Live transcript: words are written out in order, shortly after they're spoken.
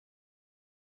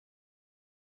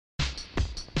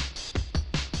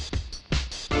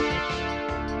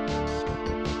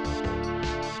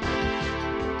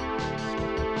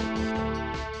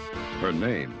Her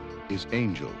name is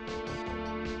Angel.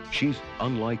 She's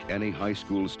unlike any high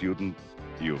school student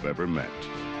you've ever met.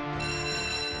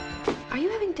 Are you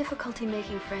having difficulty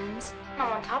making friends?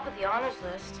 I'm on top of the honors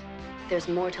list. There's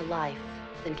more to life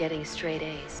than getting straight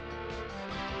A's.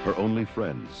 Her only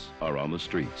friends are on the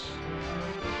streets.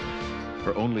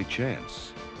 Her only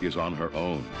chance is on her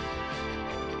own.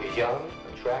 You're young,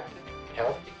 attractive,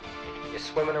 healthy. You're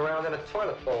swimming around in a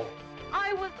toilet bowl.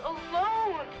 I was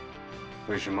alone.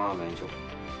 Where's your mom, Angel?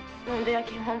 One day I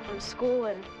came home from school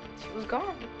and she was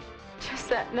gone. Just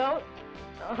that note,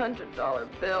 $100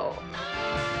 bill.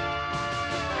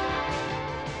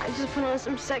 I just put on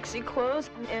some sexy clothes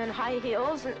and high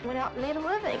heels and went out and made a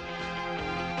living.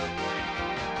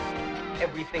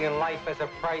 Everything in life has a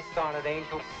price on it,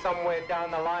 Angel. Somewhere down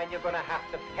the line, you're gonna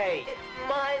have to pay. It's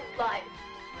my life.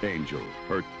 Angel,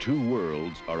 her two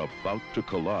worlds are about to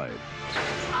collide.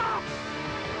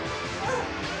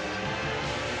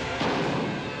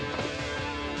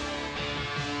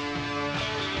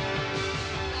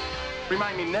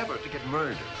 Remind me never to get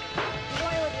murdered.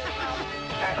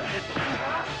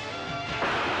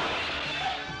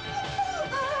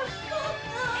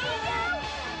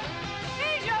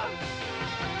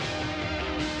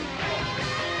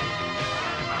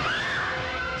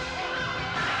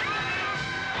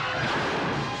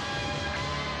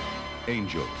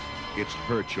 Angel, it's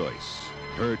her choice,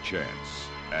 her chance,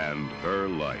 and her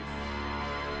life.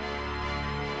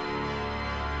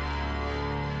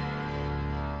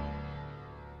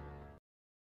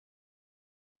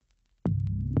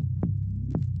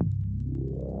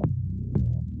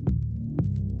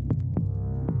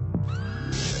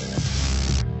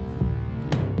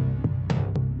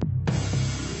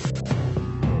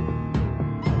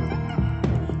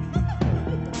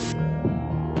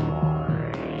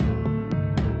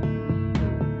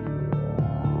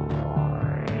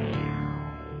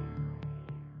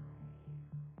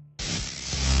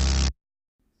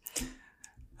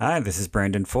 Hi, this is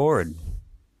Brandon Ford.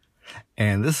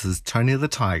 And this is Tony the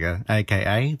Tiger,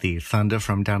 aka the Thunder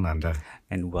from Down Under.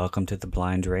 And welcome to the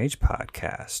Blind Rage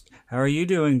podcast. How are you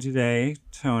doing today,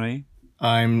 Tony?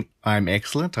 I'm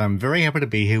excellent. I'm very happy to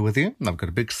be here with you. I've got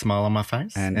a big smile on my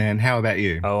face. And how about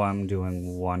you? Oh, I'm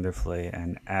doing wonderfully.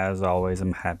 And as always,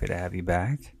 I'm happy to have you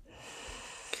back.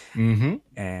 Mm-hmm.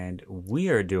 And we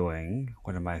are doing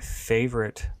one of my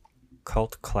favorite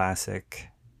cult classic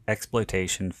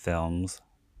exploitation films,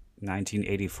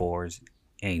 1984's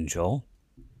Angel.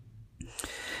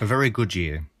 A very good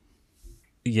year.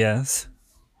 Yes,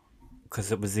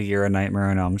 because it was the year A Nightmare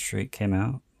on Elm Street came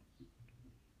out.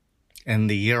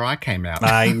 And the year I came out.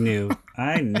 I knew.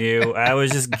 I was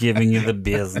just giving you the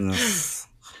business.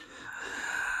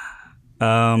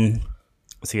 So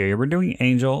yeah, we're doing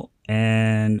Angel,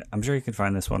 and I'm sure you can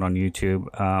find this one on YouTube.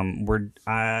 We're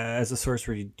as a source,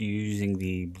 we're using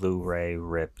the Blu-ray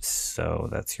rip, so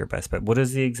that's your best bet. What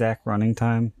is the exact running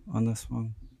time on this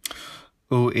one?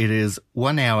 Oh, it is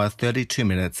 1 hour, 32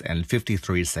 minutes, and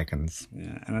 53 seconds.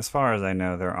 Yeah, and as far as I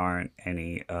know, there aren't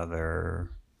any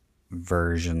other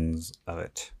versions of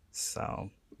it. So,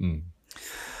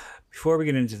 before we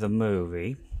get into the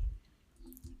movie,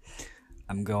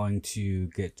 I'm going to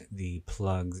get the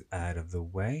plugs out of the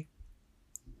way.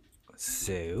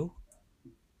 So,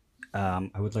 I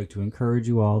would like to encourage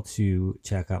you all to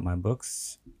check out my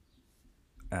books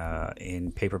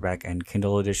in paperback and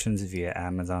Kindle editions via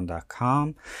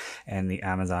Amazon.com and the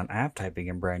Amazon app. Typing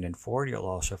in Brandon Ford,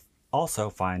 you'll also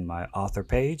find my author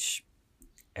page,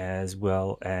 as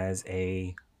well as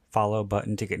a follow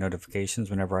button to get notifications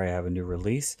whenever I have a new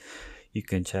release. You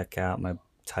can check out my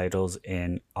titles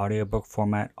in audiobook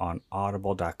format on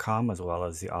audible.com, as well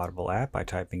as the Audible app, by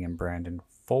typing in Brandon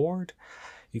Ford.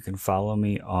 You can follow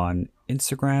me on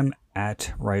Instagram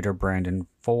at writer Brandon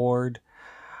Ford,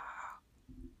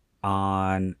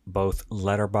 on both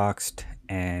Letterboxd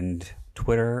and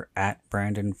Twitter at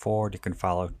Brandon Ford. You can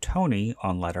follow Tony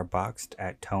on Letterboxd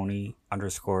at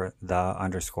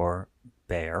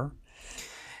Tony_the_bear.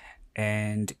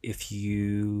 And if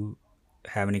you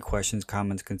have any questions,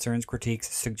 comments, concerns, critiques,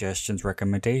 suggestions,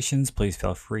 recommendations, please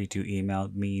feel free to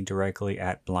email me directly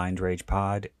at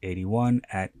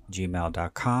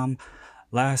blindragepod81@gmail.com.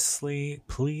 Lastly,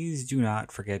 please do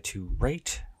not forget to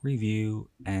rate, review,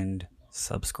 and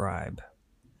subscribe.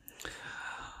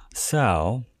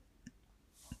 So,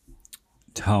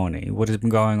 Tony, what has been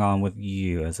going on with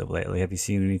you as of lately? Have you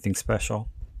seen anything special?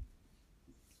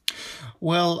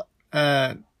 Well,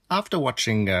 after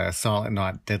watching Silent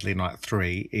Night, Deadly Night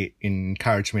 3, it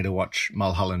encouraged me to watch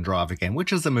Mulholland Drive again,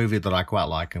 which is a movie that I quite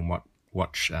like and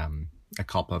watch a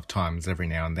couple of times every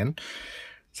now and then.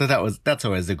 So that's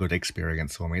always a good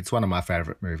experience for me. It's one of my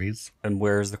favorite movies. And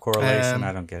where's the correlation?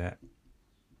 I don't get it.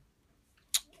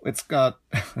 It's got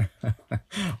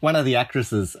one of the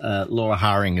actresses, Laura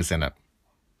Haring, is in it.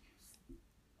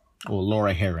 Or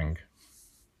Laura Herring.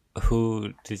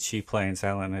 Who did she play in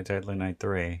Silent Night, Deadly Night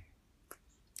 3?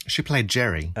 She played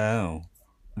Jerry. Oh,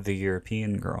 the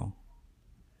European girl.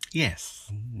 Yes.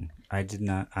 I didn't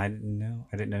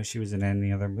know she was in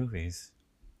any other movies.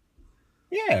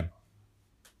 Yeah.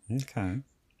 Okay.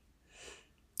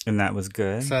 And that was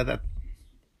good? So that...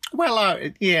 Well,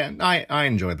 I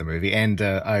enjoyed the movie. And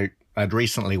I'd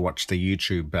recently watched a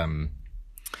YouTube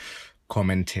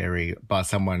commentary by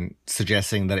someone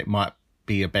suggesting that it might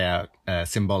be about,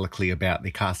 symbolically about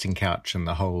the casting couch and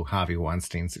the whole Harvey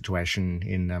Weinstein situation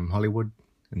in Hollywood.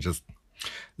 And just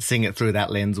seeing it through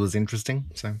that lens was interesting.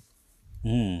 So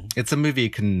it's a movie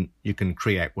you can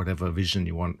create whatever vision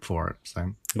you want for it.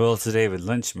 So well, it's a David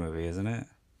Lynch movie, isn't it?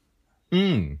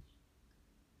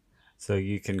 So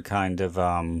you can kind of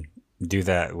do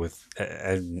that with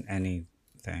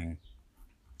anything.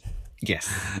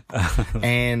 Yes.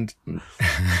 And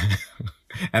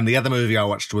the other movie I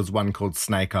watched was one called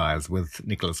Snake Eyes with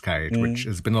Nicolas Cage, which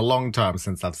has been a long time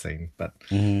since I've seen. But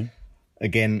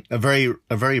again, a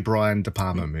very Brian De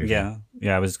Palma movie. Yeah,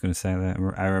 I was going to say that.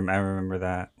 I remember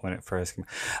that when it first came.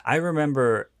 I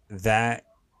remember that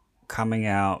coming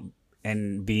out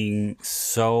and being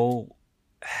so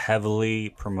heavily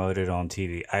promoted on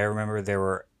TV. I remember there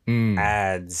were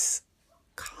ads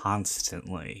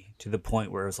constantly to the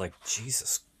point where it was like,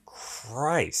 Jesus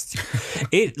Christ.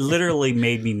 It literally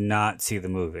made me not see the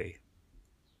movie.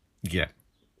 Yeah.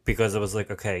 Because I was like,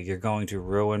 okay, you're going to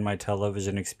ruin my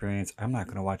television experience. I'm not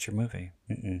going to watch your movie.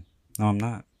 No, I'm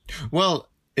not. Well,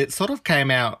 it sort of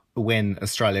came out when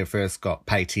Australia first got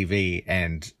pay TV,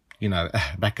 and, you know,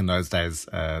 back in those days,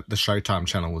 the Showtime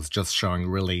channel was just showing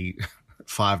really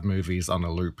 5 movies on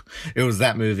a loop. It was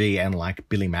that movie and like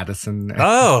Billy Madison.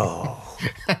 Oh.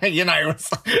 You know, it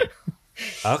was...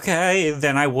 Okay,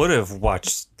 then I would have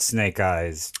watched Snake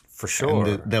Eyes for sure.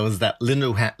 And there was that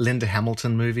Linda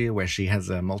Hamilton movie where she has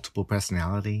a multiple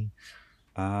personality.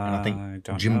 And I think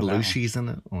Jim Belushi's in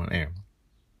it. Or, yeah.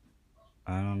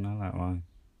 I don't know that one.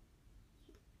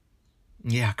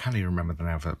 Yeah, I can't even remember the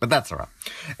name of it, but that's all right.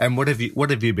 And what have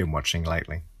you been watching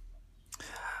lately?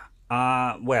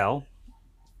 Well,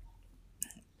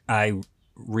 I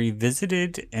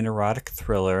revisited an erotic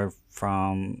thriller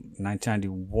from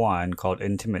 1991 called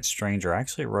Intimate Stranger. I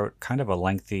actually wrote kind of a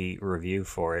lengthy review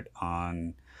for it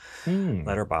on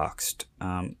Letterboxd.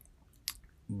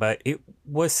 But it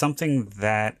was something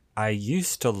that I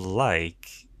used to like.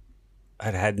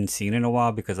 I hadn't seen in a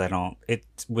while because it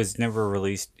was never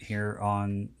released here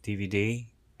on DVD,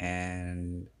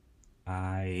 and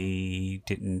I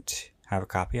didn't have a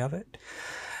copy of it.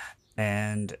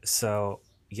 And so,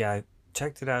 yeah, I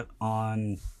checked it out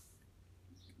on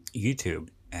YouTube,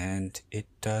 and it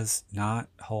does not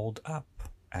hold up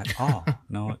at all.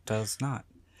 No, it does not.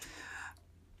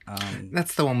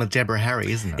 That's the one with Deborah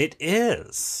Harry, isn't it? It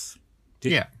is.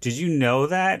 Yeah. Did you know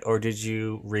that, or did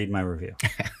you read my review?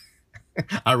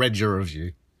 I read your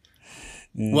review.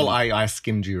 Well, I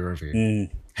skimmed your review.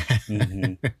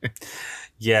 Mm-hmm.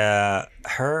 Yeah,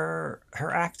 her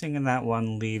acting in that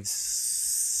one leaves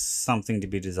something to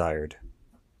be desired.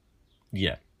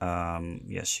 Yeah.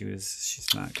 Yeah, she's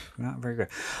not very good.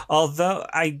 Although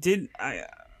I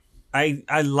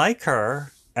like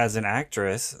her as an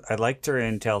actress. I liked her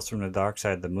in Tales from the Dark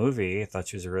Side, the movie. I thought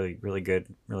she was really, really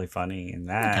good, really funny in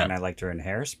that. Okay. And I liked her in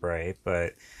Hairspray,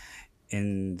 but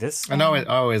in this one, I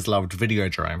always loved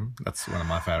Videodrome. That's one of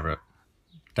my favorite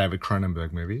David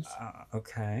Cronenberg movies.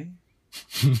 Okay.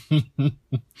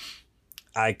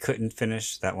 I couldn't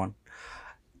finish that one.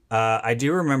 I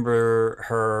do remember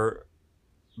her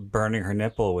burning her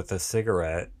nipple with a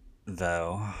cigarette,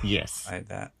 though. Yes.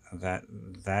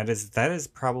 That is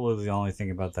probably the only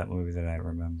thing about that movie that I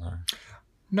remember.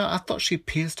 No, I thought she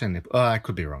pierced her nipple. Oh, I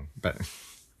could be wrong, but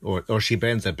or she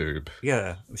burns her boob.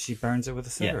 Yeah, she burns it with a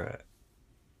cigarette.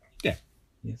 Yeah.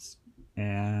 Yes.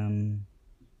 And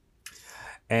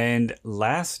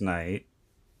last night,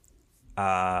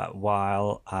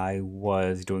 while I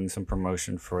was doing some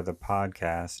promotion for the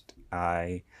podcast,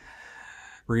 I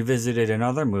revisited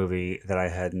another movie that I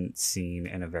hadn't seen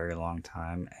in a very long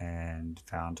time and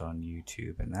found on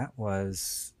YouTube, and that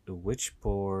was The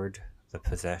Witchboard, The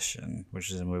Possession, which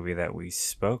is a movie that we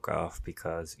spoke of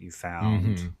because you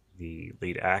found the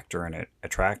lead actor in it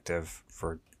attractive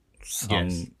for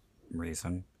some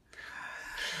reason.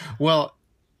 Well,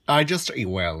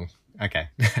 okay.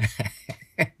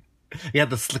 He had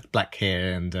the slick black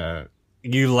hair and...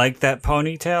 You like that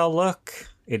ponytail look?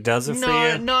 It does it for No,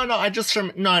 you? no, no. I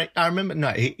remember.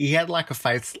 No, he had like a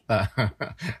face.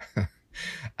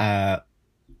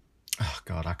 Oh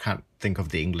God, I can't think of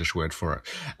the English word for it.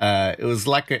 It was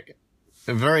like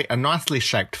a nicely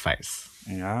shaped face.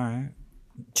 All right.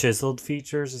 Chiseled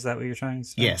features, is that what you're trying to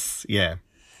say? Yes, yeah.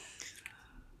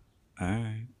 All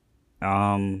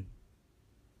right.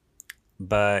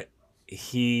 But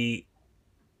he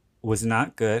was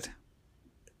not good.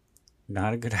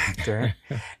 Not a good actor.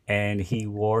 And he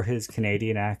wore his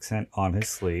Canadian accent on his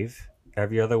sleeve.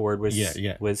 Every other word was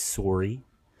was sorry.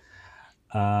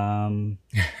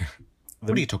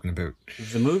 What are you talking about?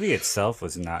 The movie itself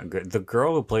was not good. The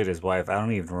girl who played his wife, I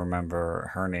don't even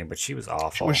remember her name, but she was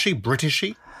awful. Was she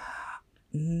Britishy?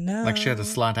 No. Like she had a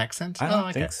slight accent? I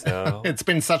don't think so. It's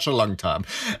been such a long time.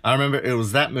 I remember it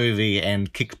was that movie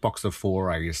and Kickboxer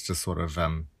 4 I used to sort of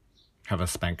have a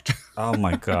spanked. Oh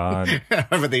my God.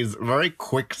 Over these very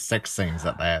quick sex scenes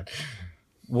that they had.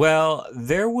 Well,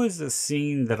 there was a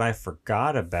scene that I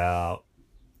forgot about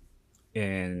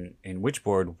in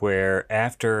Witchboard where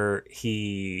after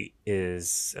he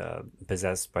is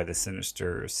possessed by the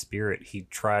sinister spirit, he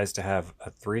tries to have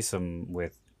a threesome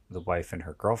with the wife and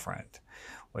her girlfriend,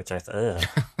 which I thought,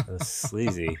 that was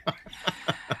sleazy.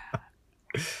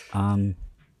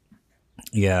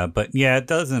 Yeah, but yeah, it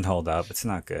doesn't hold up. It's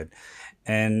not good.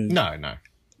 And No.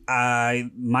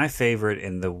 my favorite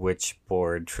in the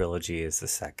Witchboard trilogy is the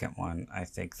second one. I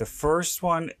think the first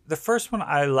one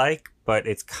I like, but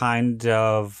it's kind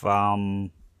of a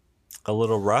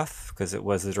little rough because it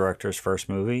was the director's first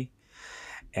movie,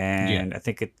 and I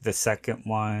think the second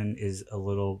one is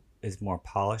more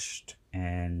polished,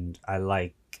 and I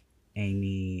like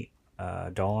Amy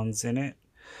Dolan's in it.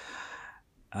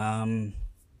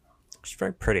 She's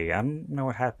very pretty. I don't know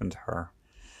what happened to her.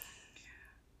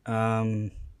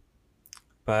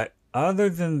 But other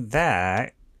than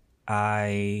that,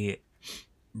 I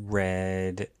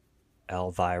read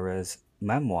Elvira's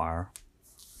memoir.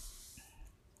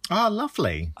 Oh,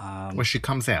 lovely. Where she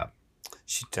comes out.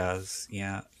 She does,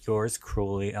 yeah. Yours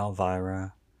Cruelly,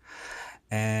 Elvira.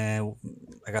 And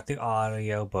I got the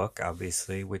audio book,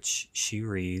 obviously, which she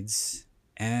reads.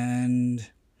 And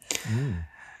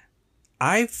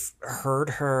I've heard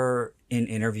her in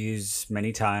interviews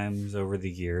many times over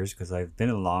the years because I've been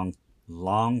a long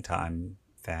time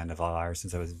fan of Elvira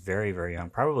since I was very, very young,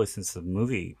 probably since the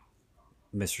movie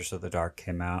Mistress of the Dark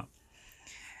came out.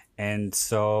 And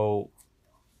so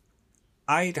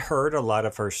I'd heard a lot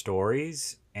of her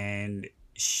stories, and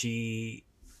she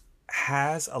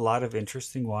has a lot of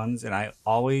interesting ones, and I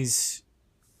always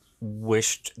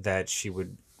wished that she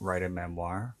would write a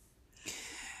memoir.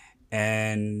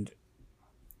 And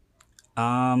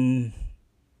not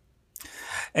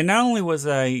only was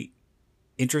I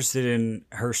interested in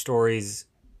her stories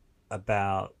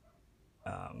about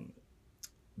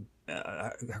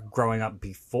growing up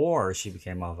before she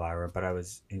became Elvira, but I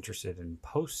was interested in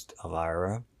post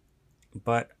Elvira.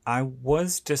 But I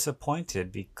was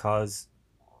disappointed because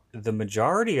the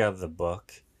majority of the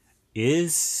book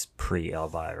is pre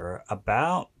Elvira.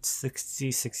 About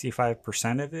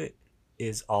 65% of it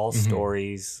is all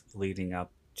stories leading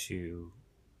up to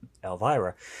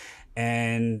Elvira.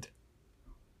 And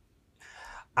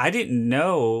I didn't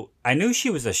know, I knew she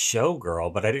was a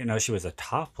showgirl, but I didn't know she was a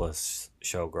topless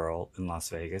showgirl in Las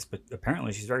Vegas. But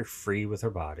apparently she's very free with her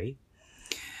body.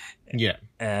 Yeah.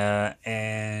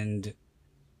 And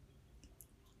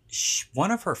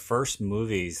one of her first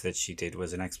movies that she did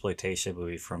was an exploitation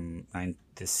movie from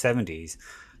the 70s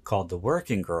called The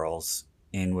Working Girls,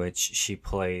 in which she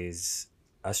plays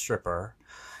a stripper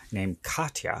named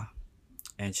Katya.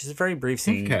 And she's a very brief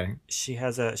scene. Okay. She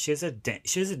has a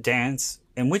dance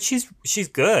in which she's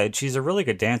good. She's a really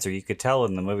good dancer. You could tell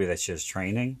in the movie that she was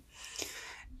training.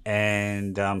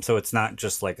 And so it's not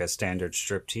just like a standard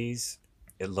striptease.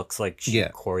 It looks like she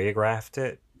choreographed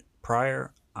it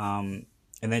prior. And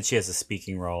then she has a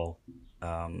speaking role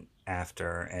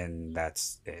after, and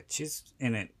that's it. She's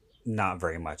in it not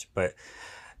very much, but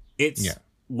it's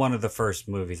one of the first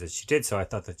movies that she did, so I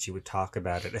thought that she would talk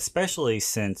about it, especially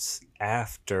since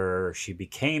after she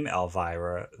became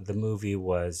Elvira, the movie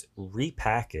was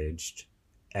repackaged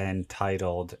and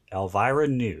titled Elvira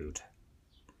Nude.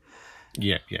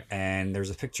 Yeah. And there's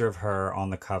a picture of her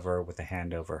on the cover with a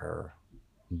hand over her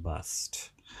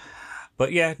bust.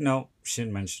 But yeah, no, she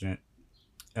didn't mention it.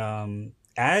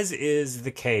 As is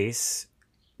the case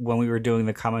when we were doing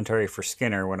the commentary for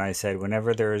Skinner, when I said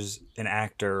whenever there's an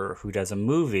actor who does a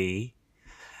movie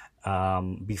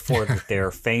before that they're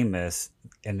famous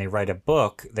and they write a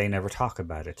book, they never talk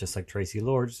about it. Just like Tracy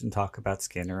Lords didn't talk about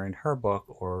Skinner in her book,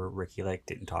 or Ricky Lake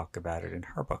didn't talk about it in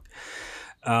her book.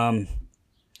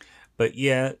 But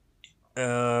yeah,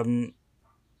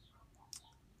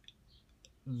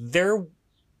 there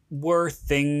were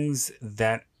things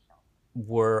that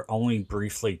were only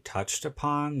briefly touched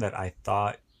upon that I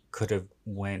thought could have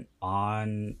went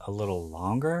on a little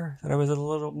longer, that I was a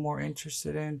little more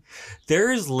interested in.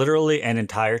 There is literally an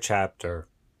entire chapter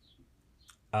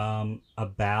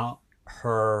about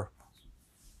her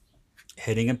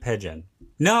hitting a pigeon.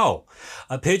 No,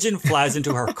 a pigeon flies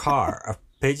into her car. A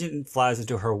pigeon flies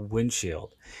into her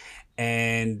windshield,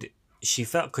 and she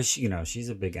felt, because she's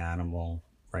a big animal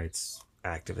rights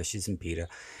activist. She's in PETA,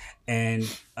 and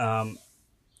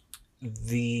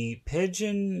the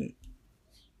pigeon,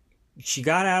 she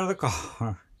got out of the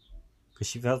car because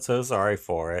she felt so sorry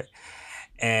for it,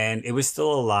 and it was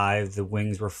still alive. The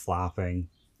wings were flopping,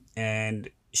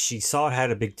 and she saw it had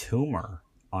a big tumor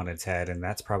on its head, and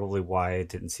that's probably why it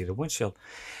didn't see the windshield.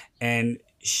 And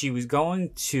she was going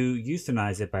to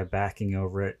euthanize it by backing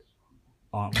over it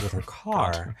with her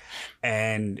car,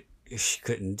 and she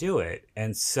couldn't do it.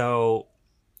 And so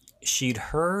she'd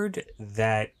heard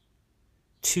that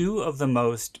 2 of the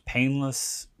most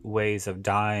painless ways of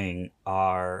dying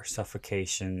are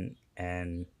suffocation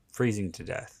and freezing to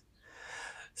death.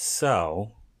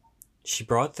 So she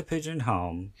brought the pigeon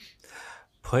home,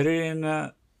 put it in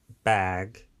a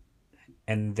bag,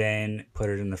 and then put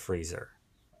it in the freezer.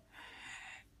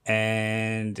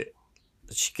 And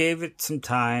she gave it some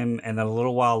time, and then a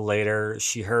little while later,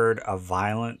 she heard a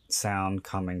violent sound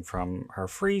coming from her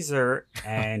freezer,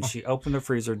 and she opened the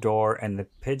freezer door, and the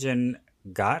pigeon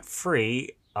got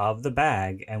free of the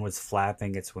bag and was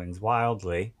flapping its wings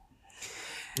wildly.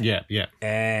 Yeah.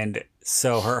 And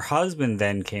so her husband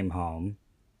then came home,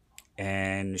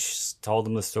 and she told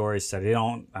him the story. She said, I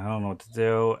don't know what to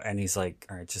do. And he's like,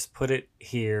 all right, just put it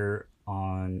here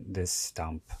on this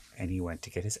stump. And he went to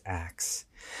get his axe.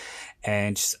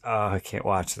 And she's, oh, I can't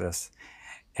watch this.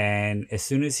 And as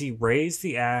soon as he raised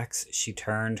the axe, she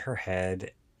turned her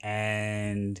head,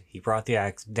 and he brought the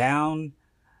axe down,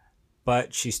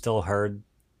 but she still heard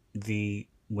the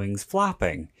wings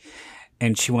flopping.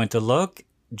 And she went to look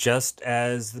just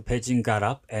as the pigeon got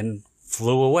up and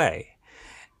flew away.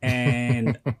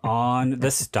 And on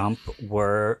the stump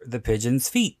were the pigeon's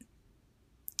feet.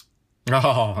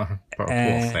 Oh, poor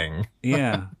thing.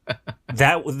 Yeah.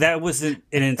 That was an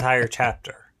entire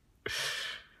chapter.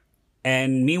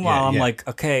 And meanwhile, I'm like,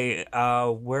 okay,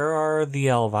 where are the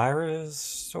Elvira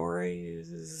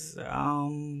stories?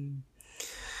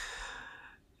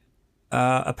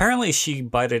 Apparently she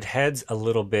butted heads a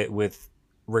little bit with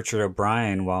Richard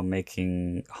O'Brien while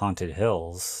making Haunted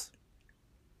Hills.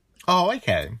 Oh,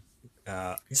 okay.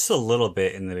 Just a little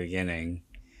bit in the beginning,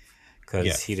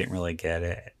 because he didn't really get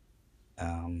it.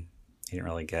 He didn't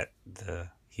really get the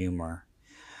humor.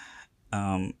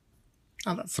 Oh,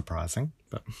 that's surprising.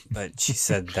 But she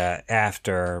said that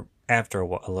after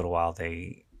a little while,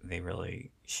 they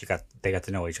got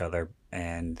to know each other,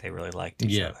 and they really liked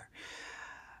each other.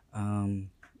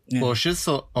 Well, she's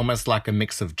almost like a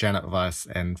mix of Janet Weiss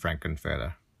and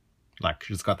Frankenfurter. Like,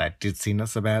 she's got that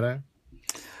ditziness about her.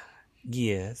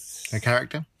 Yes. Her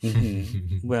character?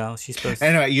 Mm-hmm. Well, she's supposed to...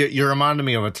 Anyway, you reminded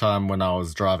me of a time when I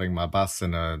was driving my bus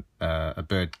and a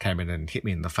bird came in and hit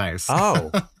me in the face. Oh.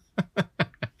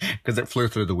 Because it flew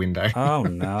through the window. Oh,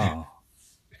 no.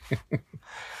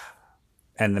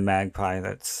 And the magpie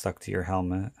that stuck to your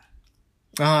helmet.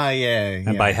 Oh, yeah.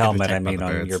 And by helmet, I mean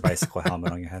on your bicycle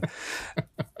helmet on your head.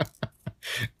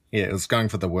 Yeah, it was going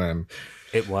for the worm.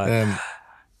 It was.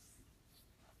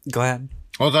 Go ahead.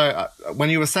 Although, when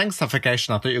you were saying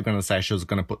suffocation, I thought you were going to say she was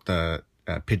going to put the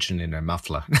pigeon in her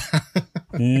muffler.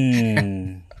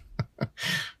 That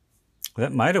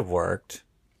might have worked.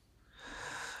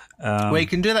 Well, you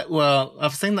can do that. Well,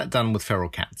 I've seen that done with feral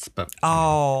cats, but...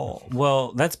 Oh,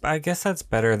 well, I guess that's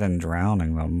better than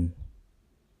drowning them.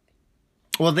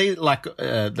 Well,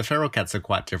 the feral cats are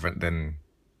quite different than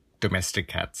domestic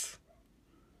cats.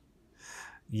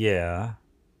 Yeah.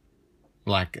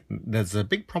 Like, there's a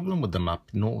big problem with them up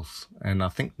north, and I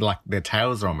think like their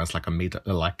tails are almost like 3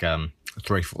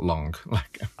 foot long.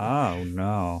 Like, oh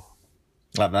no,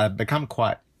 like they've become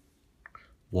quite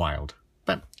wild.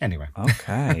 But anyway,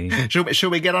 okay.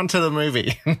 should we get on to the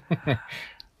movie?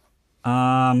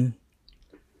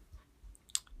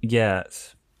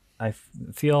 Yes. I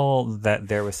feel that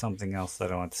there was something else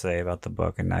that I want to say about the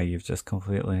book, and now you've just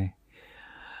completely.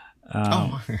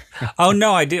 Oh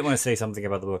no, I did want to say something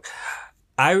about the book.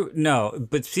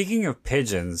 But speaking of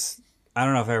pigeons, I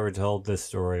don't know if I ever told this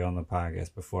story on the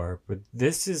podcast before, but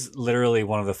this is literally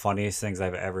one of the funniest things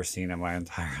I've ever seen in my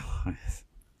entire life.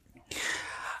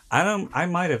 I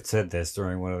might have said this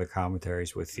during one of the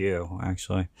commentaries with you,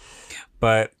 actually,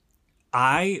 but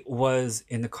I was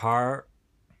in the car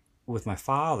with my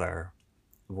father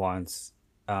once,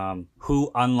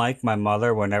 who, unlike my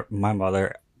mother, whenever my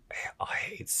mother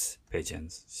hates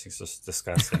pigeons, she's just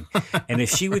disgusting. And if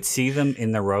she would see them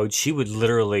in the road, she would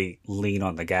literally lean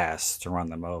on the gas to run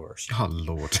them over. Oh,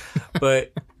 Lord.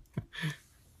 But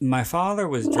my father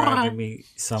was driving me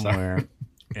somewhere,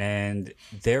 and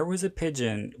there was a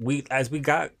pigeon. As we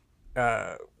got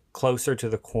closer to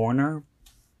the corner,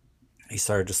 he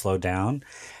started to slow down,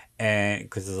 and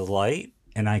because of the light,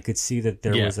 and I could see that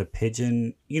there was a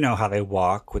pigeon. You know how they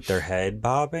walk with their head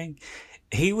bobbing.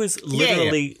 He was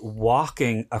literally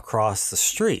walking across the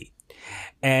street,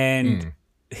 and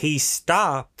he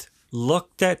stopped,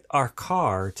 looked at our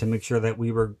car to make sure that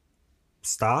we were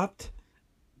stopped,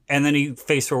 and then he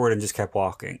faced forward and just kept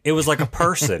walking. It was like a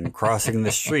person crossing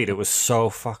the street. It was so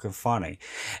fucking funny.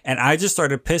 And I just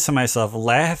started pissing myself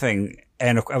laughing,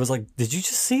 and I was like, did you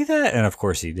just see that? And of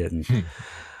course he didn't.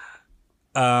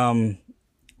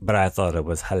 But I thought it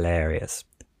was hilarious.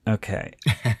 Okay.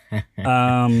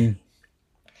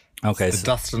 Okay, the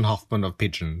Dustin Hoffman of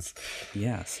pigeons.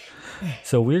 Yes.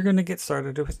 So we're going to get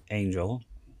started with Angel.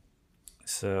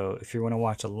 So if you want to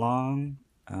watch along,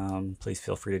 please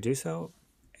feel free to do so.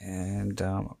 And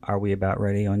are we about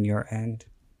ready on your end?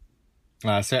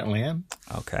 I certainly am.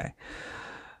 Okay.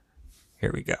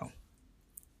 Here we go.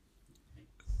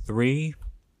 3,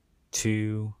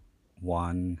 2,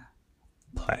 1,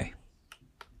 play.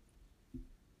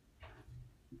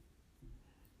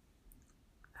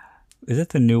 Is it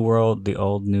the New World, the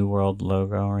old New World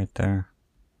logo right there?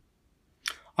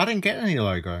 I didn't get any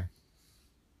logo.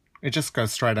 It just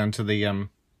goes straight onto the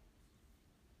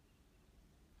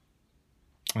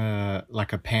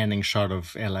like a panning shot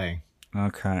of LA.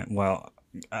 Okay, well,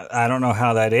 I don't know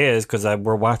how that is because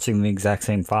we're watching the exact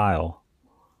same file.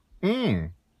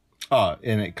 Oh,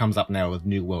 and it comes up now with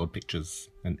New World Pictures,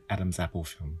 an Adam's Apple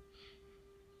film.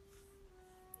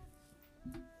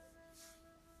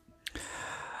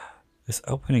 This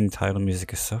opening title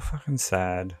music is so fucking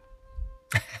sad.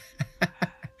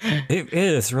 It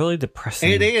is really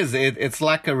depressing. It is. It's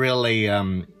like a really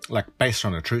like based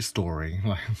on a true story.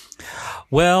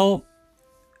 Well,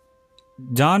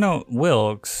 Donna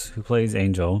Wilkes, who plays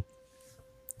Angel,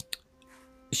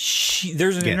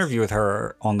 there's an interview with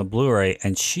her on the Blu-ray,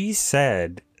 and she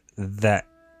said that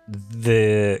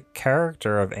the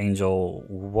character of Angel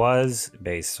was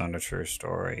based on a true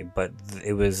story, but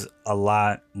it was a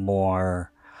lot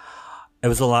more. It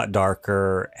was a lot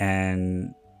darker,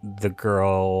 and the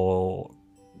girl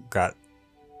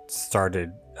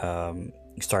started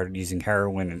using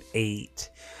heroin at 8,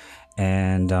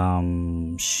 and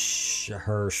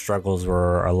her struggles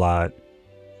were a lot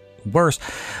worse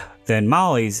than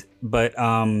Molly's. But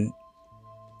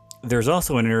there's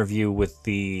also an interview with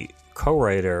the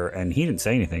co-writer, and he didn't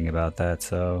say anything about that.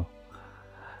 So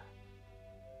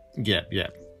yeah.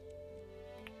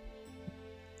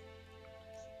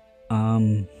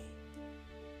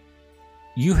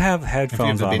 You have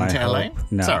headphones on. Have you ever been to LA?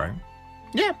 No. Sorry.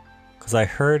 Yeah. Because I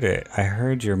heard it. I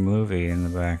heard your movie in the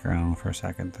background for a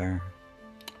second there.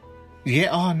 Yeah,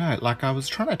 oh no, like I was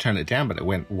trying to turn it down, but it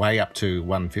went way up to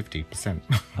 150%.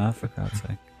 Oh, for God's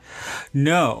sake.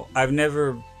 No, I've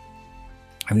never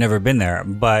been there,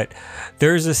 but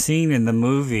there's a scene in the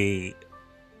movie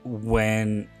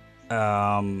when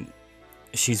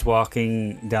she's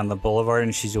walking down the boulevard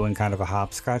and she's doing kind of a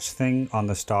hopscotch thing on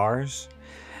the stars.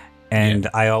 And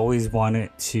I always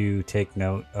wanted to take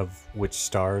note of which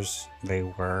stars they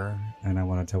were, and I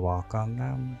wanted to walk on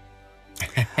them.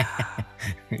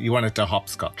 You wanted to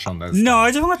hopscotch on those? No,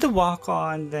 I just wanted to walk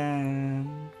on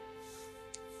them.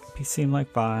 It seemed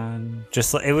like fun.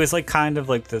 Just like, it was like kind of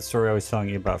like the story I was telling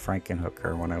you about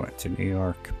Frankenhooker when I went to New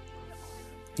York.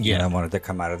 Yeah, and I wanted to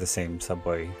come out of the same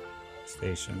subway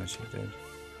station as she did.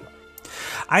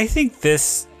 I think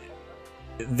this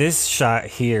shot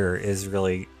here is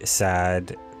really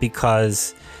sad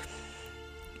because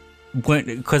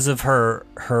of her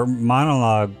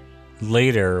monologue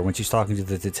later when she's talking to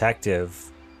the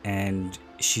detective, and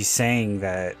she's saying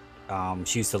that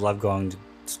she used to love going to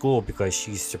school because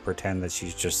she used to pretend that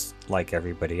she's just like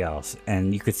everybody else,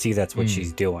 and you could see that's what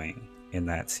she's doing in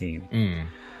that scene.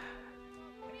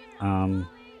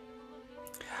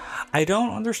 I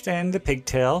don't understand the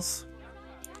pigtails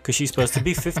because she's supposed to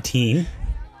be 15.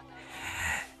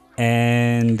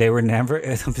 And it was never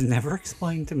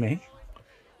explained to me.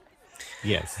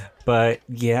 Yes. But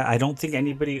yeah, I don't think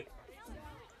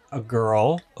a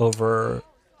girl over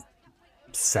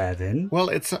 7. Well,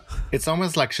 it's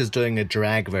almost like she's doing a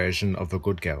drag version of a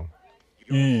good girl.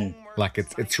 Like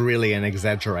it's really an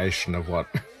exaggeration of what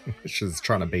she's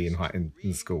trying to be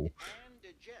in school.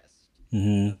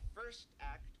 Mm-hmm.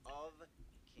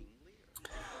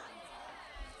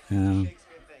 Yeah.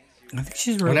 I think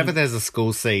she's really... Whenever there's a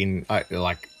school scene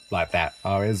like that,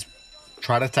 I always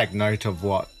try to take note of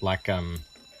what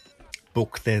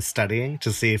book they're studying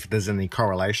to see if there's any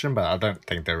correlation, but I don't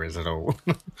think there is at all.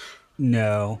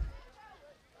 No.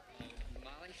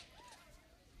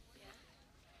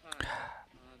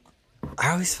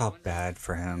 I always felt bad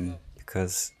for him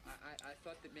because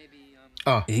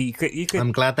Oh, you could.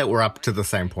 I'm glad that we're up to the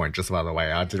same point. Just by the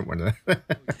way, I didn't want to.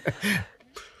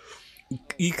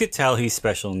 You could tell he's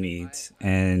special needs,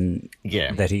 and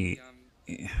Yeah. that he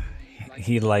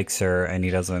likes her, and he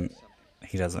doesn't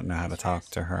know how to talk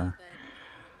to her.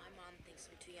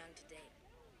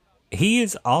 He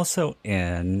is also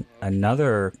in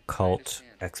another cult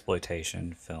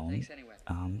exploitation film.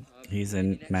 He's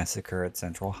in Massacre at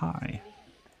Central High.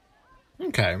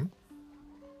 Okay.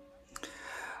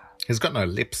 He's got no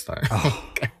lips though.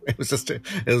 Oh. It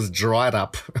was dried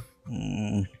up.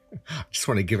 I just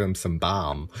want to give him some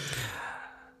balm.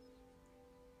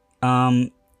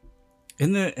 In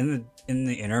the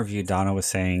interview, Donna was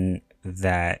saying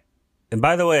that, and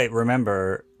by the way,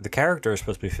 remember the character is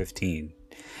supposed to be 15,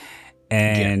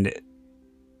 and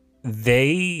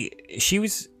she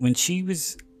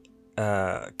was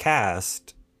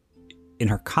cast, in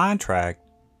her contract,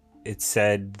 it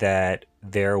said that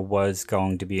there was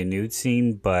going to be a nude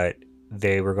scene, but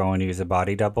they were going to use a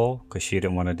body double because she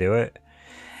didn't want to do it.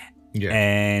 Yeah.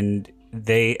 And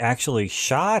they actually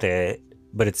shot it,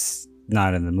 but it's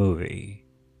not in the movie.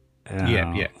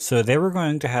 Yeah. So they were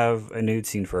going to have a nude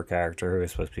scene for a character who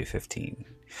was supposed to be 15.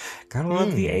 Gotta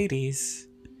love the 80s.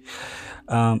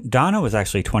 Donna was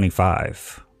actually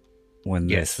 25 when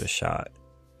this was shot.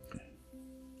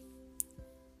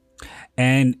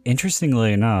 And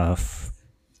interestingly enough,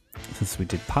 since we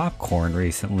did Popcorn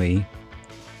recently,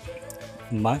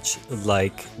 much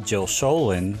like Jill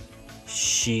Schoelen,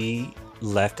 she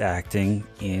left acting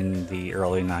in the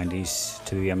early 90s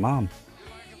to be a mom.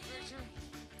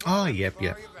 Oh, yep.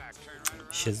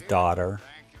 She's a daughter.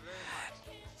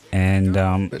 And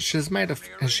But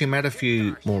has she made a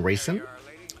few more recent?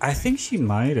 I think she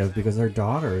might have, because her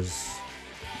daughter's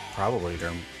probably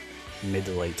their mid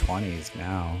to late 20s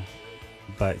now.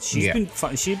 But she's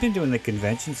been doing the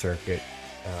convention circuit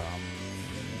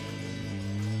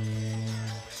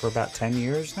for about 10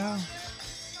 years now.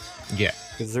 Yeah.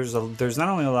 Because there's not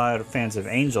only a lot of fans of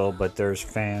Angel, but there's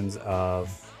fans of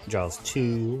Jaws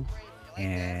 2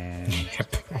 and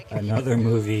another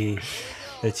movie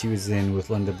that she was in with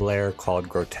Linda Blair called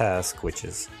Grotesque, which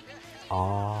is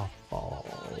awful.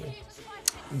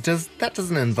 That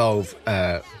doesn't involve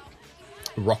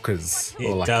rockers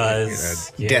or It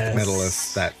does. Death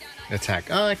metalists that attack?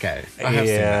 Oh, okay. I have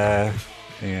seen that.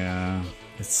 Yeah.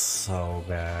 It's so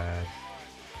bad.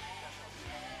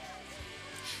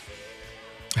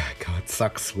 God, it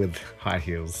sucks with high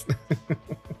heels.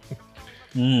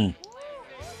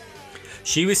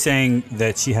 She was saying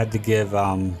that she had to give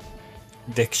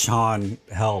Dick Shawn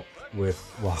help with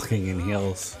walking in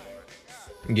heels.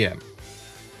 Yeah.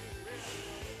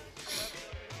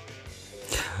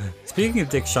 Speaking of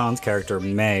Dick Shawn's character,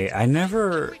 May, I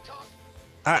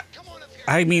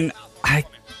mean, I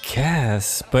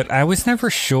guess, but I was never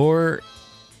sure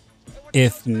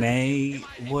if May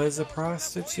was a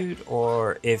prostitute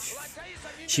or if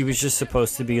she was just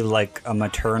supposed to be like a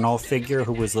maternal figure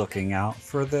who was looking out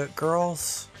for the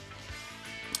girls.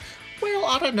 Well,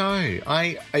 I don't know.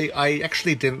 I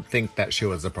actually didn't think that she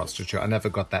was a prostitute. I never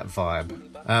got that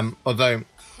vibe. Although,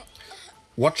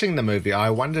 watching the movie, I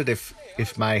wondered if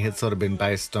May had sort of been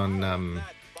based on,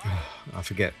 I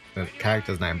forget the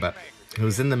character's name, but he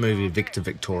was in the movie Victor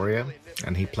Victoria,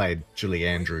 and he played Julie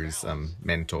Andrews'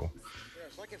 mentor.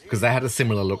 Because they had a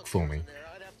similar look for me.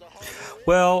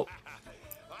 Well,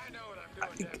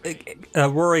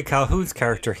 Rory Calhoun's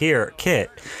character here, Kit,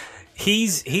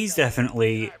 he's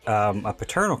definitely a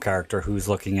paternal character who's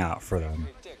looking out for them.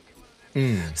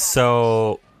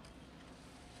 So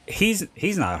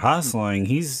he's not hustling.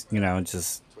 He's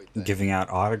just giving out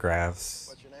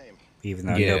autographs, even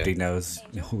though nobody knows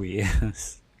who he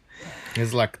is.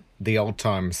 He's like the old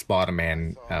time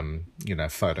Spider-Man,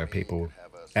 photo people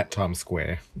at Times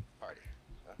Square.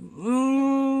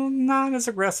 Not as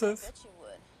aggressive.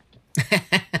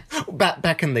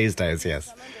 Back in these days,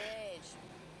 yes.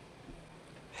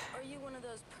 Are you one of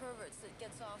those perverts that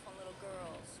gets off on little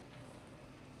girls?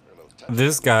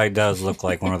 This guy does look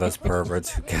like one of those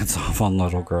perverts who gets off on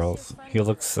little girls. He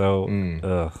looks so...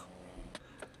 Ugh.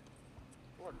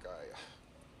 Look,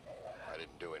 I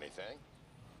didn't do anything.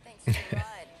 Thanks for the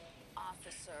ride,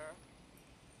 officer.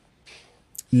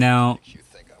 Now, You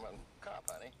think I'm a cop,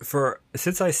 honey?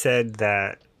 since I said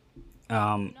that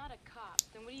Not a cop.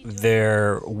 Then what are you doing?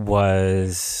 there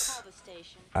was Call the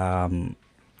station.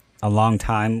 a long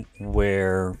time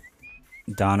where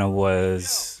Donna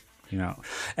was, you know,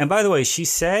 and by the way, she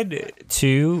said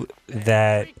too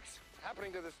that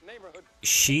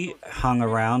she hung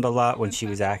around a lot when she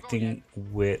was acting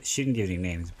with. She didn't give any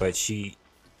names, but she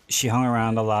hung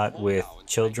around a lot with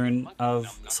children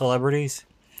of celebrities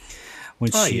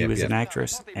when she was an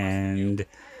actress, and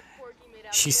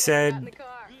she said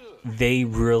they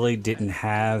really didn't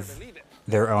have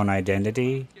their own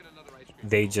identity.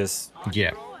 They just,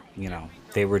 Yeah. you know,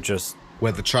 they were just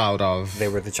We're the child of. they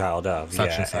were the child of, Such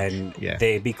yeah. and such, And yeah.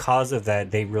 they, because of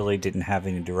that, they really didn't have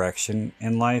any direction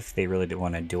in life. They really didn't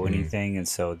want to do anything, and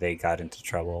so they got into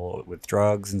trouble with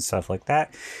drugs and stuff like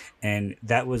that. And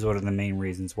that was one of the main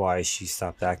reasons why she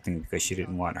stopped acting, because she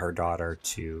didn't want her daughter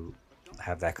to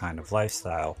have that kind of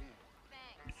lifestyle.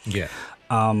 Yeah.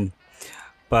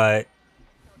 But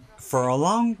for a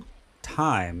long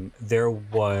time, there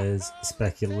was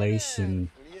speculation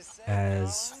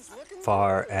as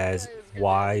far as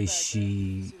why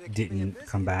she didn't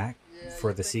come back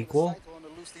for the sequel,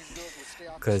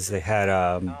 because they had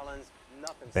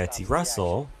Betsy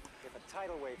Russell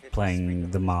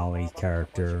playing the Molly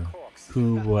character,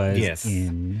 who was Yes.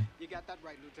 in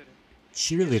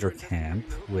cheerleader camp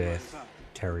with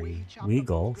Terry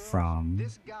Weigel from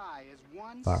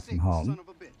Far From Home.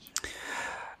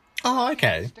 Oh,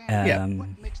 okay. Yeah.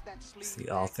 See,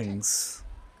 all things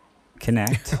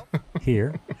connect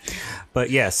here. But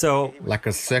yeah, so Like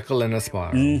a circle in a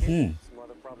spiral.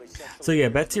 so yeah,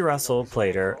 Betsy Russell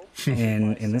played her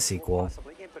in the sequel,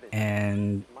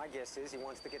 and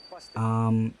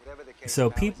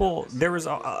so people there was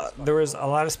a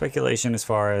lot of speculation as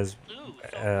far as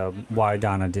why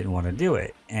Donna didn't want to do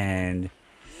it, and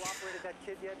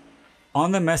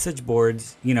on the message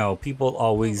boards, you know, people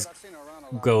always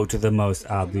go to the most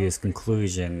obvious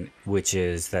conclusion, which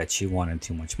is that she wanted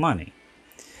too much money.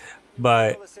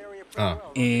 But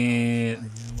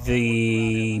in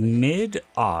the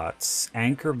mid-aughts,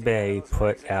 Anchor Bay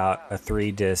put out a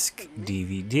 3-disc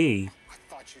DVD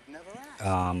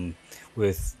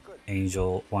with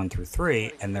Angel 1 through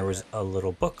 3, and there was a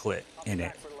little booklet in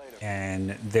it.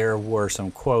 And there were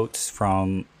some quotes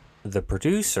from the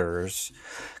producers,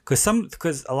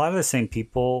 because a lot of the same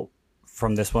people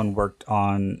from this one worked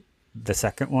on the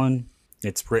second one.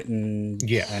 It's written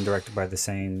and directed by the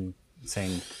same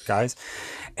guys,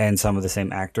 and some of the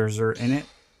same actors are in it,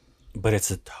 but it's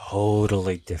a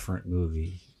totally different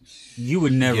movie. You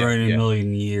would never in a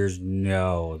million years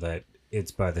know that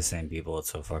it's by the same people.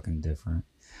 It's so fucking different.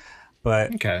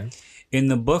 But in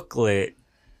the booklet,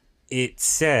 it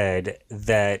said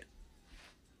that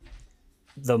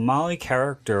the Molly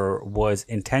character was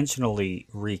intentionally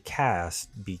recast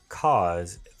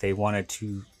because they wanted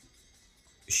to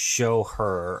show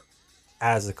her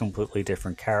as a completely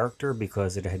different character,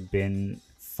 because it had been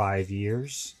 5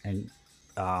 years, and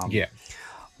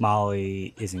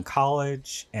Molly is in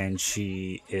college, and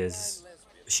she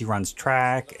runs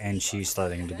track, and she's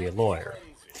studying to be a lawyer.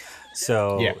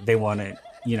 So they wanted,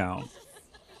 you know,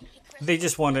 they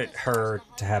just wanted her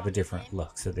to have a different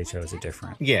look, so they chose a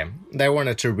different. Yeah, they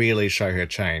wanted to really show her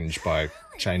change by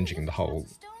changing the whole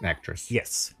actress.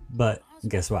 Yes, but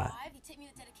guess what?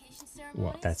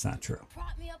 What? That's not true.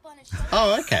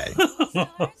 Oh, okay.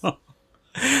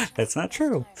 That's not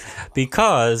true.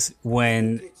 Because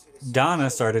when Donna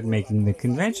started making the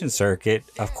convention circuit,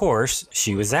 of course,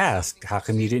 she was asked, how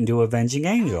come you didn't do Avenging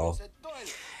Angel?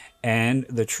 And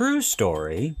the true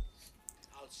story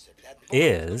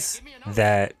is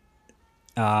that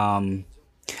they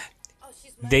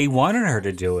wanted her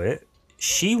to do it.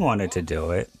 She wanted to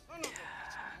do it.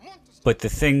 But the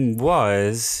thing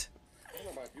was,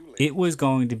 it was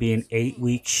going to be an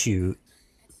 8-week shoot.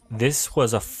 This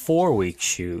was a 4-week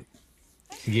shoot.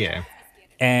 Yeah.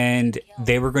 And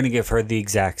they were going to give her the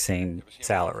exact same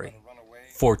salary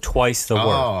for twice the work.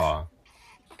 Oh.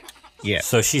 Yeah.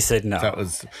 So she said no. That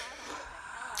was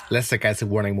less a case of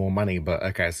wanting more money, but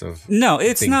a case of no.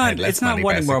 It's being not. paid less It's not money,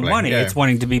 wanting more basically. money. Yeah. It's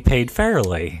wanting to be paid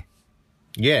fairly.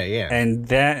 Yeah, yeah. And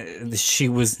that she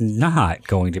was not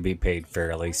going to be paid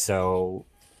fairly. So,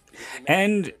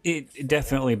 and it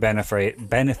definitely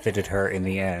benefited her in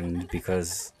the end,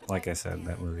 because, like I said,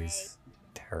 that movie's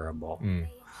terrible.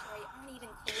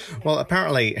 Well,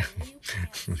 apparently,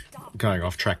 going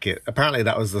off track here, apparently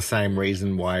that was the same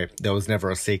reason why there was never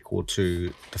a sequel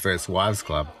to The First Wives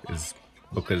Club, is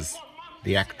because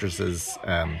the actresses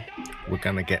were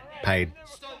going to get paid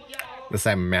the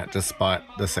same amount despite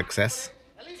the success.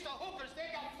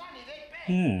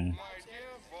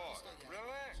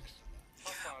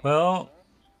 Well,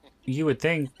 you would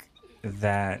think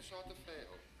that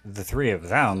the three of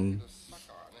them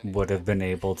would have been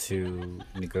able to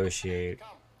negotiate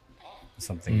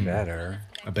something better.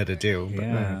 A better deal, but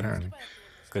no, Yeah. apparently.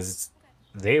 Because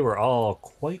they were all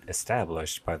quite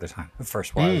established by the time the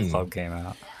first Wild Club came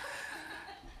out.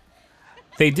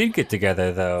 They did get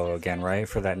together, though, again, right?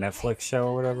 For that Netflix show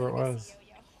or whatever it was.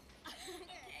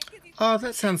 Oh,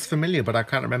 that sounds familiar, but I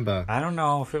can't remember. I don't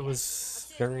know if it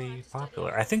was very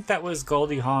popular. I think that was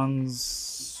Goldie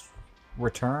Hawn's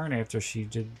return after she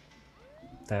did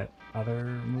that other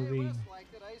movie.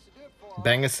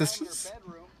 Banger Sisters?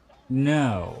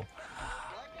 No.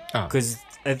 Oh, Because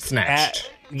it's Snatched.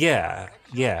 yeah.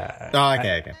 oh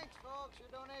okay.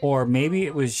 Or maybe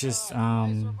it was just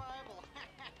a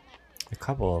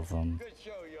couple of them.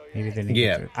 Maybe they didn't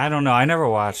Yeah. get to- I don't know. I never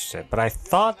watched it, but I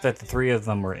thought that the three of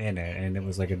them were in it, and it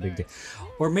was like a big deal.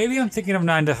 Or maybe I'm thinking of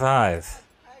 9 to 5.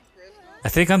 I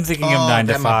think I'm thinking of 9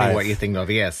 to that 5. might be what you think of.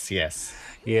 Yes.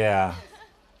 Yeah.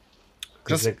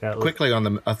 'Cause Just it got- quickly on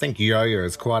the, I think Yo-Yo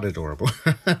is quite adorable.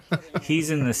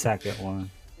 He's in the second one.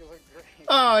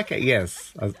 Oh, okay.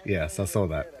 Yes, I saw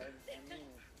that.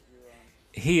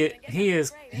 He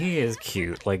is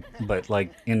cute, but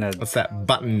in a What's that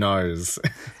button nose?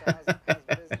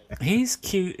 he's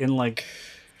cute in like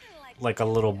a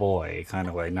little boy kind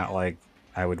of way, not like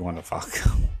I would want to fuck.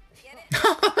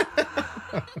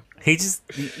 He just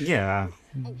yeah.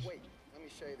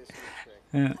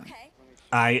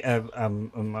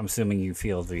 I'm assuming you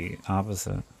feel the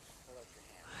opposite.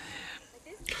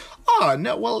 Oh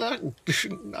no, well, I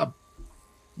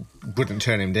wouldn't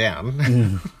turn him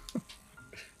down.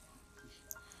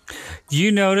 Do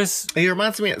you notice? He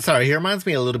reminds me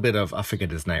a little bit of, I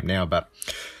forget his name now, but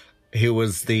he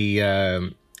was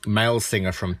the male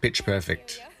singer from Pitch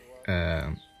Perfect,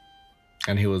 and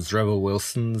he was Rebel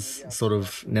Wilson's sort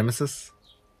of nemesis.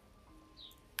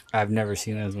 I've never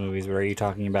seen those movies. Were you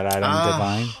talking about Adam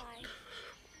Devine?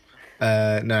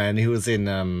 No, and he was in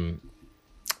The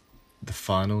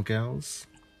Final Girls.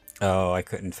 Oh, I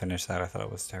couldn't finish that. I thought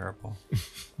it was terrible.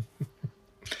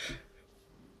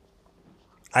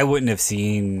 I wouldn't have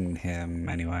seen him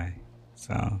anyway.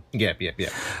 So. Yep.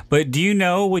 But do you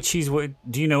know what she's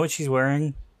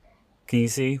wearing? Can you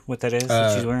see what that is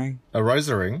that she's wearing? A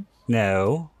rosary?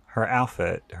 No, her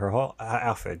outfit, her whole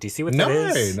outfit. Do you see what that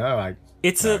is? No.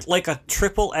 It's like a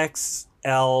triple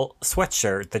XL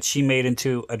sweatshirt that she made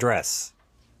into a dress.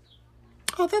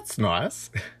 Oh, that's nice.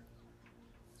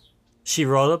 She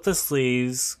rolled up the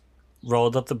sleeves,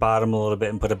 rolled up the bottom a little bit,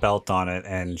 and put a belt on it,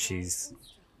 and she's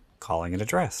calling it a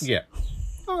dress. Yeah.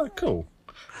 Oh, cool.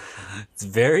 It's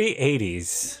very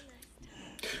 80s.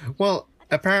 Well,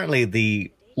 apparently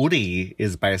the hoodie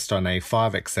is based on a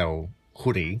 5XL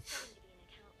hoodie.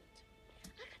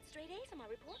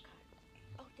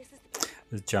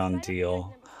 With John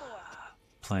Deal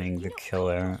playing the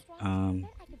killer.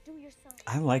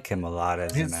 I like him a lot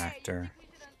as an actor.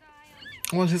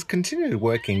 Well, his continued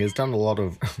working has done a lot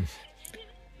of...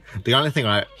 The only thing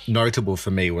notable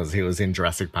for me was he was in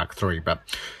Jurassic Park 3, but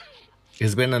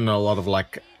he's been in a lot of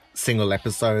single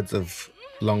episodes of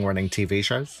long-running TV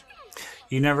shows.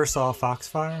 You never saw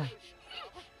Foxfire?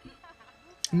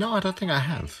 No, I don't think I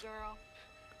have.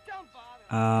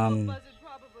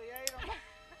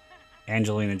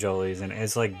 Angelina Jolie's in it.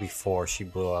 It's like before she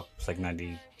blew up. It's like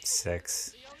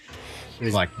 96. It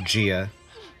was, Like Gia.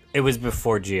 It was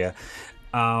before Gia.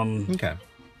 Okay.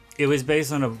 It was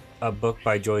based on a book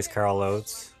by Joyce Carol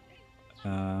Oates.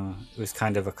 It was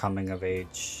kind of a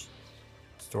coming-of-age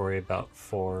story about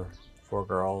four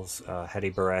girls. Hetty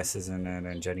Barres is in it,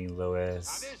 and Jenny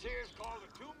Lewis.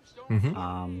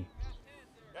 But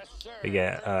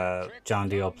yeah, John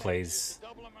Deal plays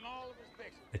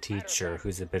a teacher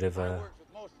who's a bit of a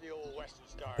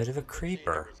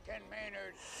creeper.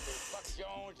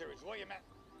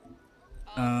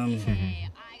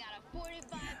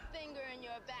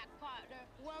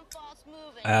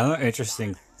 Another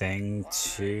interesting thing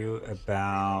too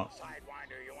about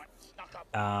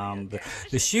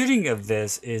the shooting of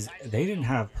this is they didn't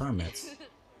have permits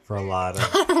for a lot of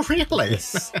Oh, really?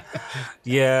 this.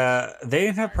 Yeah, they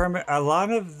didn't have permit. A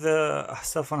lot of the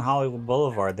stuff on Hollywood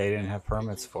Boulevard they didn't have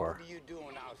permits for,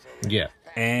 Yeah.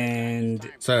 and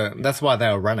So that's why they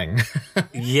were running.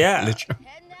 yeah. Literally.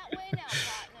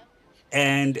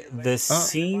 And the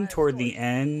scene toward the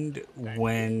end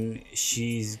when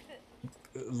she's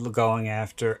going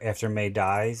after May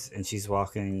dies and she's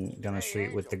walking down the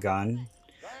street with the gun.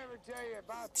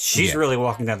 She's really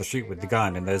walking down the street with the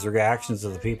gun, and those reactions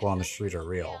of the people on the street are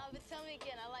real.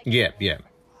 Yeah.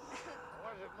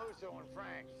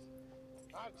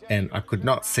 And I could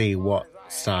not see what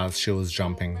stars she was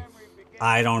jumping?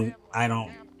 I don't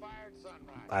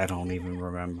even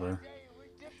remember.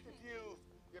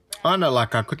 Oh no,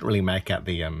 like I couldn't really make out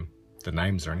the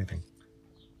names or anything.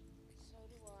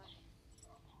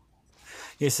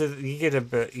 Yeah, so you get a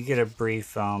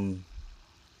brief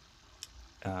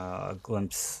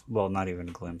glimpse. Well, not even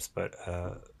a glimpse, but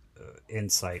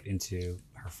insight into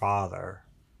her father.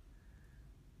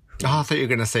 Oh, I thought you were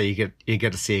going to say you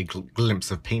get to see a glimpse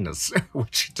of penis,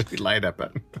 which you do later.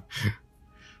 But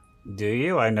do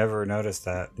you? I never noticed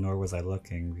that, nor was I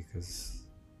looking because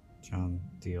John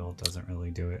Deal doesn't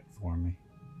really do it for me.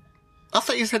 I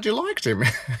thought you said you liked him.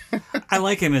 I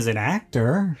like him as an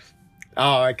actor.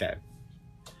 Oh, okay.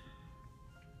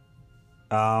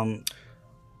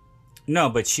 No,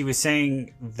 but she was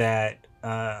saying that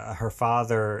her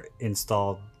father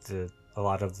installed a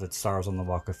lot of the stars on the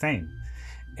Walk of Fame.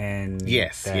 And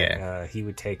yes, he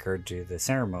would take her to the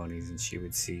ceremonies and she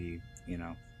would see,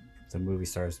 the movie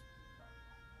stars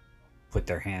put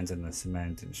their hands in the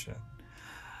cement and shit.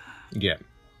 Yeah.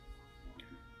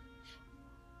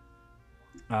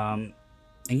 And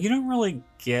you don't really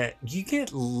you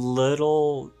get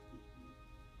little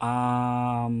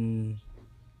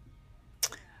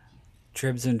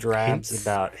dribs and drabs hints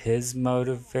about his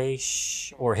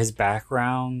motivation or his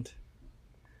background.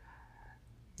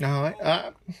 No,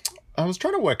 I was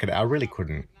trying to work it out. I really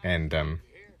couldn't, and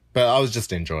but I was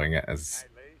just enjoying it as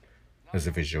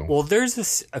a visual. Well,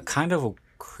 there's a kind of a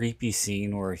creepy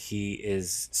scene where he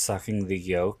is sucking the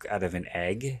yolk out of an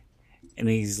egg, and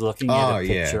he's looking at a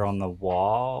picture on the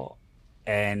wall,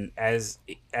 and as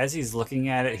he's looking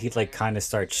at it, he like kind of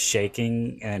starts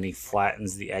shaking, and he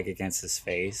flattens the egg against his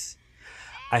face.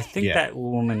 I think that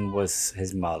woman was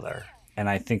his mother, and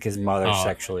I think his mother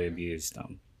sexually abused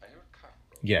him.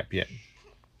 Yep.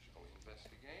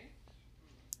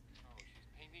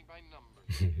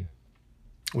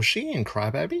 Was she in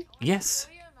Crybaby? Yes.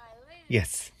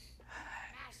 Yes.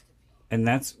 And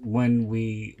that's when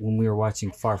we were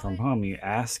watching Far From Home, you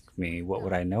asked me what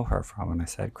would I know her from, and I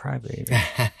said Crybaby.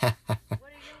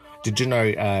 Did you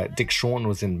know Dick Shawn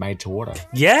was in Made to Order?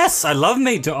 Yes, I love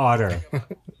Made to Order.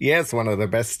 Yes, one of the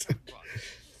best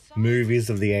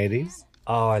movies of the 80s.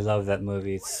 Oh, I love that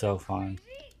movie. It's so fun.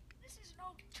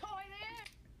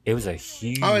 It was a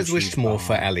huge. I always wished more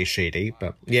for Ali Sheedy,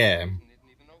 but yeah.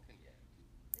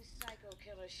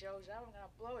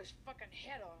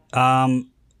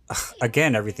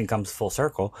 Again, everything comes full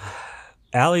circle.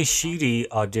 Ali Sheedy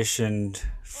auditioned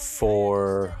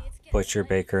for Butcher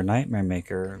Baker Nightmare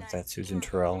Maker. That's Susan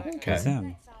Terrell was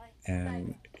him,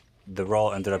 and the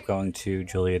role ended up going to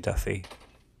Julia Duffy.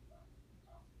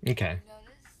 Okay.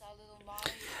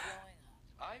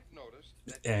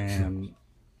 And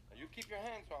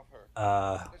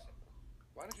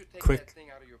quick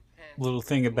little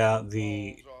thing about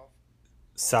the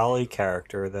Sally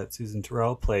character that Susan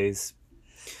Terrell plays.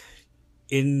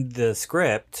 In the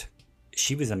script,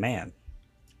 she was a man.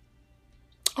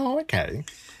 Oh, okay.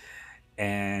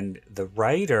 And the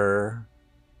writer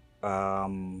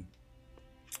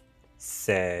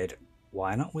said,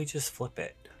 why don't we just flip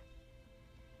it?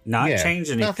 Not change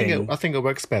anything. I think it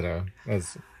works better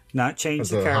as not change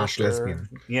the a character. harsh lesbian.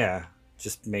 Yeah,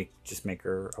 just make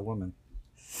her a woman.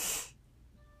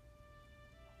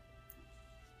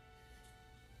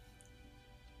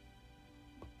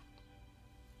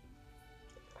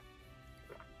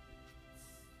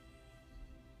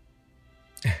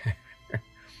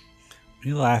 What are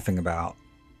you laughing about?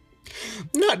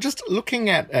 No, just looking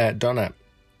at Donna.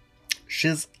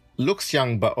 She's looks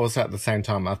young, but also at the same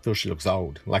time, I feel she looks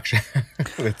old. Like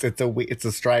it's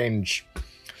a strange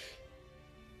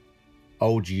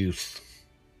old youth.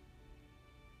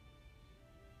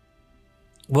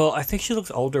 Well, I think she looks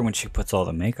older when she puts all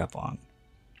the makeup on.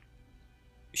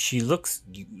 She looks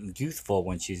youthful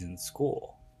when she's in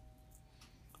school.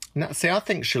 No, see, I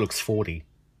think she looks 40.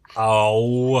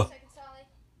 Oh.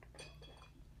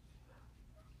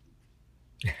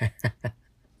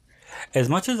 As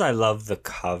much as I love the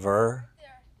cover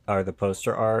or the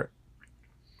poster art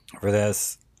for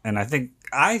this, and I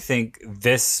think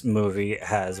this movie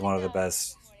has one of the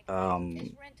best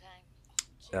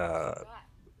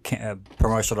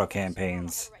promotional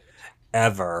campaigns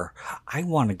ever. I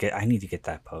need to get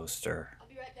that poster.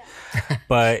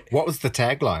 But what was the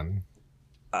tagline?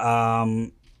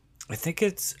 I think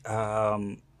it's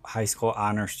high school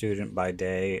honor student by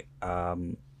day.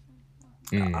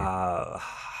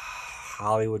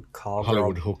 Hollywood call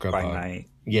girl hookup by night.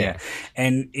 Yeah.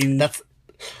 And it's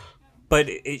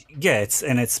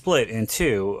split in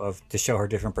two to show her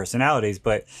different personalities.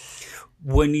 But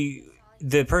when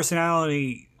the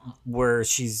personality where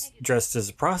she's dressed as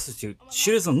a prostitute,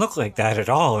 she doesn't look like that at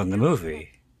all in the movie.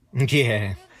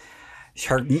 Yeah.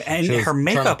 Her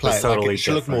makeup is totally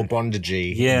she looked more different.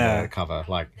 bondagey Yeah. in the cover.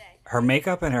 Like, Her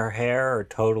makeup and her hair are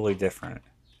totally different.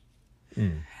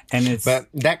 And it's but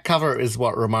that cover is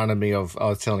what reminded me of I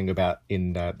was telling you about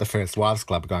in the First Wives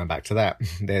Club. Going back to that,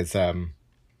 there's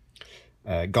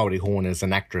Goldie Hawn is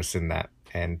an actress in that,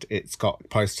 and it's got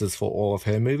posters for all of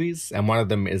her movies, and one of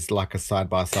them is like a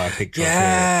side-by-side picture of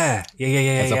her yeah,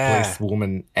 as a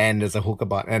policewoman and as a hooker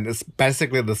bot, and it's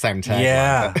basically the same tagline.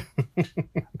 Yeah.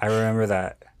 I remember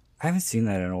that. I haven't seen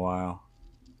that in a while.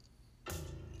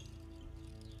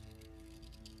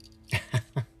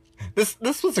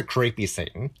 This was a creepy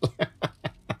scene.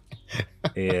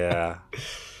 Yeah.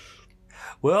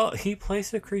 Well, he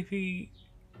plays a creepy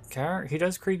character. He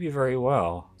does creepy very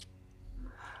well.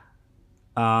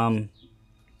 And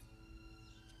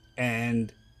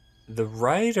the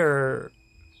writer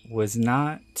was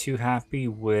not too happy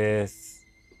with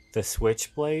the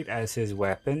switchblade as his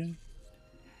weapon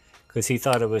because he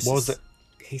thought it was. What was it?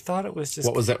 He thought it was just.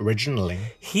 What was it originally?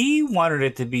 He wanted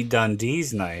it to be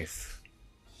Dundee's knife.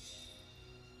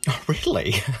 Oh,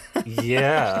 really?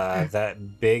 Yeah,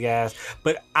 that big ass.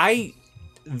 But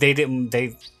they didn't.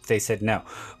 They said no.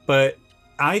 But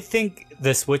I think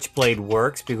the switchblade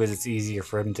works because it's easier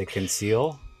for him to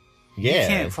conceal. Yeah. You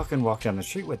can't fucking walk down the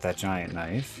street with that giant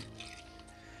knife.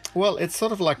 Well, it's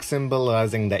sort of like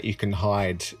symbolizing that you can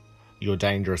hide your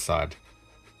dangerous side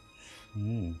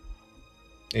in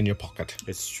your pocket.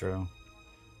 It's true.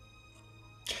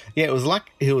 Yeah, it was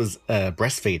like he was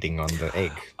breastfeeding on the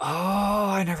egg.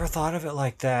 Oh, I never thought of it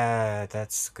like that.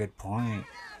 That's a good point.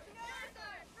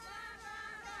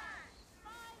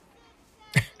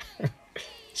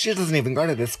 She doesn't even go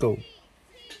to this school.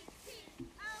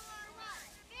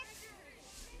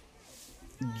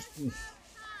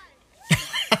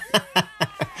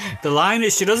 The line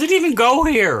is she doesn't even go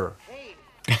here.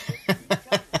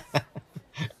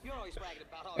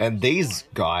 And these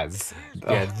guys.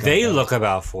 Yeah, they look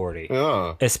about 40.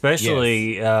 Oh,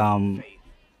 Especially Rick.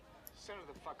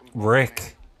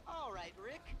 All right,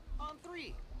 Rick. On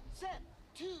 3. Set.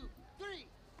 2, 3.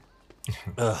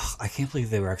 Ugh, I can't believe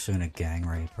they were actually gonna gang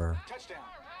rape her.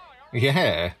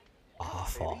 yeah.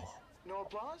 Awful. No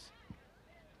applause?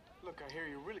 Look, I hear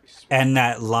you really And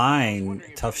that line,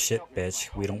 tough shit,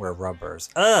 bitch, we don't wear rubbers.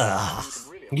 Ugh.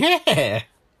 Yeah.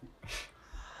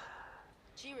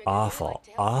 Gee, Rick, Awful.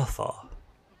 Awful.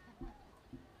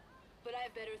 but I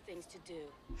have better things to do.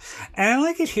 And I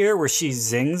like it here where she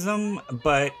zings them,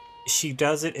 but she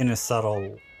does it in a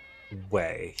subtle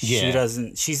way. Yeah.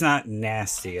 She's not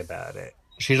nasty about it.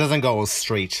 She doesn't go all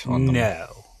street on them. No.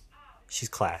 She's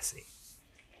classy.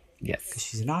 Yes. Because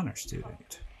she's an honor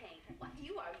student.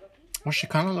 Well, she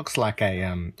kind of looks like a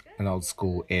an old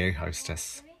school air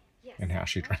hostess in how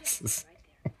she dresses.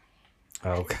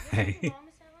 Okay.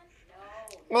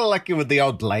 Well, like with the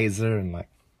old blazer and like.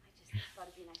 Thought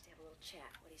it'd be nice to have a little chat.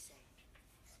 What do you say?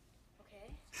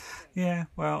 Okay? Yeah,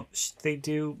 well, they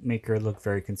do make her look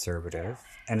very conservative.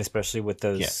 And especially with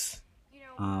those Yes.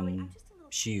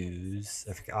 shoes.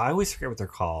 I always forget what they're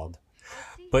called.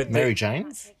 But Mary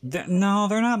Jane's? No,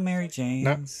 they're not Mary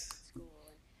Jane's.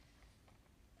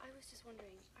 I was just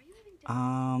wondering, are you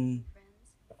having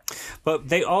friends? But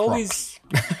they always.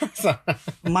 Sorry.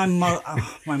 My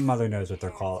mother knows what they're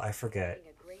called. I forget.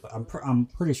 But I'm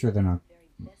pretty sure they're not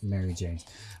Mary Jane's.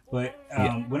 But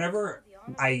whenever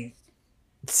I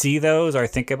see those or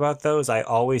think about those, I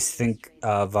always think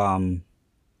of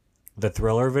the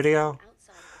Thriller video.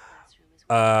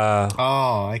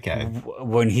 Oh, okay.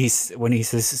 When he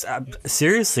says,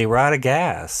 seriously, we're out of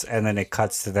gas, and then it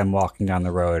cuts to them walking down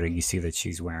the road, and you see that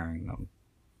she's wearing them.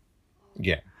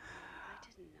 Yeah. I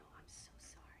didn't know. I'm so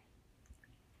sorry.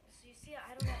 So you see,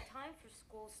 I don't have time for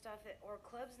school stuff or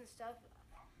clubs and stuff.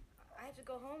 I have to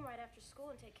go home right after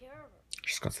school and take care of her.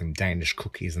 She's got some Danish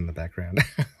cookies in the background.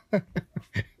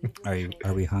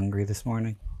 Are we hungry this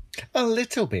morning? A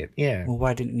little bit, yeah. Well,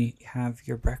 why didn't you have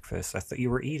your breakfast? I thought you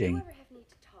were eating. Do you ever have need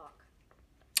to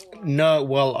talk? No,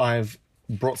 well, I've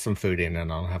brought some food in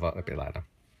and I'll have it a bit later.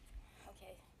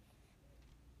 Okay.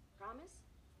 Promise?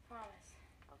 Promise.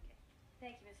 Okay.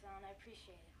 Thank you, Miss Allen. I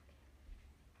appreciate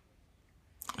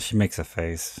it. She makes a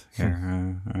face.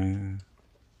 Here.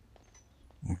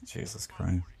 Oh, Jesus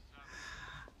Christ.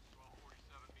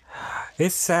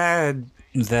 It's sad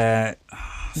that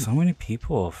so many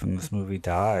people from this movie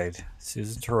died.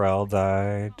 Susan Terrell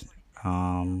died.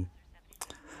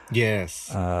 Yes.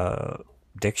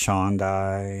 Dick Shawn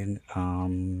died.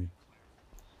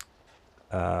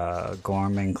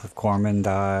 Cliff Gorman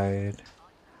died.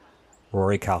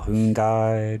 Rory Calhoun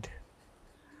died.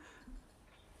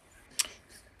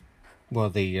 Well,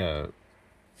 the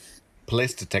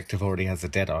police detective already has a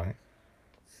dead eye.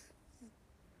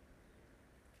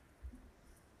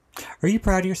 Are you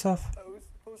proud of yourself?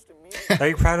 Are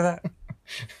you proud of that?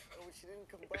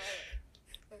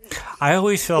 I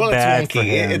always feel bad it's for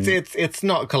him. It's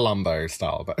not Columbo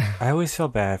style, but I always feel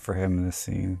bad for him in this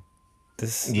scene.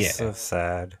 This is so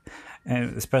sad,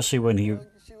 and especially when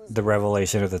the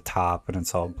revelation of the top and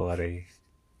it's all bloody.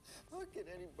 How can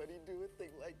anybody do a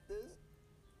thing like this?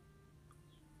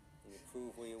 You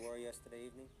improve where you were yesterday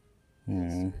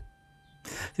evening?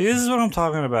 See, this is what I'm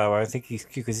talking about. I think he's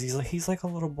cute because he's like a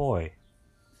little boy.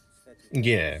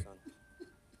 yeah.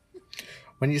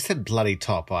 When you said bloody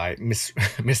top, I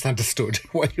misunderstood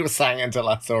what you were saying until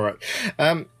I saw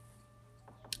it.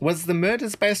 Was the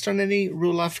murders based on any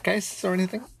real-life cases or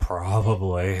anything?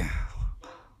 Probably.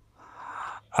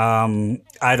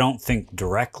 I don't think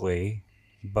directly,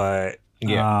 but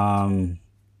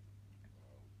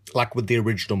like with the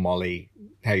original Molly,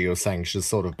 how you were saying she's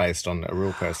sort of based on a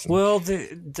real person. Well,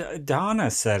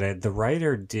 Donna said it. The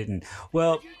writer didn't.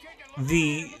 Well,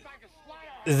 the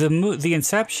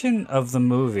inception of the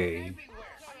movie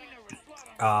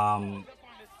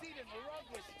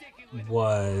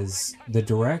was the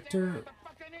director,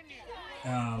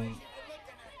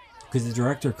 because the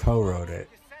director co-wrote it.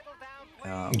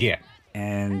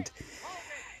 And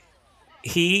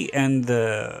he and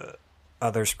the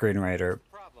other screenwriter,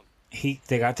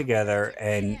 they got together,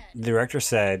 and the director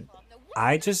said,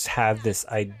 I just have this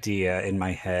idea in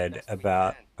my head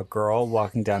about a girl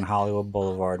walking down Hollywood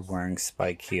Boulevard wearing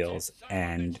spike heels,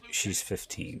 and she's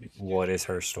 15. What is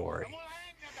her story?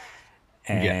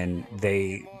 And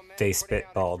they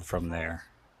spitballed from there.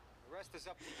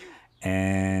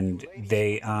 And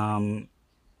they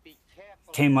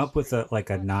came up with a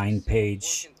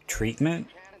 9-page treatment,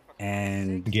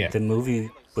 and the movie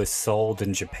was sold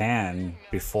in Japan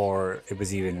before it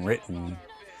was even written.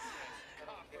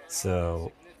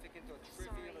 So,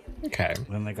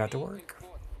 then they got to work.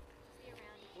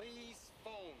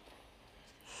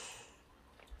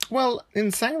 Well,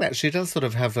 in saying that, she does sort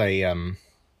of have a an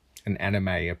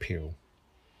anime appeal.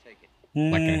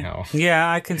 Like in how? Yeah,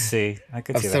 I can see. I've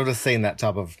see sort of seen that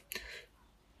type of.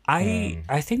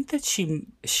 I think that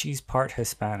she's part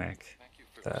Hispanic,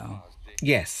 though.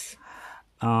 Yes.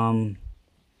 Because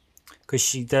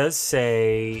she does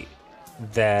say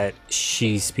that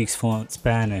she speaks fluent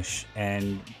Spanish,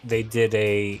 and they did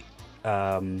a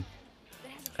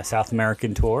South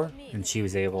American tour, and she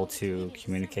was able to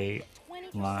communicate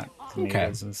a lot to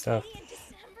natives and stuff.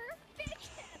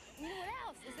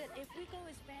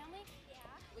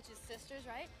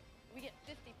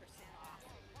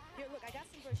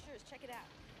 Check it out.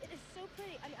 It is so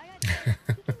pretty. I mean, I got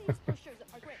these brochures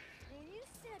are great. When you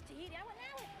sit at Tahiti, I went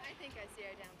out. I think I see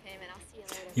our down payment. I'll see you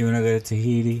later. You want to go to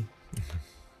Tahiti?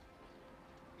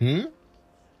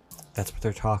 That's what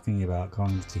they're talking about,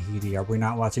 going to Tahiti. Are we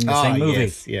not watching the same movie?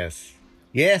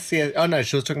 Yes. Oh, no,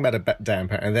 she was talking about a damn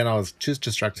pearl, and then I was just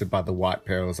distracted by the white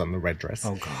pearls on the red dress.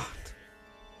 Oh, God.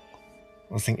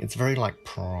 I was thinking, it's very like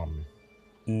prom.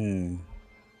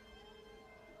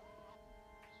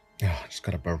 Oh, she's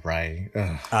got a beret.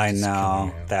 Ugh, I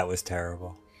know. That was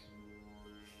terrible.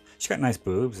 She's got nice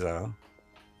boobs, though.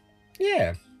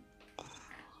 Yeah.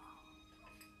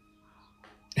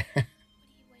 They're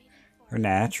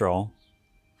natural.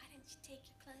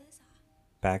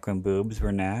 Back when boobs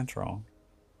were natural.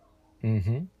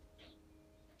 Mm-hmm.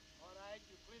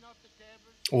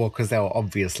 Well, because they were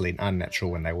obviously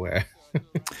unnatural when they were.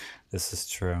 This is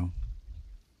true.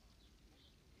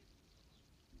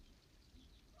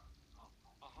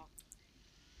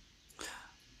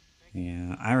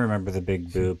 Yeah, I remember the big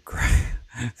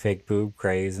fake boob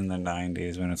craze in the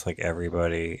 90s when it's like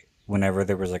everybody, whenever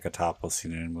there was like a topless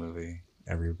scene in a movie,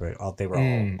 everybody, they were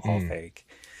all fake.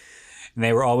 And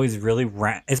they were always really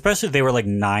especially they were like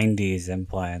 90s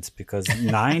implants, because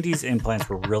 90s implants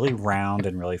were really round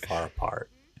and really far apart.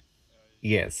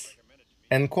 Yes.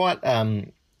 And quite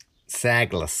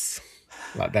sagless.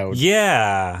 Like they would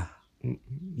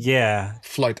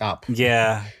float up.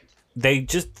 Yeah. They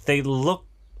look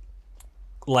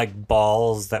like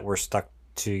balls that were stuck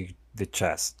to the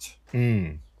chest. My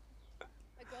girlfriend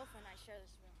and I share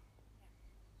this room.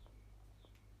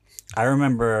 I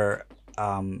remember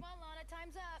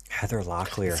Heather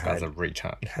Locklear had a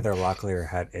retard. Heather Locklear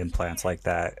had implants like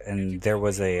that, and there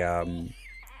was a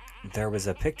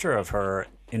picture of her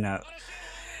in a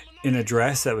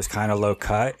dress that was kind of low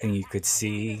cut, and you could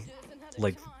see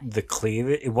like the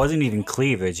cleavage. It wasn't even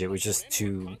cleavage; it was just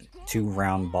two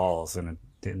round balls, and it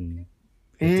didn't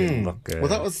look good. Well,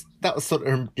 that was sort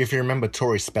of, if you remember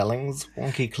Tori Spelling's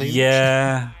wonky cleavage.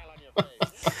 Yeah,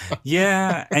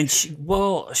 Yeah, and she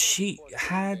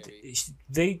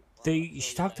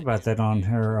talked about that on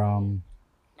her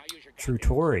True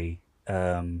Tory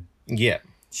Yeah.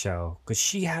 show, because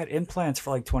she had implants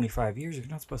for like 25 years. You're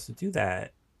not supposed to do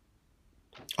that.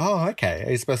 Oh, okay.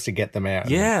 You're supposed to get them out.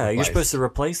 Yeah, you're supposed to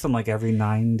replace them like every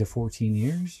 9 to 14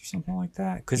 years or something like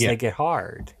that, because they get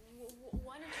hard.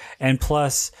 And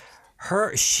plus,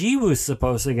 she was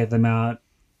supposed to get them out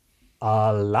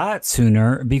a lot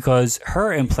sooner because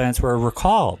her implants were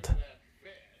recalled.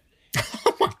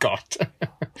 Oh my God.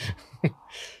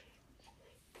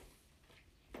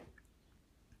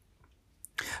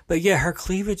 But yeah, her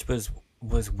cleavage was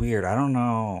weird. I don't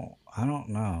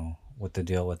know what the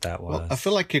deal with that was. Well, I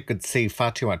feel like you could see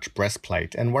far too much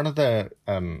breastplate, and one of the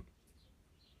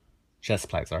chest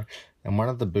plate, sorry, and one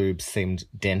of the boobs seemed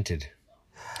dented,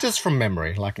 just from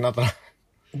memory, like another.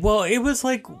 Well, it was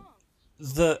like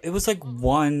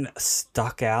one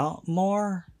stuck out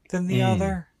more than the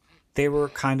other. They were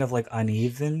kind of like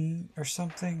uneven or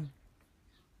something.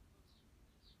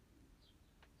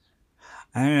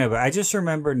 I don't know, but I just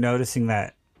remember noticing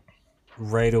that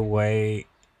right away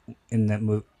in that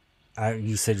movie.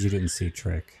 You said you didn't see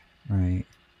Trick, right?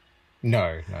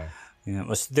 No.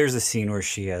 Yeah, there's a scene where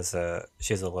she has a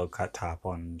low cut top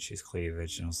on, and she's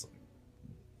cleavage, and I was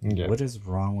like, "What is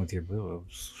wrong with your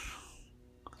boobs?"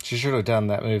 She should have done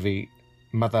that movie,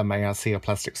 Mother, May I See a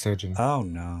Plastic Surgeon? Oh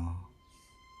no.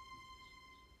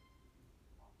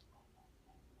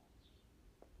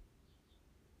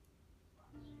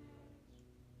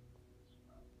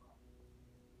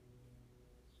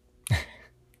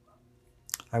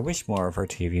 I wish more of her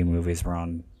TV movies were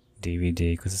on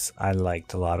DVD, because I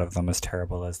liked a lot of them, as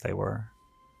terrible as they were.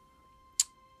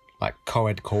 Like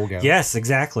Co-ed Call Girl. Yes,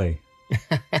 exactly.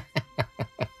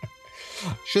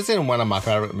 She's in one of my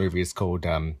favorite movies called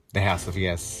The House of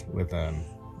Yes with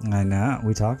I know,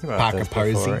 we talked about Parker this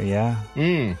Posey. before. Yeah.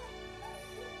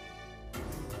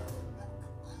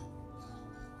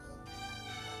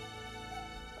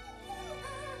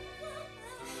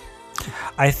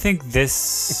 I think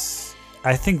this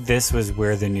was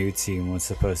where the nude scene was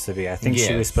supposed to be. I think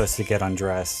she was supposed to get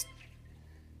undressed.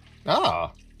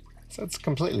 Oh, so it's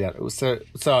completely out. So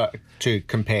to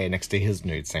compare next to his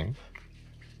nude scene,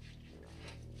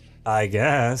 I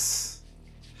guess.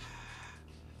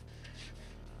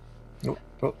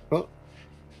 Oh.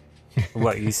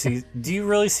 What you see? Do you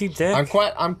really see dick?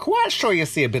 I'm quite sure you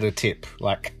see a bit of tip,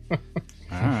 like. All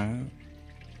right.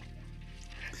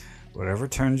 Whatever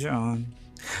turns you on.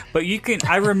 But you can.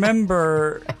 I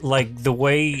remember like the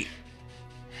way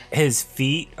his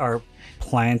feet are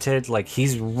planted. Like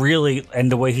he's really,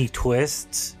 and the way he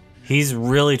twists. He's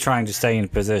really trying to stay in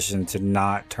position to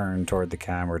not turn toward the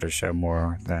camera to show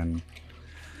more than.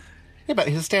 Yeah, but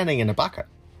he's standing in a bucket.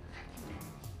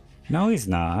 No, he's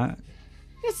not.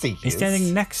 Yes, he is. He's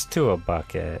standing next to a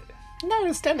bucket. No,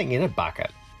 he's standing in a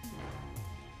bucket.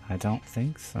 I don't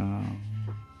think so.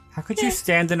 How could you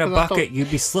stand in a bucket?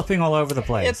 You'd be slipping all over the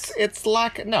place. It's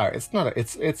like no, it's not.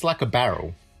 It's like a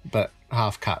barrel, but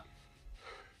half cut.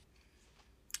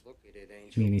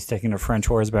 You mean he's taking a French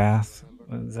horse bath?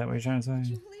 Is that what you're trying to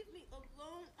say?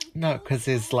 No, because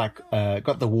he's like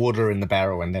got the water in the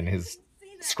barrel, and then he's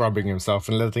scrubbing himself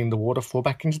and letting the water fall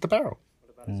back into the barrel.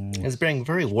 He's being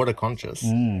very water conscious.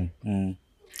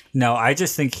 No, I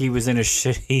just think he was in a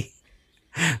shitty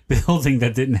building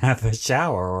that didn't have a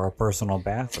shower or a personal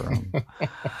bathroom.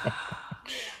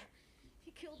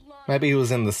 Maybe he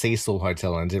was in the Cecil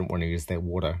Hotel and didn't want to use their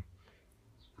water.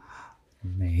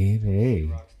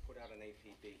 Maybe.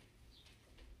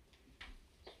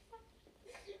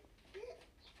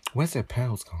 Where's their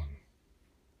pearls gone?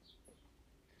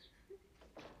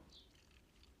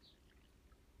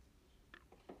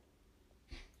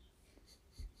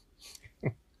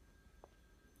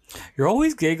 You're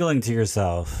always giggling to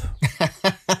yourself.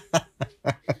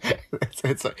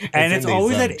 it's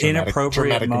always at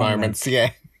inappropriate moments.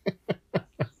 Yeah.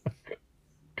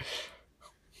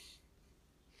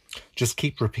 Just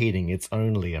keep repeating, it's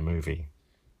only a movie.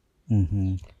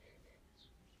 Mm-hmm.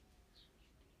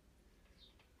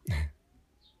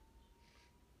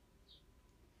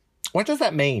 What does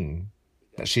that mean?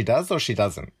 That she does or she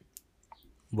doesn't?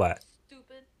 What?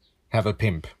 Have a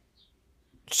pimp.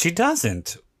 She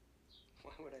doesn't.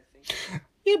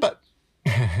 Yeah, but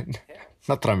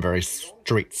not that I'm very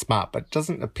street smart, but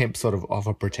doesn't a pimp sort of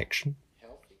offer protection?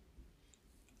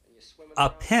 A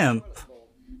pimp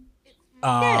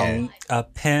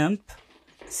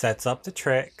sets up the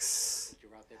tricks.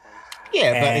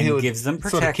 Yeah, but and he would gives them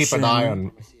protection. sort of keep an eye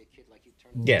on.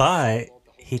 Yeah. But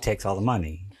he takes all the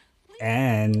money.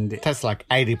 And That's like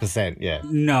 80%, yeah.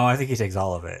 no, I think he takes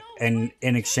all of it. And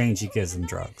in exchange, he gives them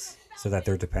drugs so that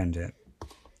they're dependent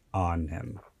on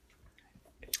him.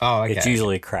 Oh, okay. It's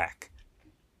usually crack.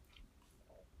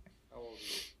 How old are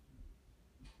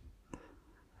you?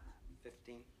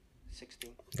 15? 16?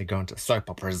 They're going to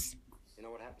soap operas. You know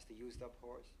what happens to used up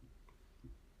whores?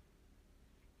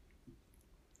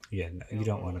 Yeah, no, you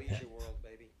don't want to pay. Leisure world,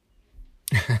 baby.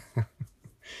 They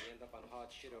end up on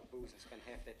hard shit or booze and spend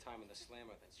half their time in the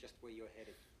slammer. That's just where you're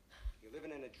headed. You're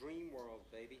living in a dream world,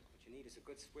 baby. What you need is a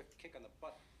good swift kick on the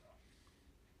butt.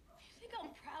 You think I'm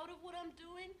proud of what I'm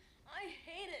doing? I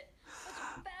hate it. Bunch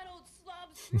of fat old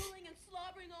slobs drooling and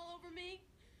slobbering all over me.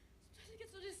 I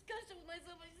get so disgusted with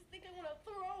myself, I just think I want to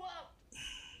throw up.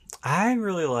 I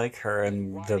really like her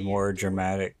in the more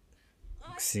dramatic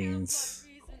scenes.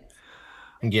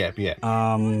 Yeah, yeah.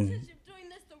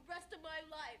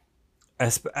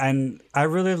 And I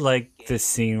really like this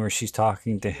scene where she's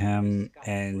talking to him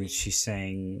and she's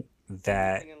saying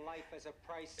that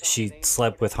she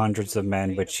slept with hundreds of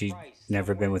men, but she'd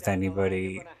never been with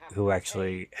anybody who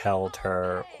actually held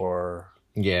her or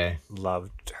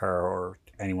loved her or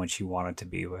anyone she wanted to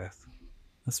be with.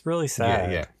 That's really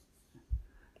sad.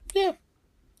 Yeah.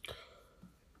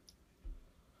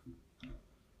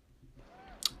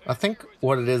 I think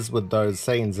what it is with those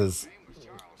scenes is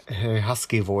her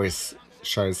husky voice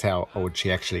shows how old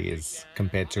she actually is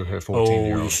compared to her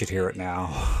 14-year-old. Oh, you should hear it now.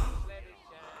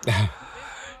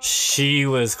 She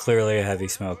was clearly a heavy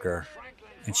smoker,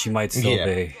 and she might still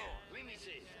be.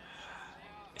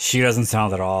 She doesn't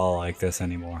sound at all like this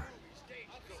anymore.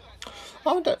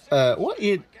 I wonder, what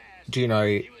year do you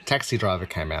know Taxi Driver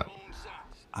came out?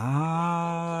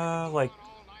 Like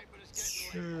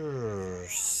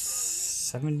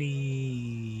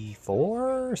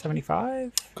 74,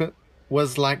 75?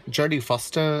 Was like Jodie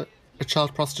Foster a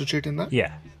child prostitute in that?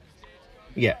 Yeah.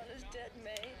 Yeah.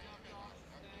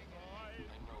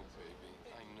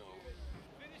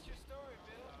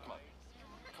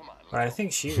 I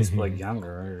think she was like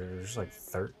younger. She was like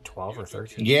 12 or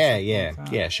 13.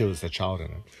 Yeah. She was a child in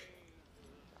it.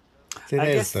 See, I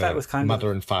there's guess that was kind mother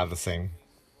of, and father thing.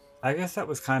 I guess that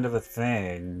was kind of a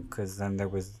thing, because then there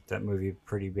was that movie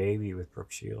Pretty Baby with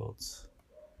Brooke Shields.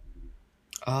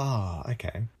 Oh,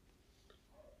 okay.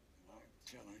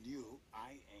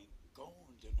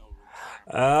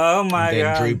 Oh my then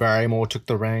god! Drew Barrymore took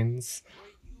the reins.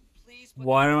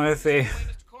 One of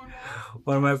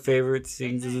my favorite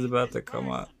scenes is about to come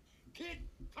up,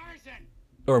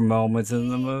 or moments in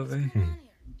the movie.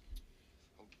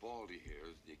 Baldy here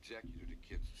is the executor to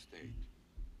Kid's estate.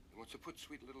 He wants to put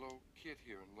sweet little old Kid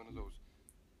here in one of those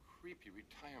creepy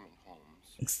retirement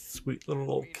homes. Sweet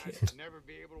little old kid. Never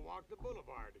be able to walk the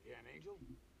boulevard again, Angel.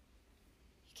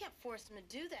 You can't force him to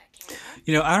do that, can you?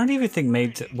 You know, I don't even think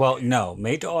Made to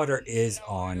Order is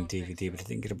on DVD, but I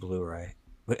didn't get a Blu-ray.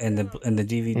 And the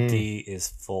DVD is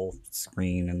full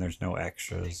screen and there's no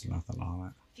extras, nothing on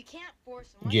it. If you can't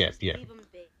force him, Yeah. leave him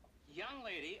be. Young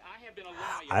lady, I have been a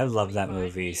lawyer. I love that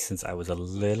movie since I was a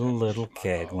little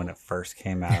kid when it first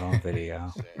came out on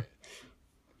video. Get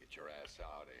your ass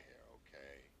out of here,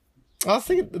 okay? I was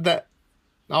thinking that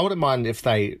I wouldn't mind if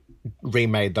they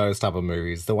remade those type of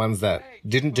movies, the ones that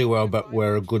didn't do well but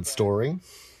were a good story.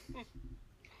 Come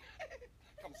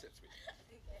sit, sweet.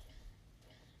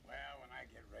 Well, when I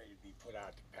get ready to be put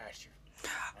out to pasture,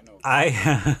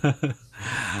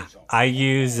 I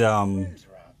use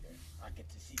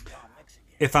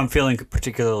if I'm feeling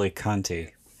particularly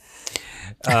cunty,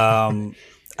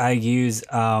 I use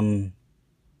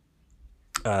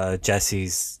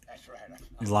Jesse's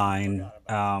line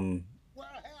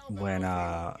when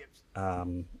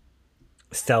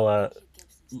Stella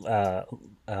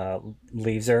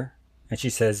leaves her and she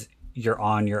says, "You're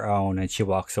on your own," and she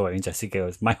walks away and Jesse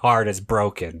goes, "My heart is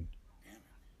broken."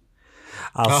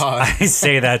 I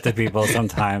say that to people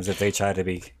sometimes if they try to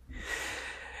be,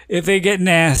 if they get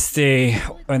nasty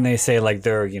when they say like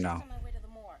they're, you know,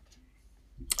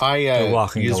 I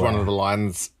used away. one of the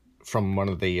lines from one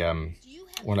of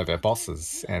her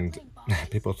bosses, and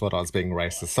people thought I was being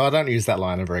racist, so I don't use that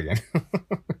line ever again.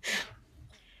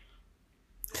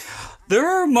 There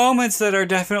are moments that are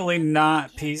definitely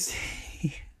not PC.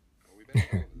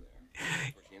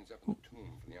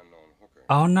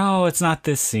 Oh no, it's not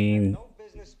this scene.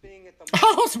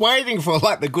 I was waiting for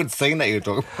like the good scene that you were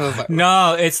talking about. I was like,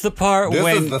 No, it's the part this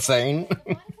when... is the scene.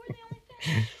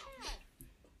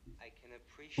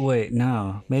 Wait,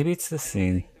 no. Maybe it's this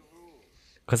scene.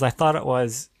 Because I thought it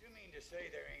was...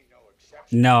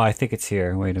 No, I think it's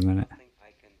here. Wait a minute.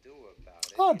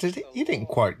 Oh, you didn't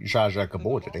quote Zsa Zsa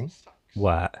Gabor, did he?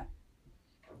 What?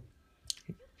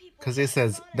 Because he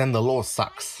says, then the law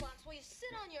sucks.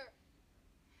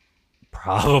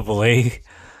 Probably.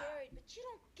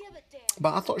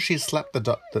 But I thought she slapped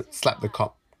the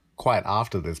cop quite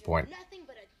after this point.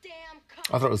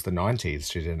 I thought it was the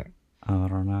 90s she did it. I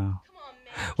don't know.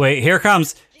 Wait, here it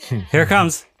comes. Here it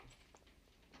comes.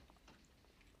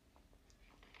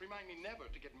 Remind me never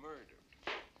to get murdered.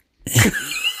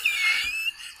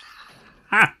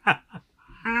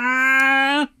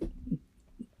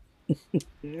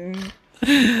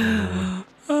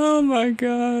 Oh my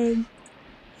god.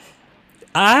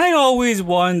 I always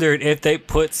wondered if they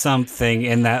put something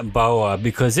in that boa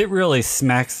because it really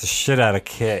smacks the shit out of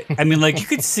Kit. I mean, like you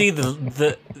could see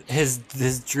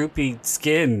his droopy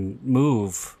skin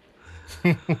move.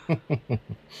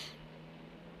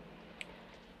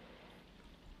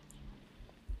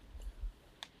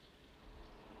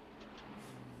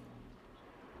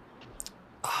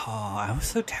 Oh, I was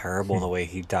so terrible the way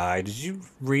he died. Did you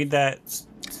read that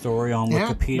story on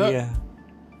Wikipedia? No.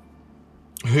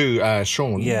 Who,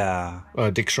 Sean? Yeah.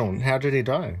 Dick Shawn. How did he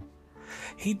die?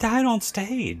 He died on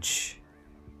stage.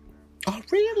 Oh,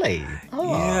 really?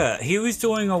 Oh. Yeah, he was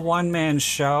doing a one-man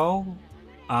show,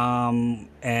 and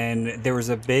there was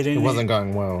a bit in it. It wasn't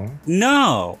going well.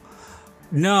 No,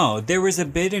 there was a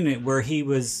bit in it where he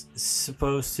was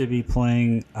supposed to be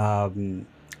playing a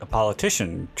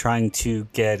politician trying to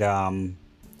get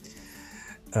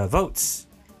votes.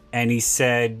 And he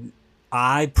said,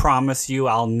 I promise you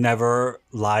I'll never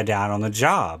lie down on the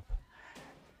job.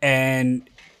 And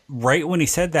right when he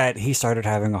said that, he started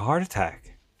having a heart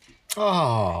attack.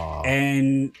 Oh.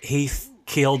 And he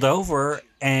keeled over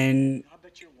and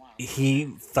he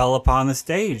fell upon the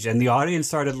stage. And the audience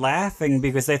started laughing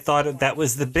because they thought that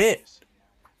was the bit.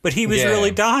 But he was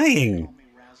really dying.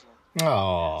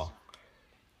 Oh.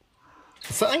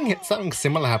 Something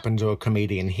similar happened to a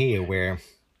comedian here where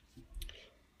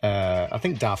I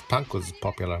think Daft Punk was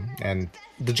popular, and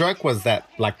the joke was that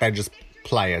like they just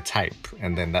play a tape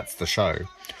and then that's the show.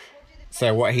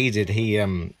 So what he did, he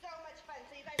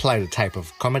played a tape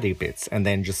of comedy bits and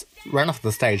then just ran off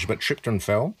the stage but tripped and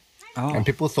fell. Oh. And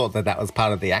people thought that was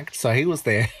part of the act, so he was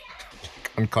there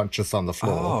unconscious on the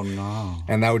floor. Oh no.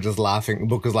 And they were just laughing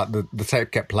because like the tape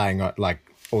kept playing like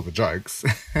all the jokes.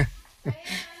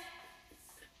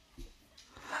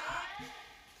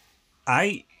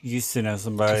 I used to know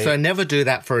somebody. So never do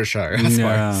that for a show, I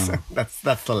suppose.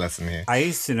 That's the lesson here. I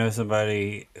used to know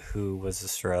somebody who was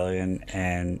Australian,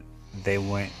 and they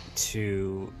went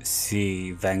to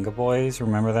see Venga Boys.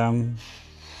 Remember them?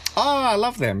 Oh, I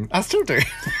love them. I still do.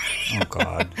 Oh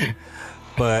God!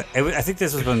 But I think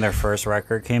this was when their first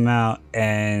record came out,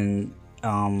 and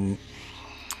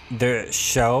the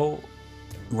show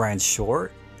ran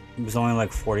short. It was only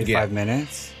like 45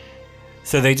 minutes.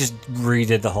 So they just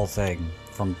redid the whole thing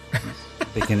from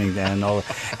beginning to end,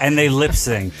 and they lip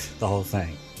synced the whole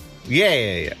thing.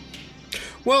 Yeah.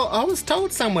 Well, I was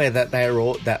told somewhere that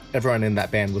that everyone in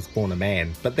that band was born a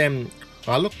man, but then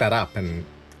I looked that up, and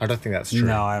I don't think that's true.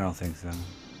 No, I don't think so.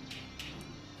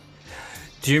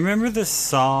 Do you remember the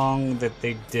song that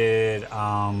they did,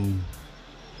 "Going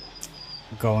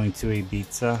to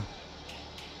Ibiza"?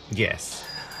 Yes.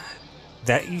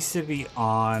 That used to be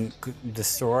on the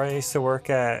store I used to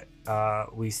work at.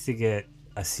 We used to get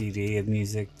a CD of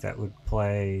music that would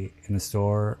play in the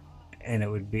store, and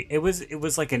it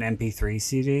was like an MP3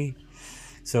 CD,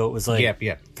 so it was like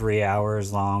 3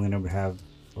 hours long, and it would have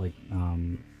like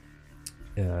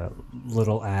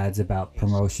little ads about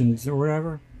promotions or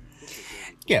whatever.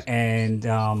 Yeah, and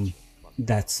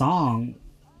that song.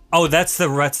 Oh, that's the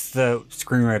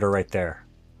screenwriter right there.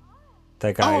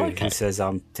 That guy who says,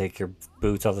 take your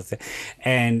boots off the thing.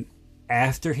 And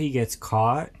after he gets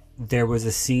caught, there was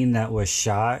a scene that was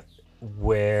shot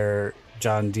where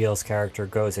John Deal's character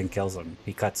goes and kills him.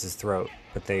 He cuts his throat,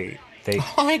 but they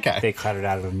cut it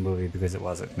out of the movie because it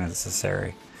wasn't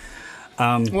necessary.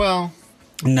 Well,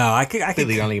 no, I could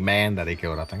the only man that he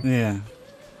killed, I think. Yeah,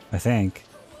 I think.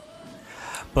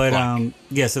 But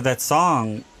so that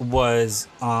song was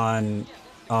on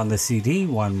the CD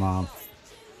one month.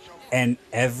 And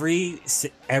every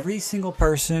single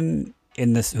person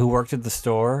in this who worked at the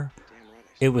store,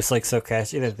 it was like so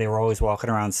catchy that they were always walking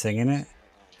around singing it.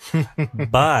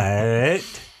 But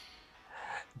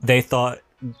they thought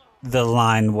the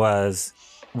line was,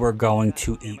 "We're going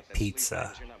to eat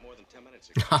pizza."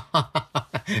 How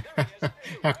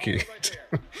cute.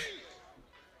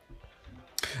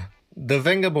 The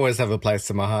Venga Boys have a place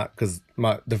in my heart because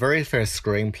the very first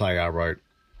screenplay I wrote,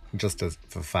 just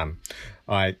for fun,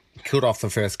 I killed off the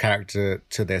first character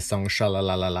to their song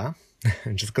 "Sha-la-la-la-la,"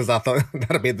 just because I thought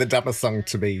that'd be the dumbest song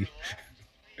to be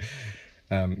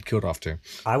killed off to.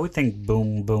 I would think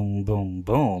Boom Boom Boom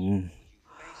Boom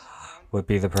would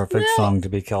be the perfect song to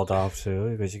be killed off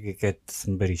to, because you could get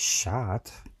somebody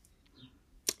shot.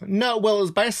 No, well, it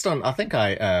was based on, I think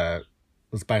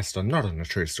was based on, not on a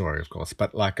true story, of course,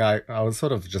 but like I was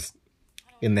sort of just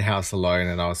in the house alone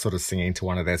and I was sort of singing to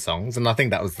one of their songs, and I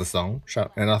think that was the song.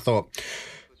 And I thought,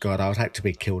 God, I would hate to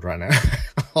be killed right now.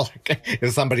 Like,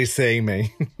 if somebody's seeing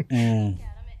me. Mm.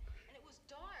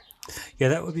 Yeah,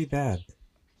 that would be bad.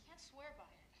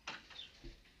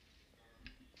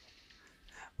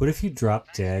 What if you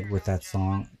dropped dead with that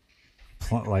song,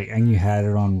 like, and you had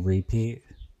it on repeat,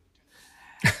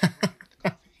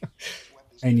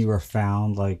 and you were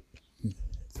found like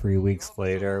 3 weeks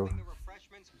later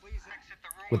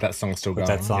with that song still going?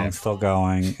 With that song still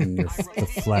going, and the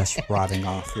flesh rotting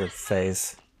off your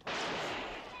face.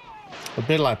 A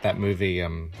bit like that movie,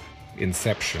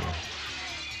 Inception.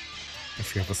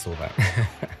 If you ever saw that.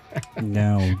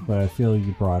 No, but I feel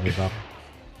you brought it up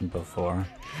before.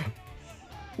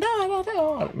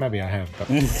 No, maybe I have. But,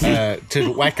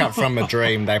 to wake up from a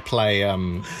dream, they play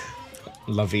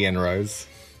La Vie en Rose.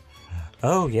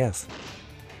 Oh, yes.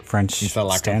 French so,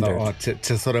 like, standard. I thought,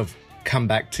 to sort of come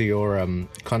back to your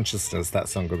consciousness, that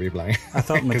song would be playing. I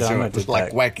thought Madonna did like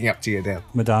that. Waking up to your death.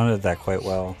 Madonna did that quite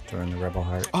well during the Rebel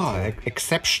Heart. Oh,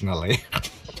 exceptionally.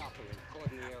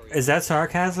 Is that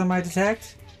sarcasm I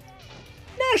detect?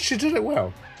 No, she did it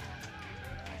well.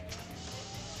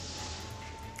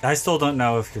 I still don't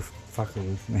know if you're fucking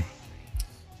with me.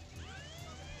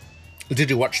 Did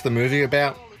you watch the movie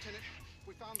about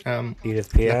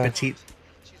Edith Piaf? La Petite?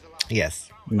 Yes.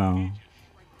 No.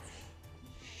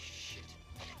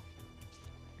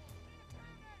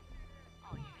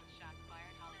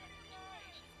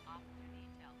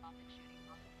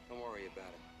 Don't worry about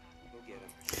it. We'll get him.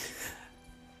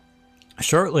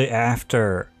 Shortly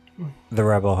after the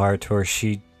Rebel Heart tour,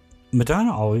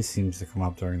 Madonna always seems to come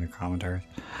up during the commentaries.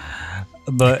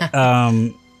 But,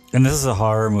 and this is a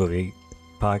horror movie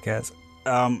podcast.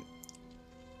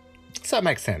 So it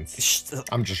makes sense.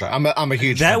 I'm just I'm a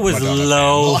huge That fan was of Madonna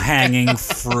low fan. hanging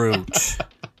fruit.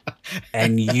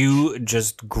 And you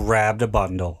just grabbed a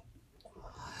bundle.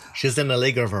 She's in a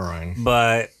league of her own.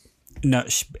 But no,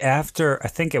 I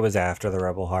think it was after the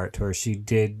Rebel Heart tour, she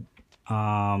did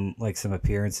like some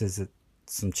appearances at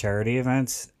some charity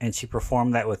events, and she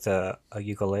performed that with a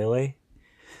ukulele.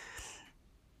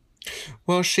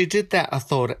 Well, she did that, I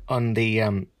thought, on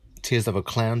the Tears of a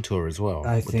Clown tour as well.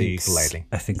 I with the ukulele.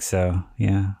 I think so,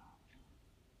 yeah.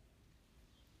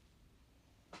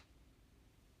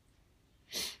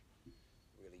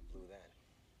 Really blew that.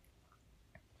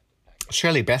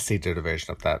 Shirley Bassey did a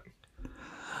version of that.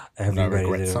 Everybody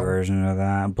Regret did a song. version of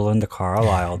that. Belinda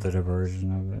Carlisle did a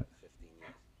version of it.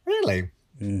 Really?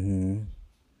 Mm-hmm.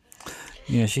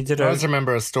 Yeah, she did I always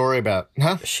remember a story about...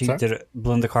 Huh? Sorry?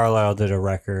 Belinda Carlisle did a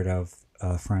record of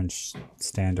French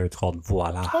standards called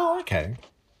Voila. Oh, okay.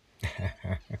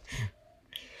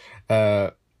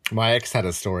 My ex had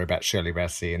a story about Shirley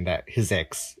Bassey, and that his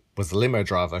ex was a limo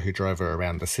driver who drove her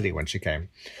around the city when she came.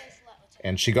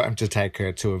 And she got him to take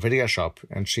her to a video shop,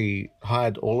 and she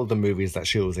hired all of the movies that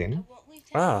she was in.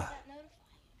 Ah.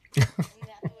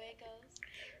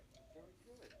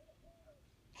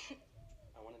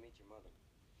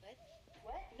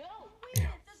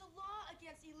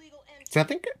 So I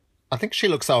think she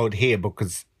looks old here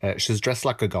because she's dressed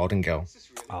like a Golden Girl.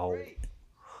 Oh.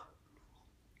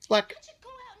 Like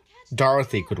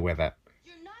Dorothy could wear that.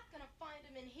 You're not gonna find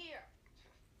him in here.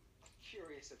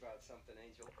 Curious about something,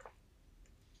 Angel.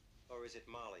 Or is it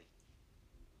Molly?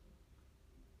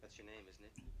 That's your name, isn't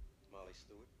it? Molly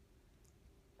Stewart.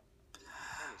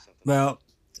 Tell me something. Well,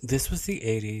 this was the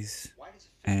 80s,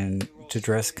 and to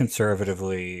dress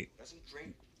conservatively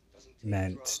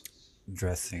meant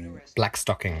dressing... Black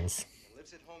stockings.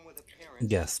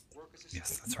 Yes.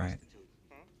 Yes, that's right.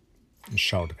 And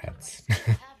shoulder pads.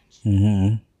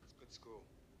 Mm-hmm. Good school.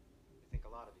 I think a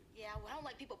lot of you. Yeah, well, I don't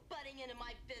like people butting into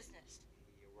my business.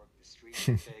 You work the streets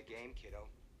in fair game, kiddo.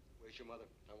 Where's your mother?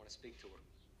 I want to speak to her.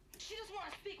 She doesn't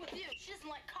want to speak with you. She doesn't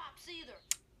like cops either.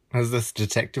 Has this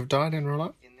detective died in real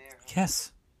life?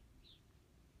 Yes.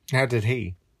 How did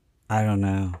he? I don't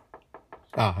know.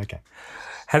 Oh, okay.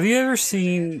 Have you ever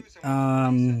seen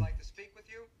The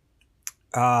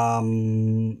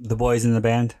Boys in the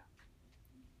Band?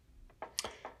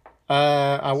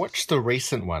 I watched the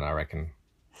recent one, I reckon,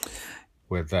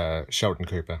 with Sheldon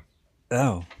Cooper.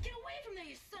 Oh.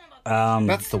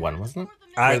 That's the one, wasn't it?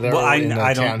 I Where they're all in a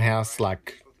don't. townhouse,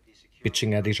 like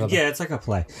bitching at each other. Yeah, it's like a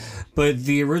play, but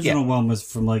the original one was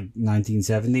from like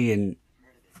 1970, and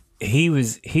he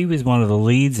was one of the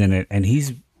leads in it, and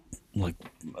he's like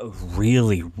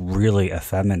really, really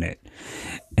effeminate,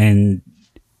 and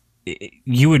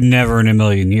you would never in a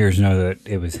million years know that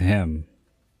it was him.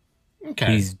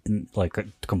 Okay. He's like a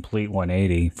complete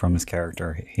 180 from his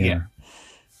character here. Yeah.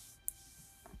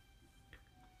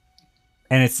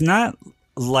 And it's not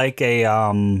like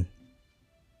a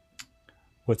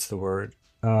what's the word?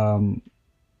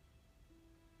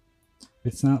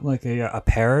 It's not like a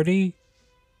parody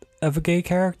of a gay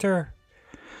character.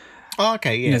 Oh,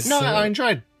 okay, yeah. Yes, No, I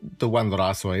enjoyed the one that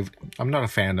I saw. I'm not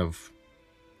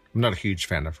a huge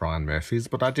fan of Ryan Murphy's,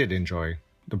 but I did enjoy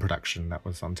the production that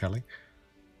was on telly.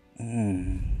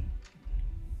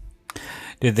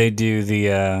 Did they do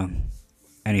the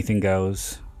Anything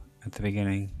Goes at the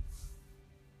beginning?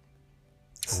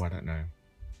 Oh, I don't know.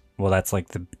 Well, that's like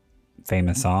the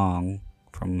famous song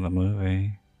from the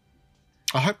movie.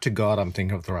 I hope to God I'm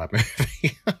thinking of the right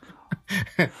movie.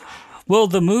 Well,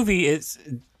 the movie is,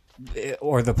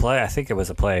 or the play, I think it was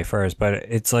a play first, but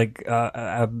it's like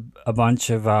a bunch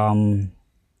of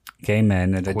gay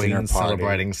men at a dinner Queen party.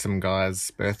 celebrating some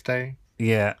guy's birthday.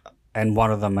 Yeah, and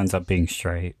one of them ends up being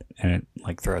straight, and it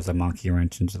like throws a monkey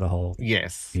wrench into the whole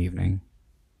Yes. evening.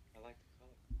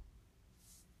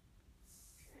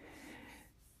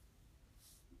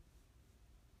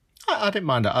 I didn't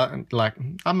mind it.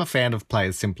 I'm a fan of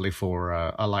plays simply for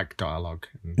I like dialogue.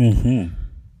 Mm-hmm.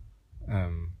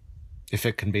 If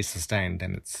it can be sustained,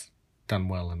 then it's done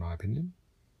well, in my opinion.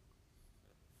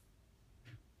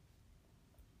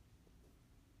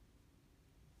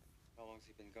 How long's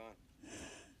he been gone?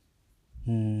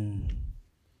 9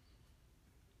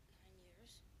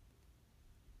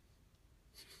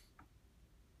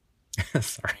 years.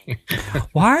 Sorry.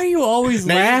 Why are you always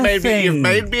Now laughing? you've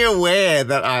made me aware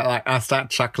that I start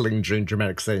chuckling during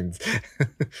dramatic scenes.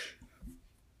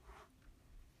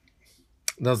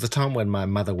 There was a time when my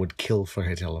mother would kill for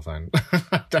her telephone.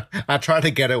 I tried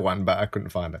to get her one, but I couldn't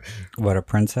find it. What, a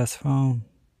princess phone?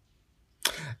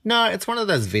 No, it's one of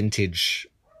those vintage,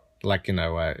 like,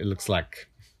 it looks like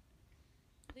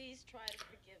Please try to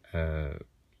forgive me.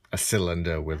 a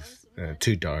cylinder with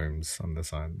 2 domes on the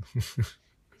side. He's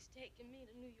taking me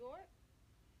to New York.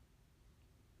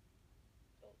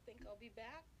 Don't think I'll be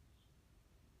back.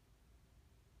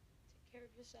 Take care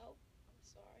of yourself. I'm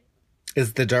sorry.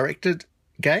 Is the director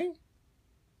gay?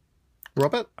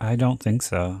 Robert? I don't think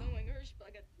so.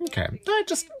 Okay.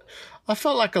 I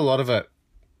felt like a lot of it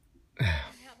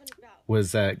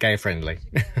was gay friendly.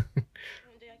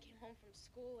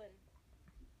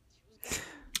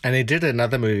 And he did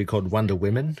another movie called Wonder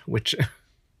Women, which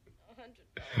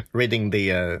reading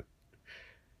the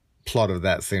plot of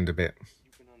that seemed a bit...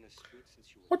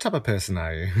 What type of person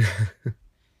are you? It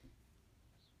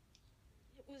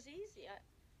was easy. I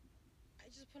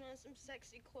just put on some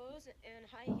sexy clothes and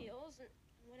high heels and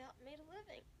went out and made a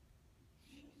living.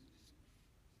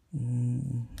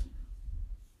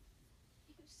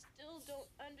 You still don't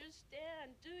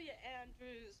understand, do you,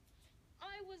 Andrews?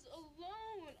 I was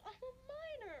alone. I'm a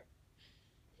minor.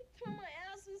 They'd throw my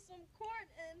ass in some court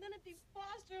and then it'd be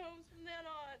foster homes from then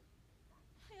on.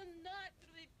 I am not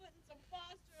going to be put in some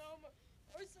foster home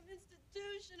or some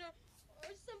institution or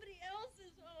somebody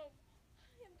else's home.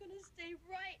 I am going to stay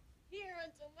right here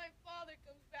until my father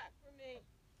comes back for me.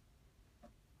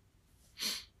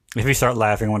 If you start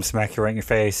laughing, I want to smack you right in your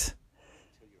face.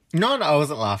 No, I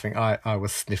wasn't laughing. I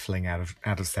was sniffling out of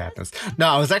sadness. No,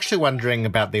 I was actually wondering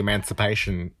about the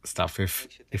emancipation stuff.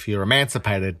 If you're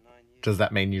emancipated, does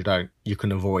that mean you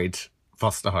can avoid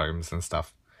foster homes and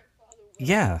stuff?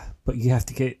 Yeah, but you have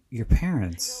to get your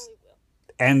parents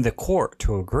and the court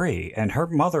to agree. And her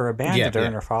mother abandoned her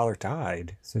and her father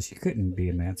died, so she couldn't be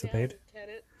emancipated.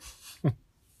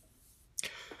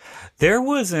 There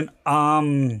was an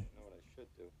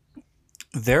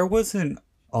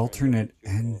alternate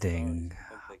ending.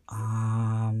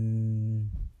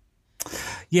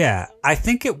 Yeah, I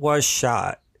think it was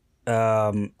shot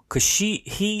because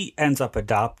he ends up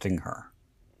adopting her.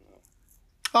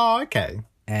 Oh, okay.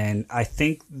 And I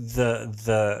think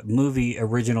the movie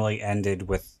originally ended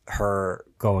with her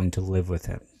going to live with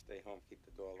him. Stay home, keep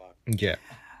the door locked. Yeah.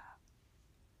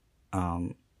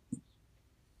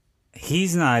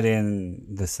 He's not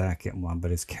in the second one,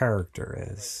 but his character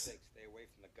is.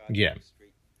 Yeah.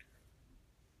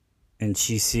 And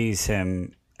she sees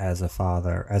him as her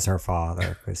father,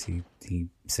 because he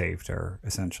saved her,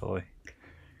 essentially.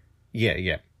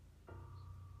 Yeah.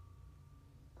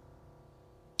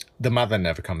 The mother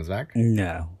never comes back.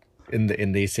 No.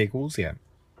 In these sequels, yeah.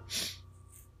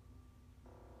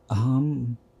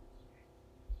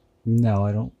 No,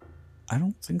 I don't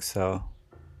think so.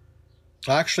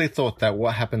 I actually thought that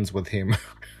what happens with him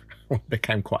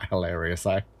became quite hilarious.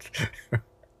 I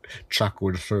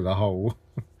chuckled through the whole.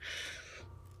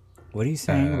 What are you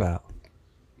saying about?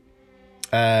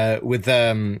 With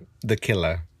the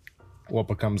killer. What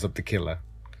becomes of the killer?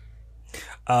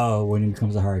 Oh, when he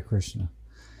becomes a Hare Krishna.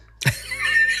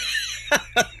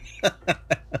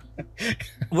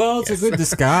 Well, it's a good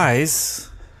disguise.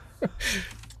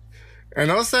 And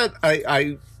also,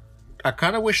 I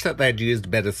kind of wish that they'd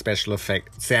used better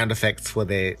sound effects for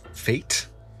their feet,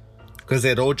 because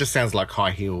it all just sounds like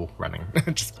high heel running.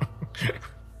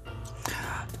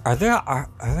 Are there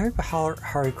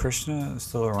Hare Krishna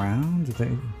still around? Do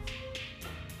they?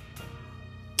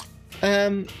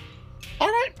 I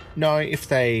don't know if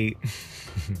they.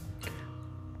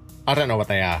 I don't know what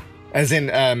they are. As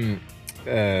in,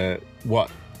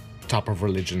 what type of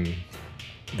religion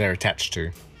they're attached to.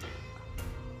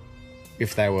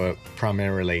 If they were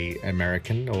primarily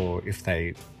American, or if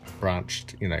they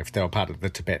branched, if they were part of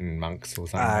the Tibetan monks or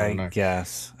something. I don't know.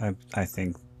 Guess. I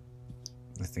think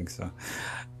so.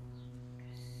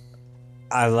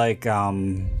 I like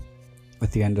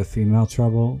at the end of Female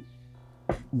Trouble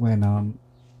when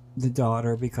the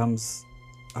daughter becomes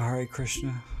a Hare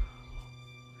Krishna.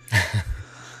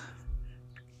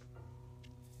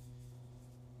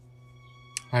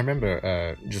 I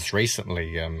remember just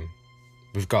recently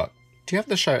we've got. Do you have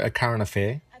the show A Current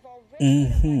Affair?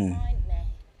 Mm-hmm.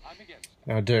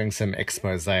 They were doing some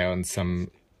expose on some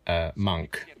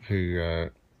monk who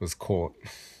was caught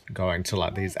going to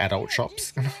like these adult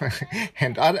shops.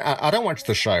 And I don't watch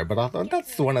the show, but I thought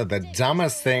that's one of the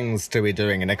dumbest things to be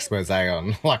doing an expose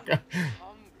on. Like,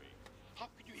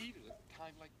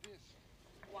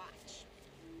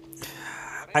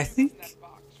 I think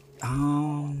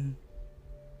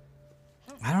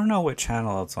I don't know what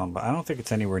channel it's on, but I don't think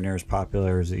it's anywhere near as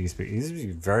popular as it used to be. It used to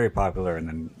be very popular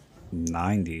in the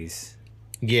 90s.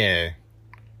 Yeah.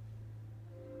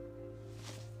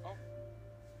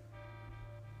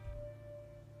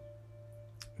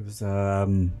 It was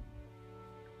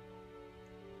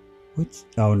which?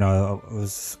 Oh no, I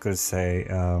was gonna say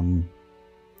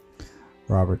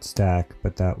Robert Stack,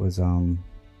 but that was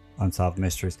Unsolved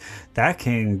Mysteries. That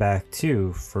came back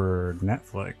too for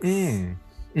Netflix.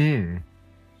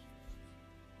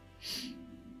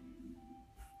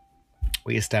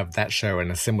 We used to have that show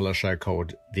and a similar show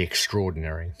called The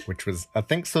Extraordinary, which was, I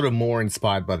think, sort of more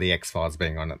inspired by the X-Files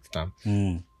being on at the time.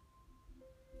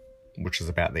 Which is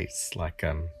about these, like,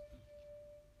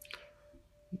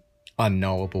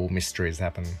 unknowable mysteries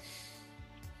happening.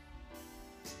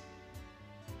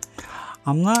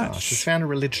 I'm not... She's found a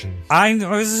religion. I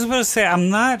was just about to say,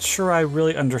 I'm not sure I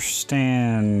really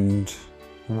understand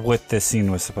what this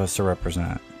scene was supposed to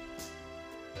represent.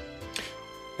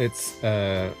 It's,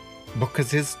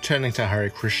 because he's turning to Hare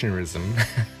Krishnaism.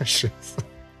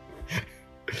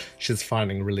 She's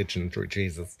finding religion through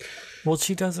Jesus. Well,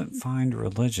 she doesn't find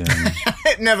religion.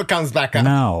 It never comes back up.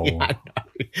 No. Yeah, I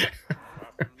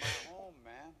know.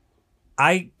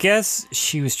 I guess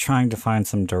she was trying to find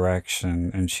some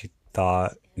direction, and she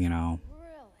thought,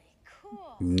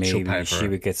 maybe she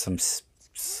would get some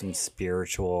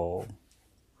spiritual...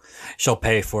 She'll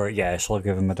pay for it. Yeah, she'll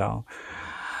give him $1.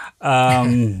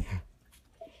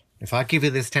 If I give you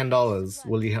this $10,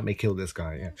 will you help me kill this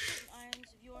guy? Yeah.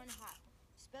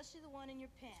 Especially the one in your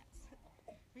pants.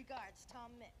 Regards,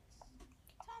 Tom Mix.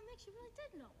 Tom Mix, you really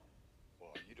did know him.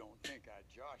 Well, you don't think I'd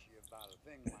josh you about a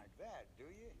thing like that, do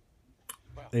you?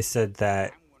 Well, they said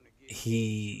that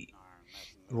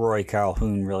Roy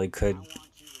Calhoun really could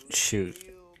shoot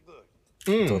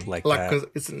like that. Because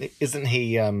isn't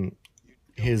he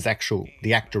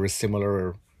the actor is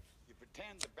similar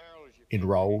in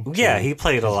role? Yeah, he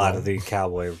played a lot of the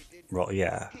cowboy role.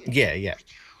 Yeah. Yeah.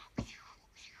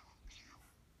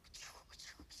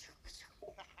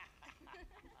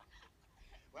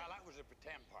 well, that was a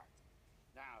pretend part.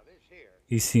 Now this here.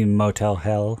 You seen Motel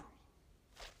Hell?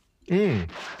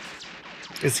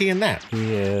 Is he in that?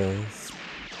 He is.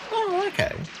 Oh,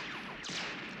 okay.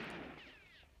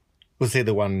 Was he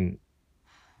the one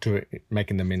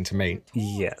making them into meat?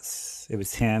 Yes, it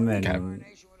was him and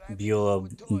Beulah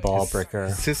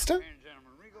Ballbreaker. Sister?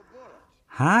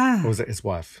 Huh? Or was it his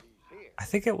wife? I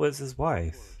think it was his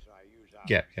wife.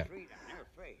 Yeah.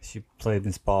 She played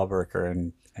Miss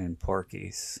Ballbreaker in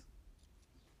Porky's.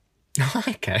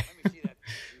 Okay.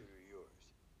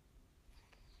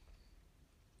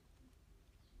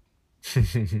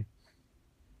 A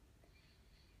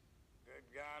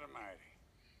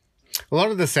lot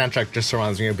of the soundtrack just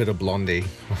reminds me a bit of Blondie.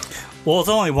 Well, it's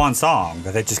only one song,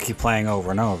 but they just keep playing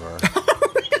over and over.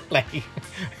 Really?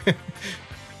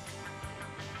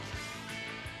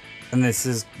 And this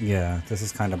is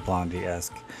kind of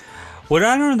Blondie-esque. What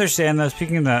I don't understand, though,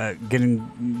 speaking of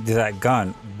getting to that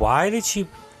gun, why did she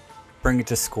bring it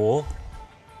to school?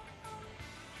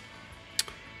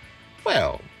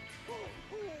 Well,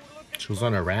 she was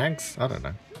on her rags. I don't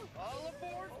know.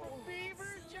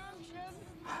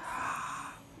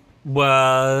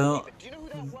 Well,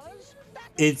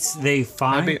 it's they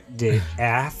find it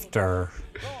after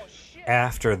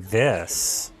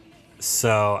this,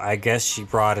 so I guess she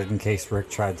brought it in case Rick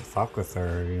tried to fuck with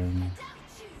her. You know?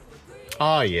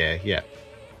 Oh yeah.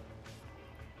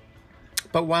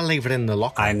 But why leave it in the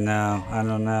locker? I know. I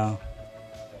don't know.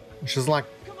 She's like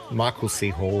Michael C.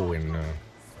 Hall in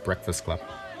Breakfast Club.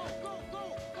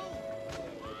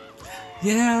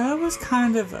 Yeah, that was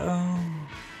kind of. I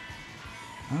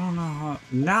don't know how.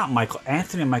 Not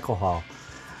Anthony Michael Hall.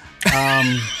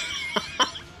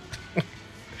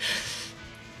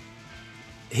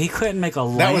 He couldn't make a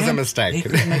lamp. That was a mistake. He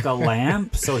couldn't make a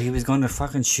lamp, so he was going to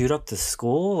fucking shoot up the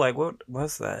school? Like, what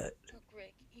was that?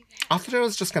 I thought he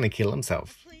was just going to kill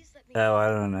himself. Oh, I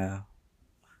don't know.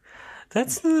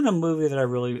 That's not a movie that I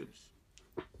really,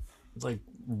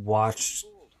 watched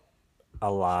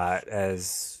a lot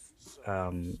as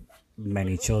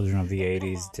many children of the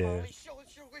 80s did.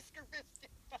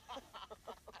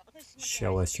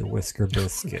 Show us your Whisker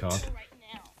Biscuit. God.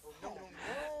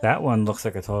 That one looks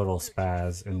like a total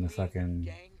spaz in the fucking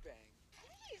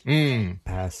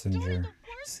passenger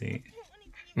seat.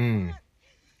 I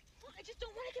just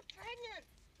don't want to get pregnant.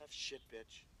 That's shit,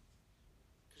 bitch.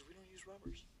 Because we don't use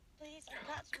rubbers. Please, I've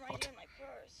got some right here in my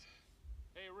purse.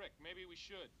 Hey, Rick, maybe we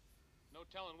should. No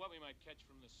telling what we might catch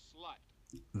from this slut.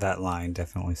 That line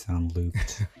definitely sounds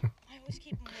looped. I always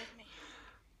keep them with me.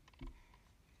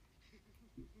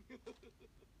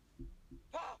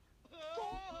 Go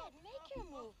ahead, make your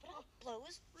move, but I'll blow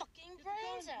his fucking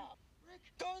brains out. Rick,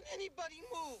 don't anybody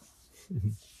move.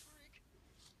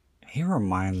 He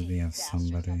reminds me of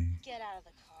somebody. Get out of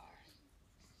the car.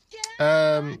 Get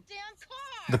out of the goddamn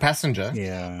car. The passenger.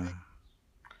 Yeah.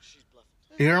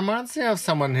 He reminds me of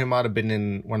someone who might have been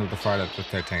in one of the Friday the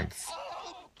 13th.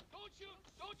 Don't shoot!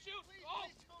 Don't shoot! Please,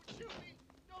 don't shoot me!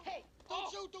 No. Hey, don't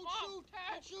shoot! Don't shoot!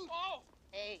 Don't shoot!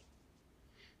 Hey.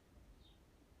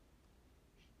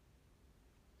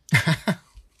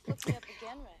 Look me up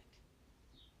again, Rick.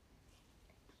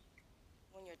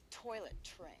 When you're toilet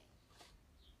trained.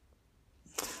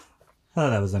 Oh,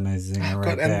 that was a nice zinger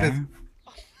right there.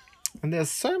 And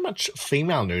there's so much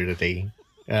female nudity,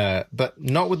 but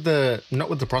not with the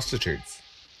prostitutes.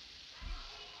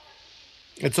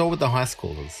 It's all with the high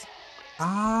schoolers.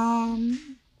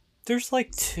 There's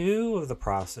like 2 of the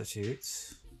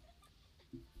prostitutes.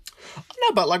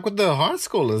 No, but like with the high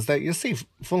schoolers, that you see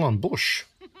full on bush.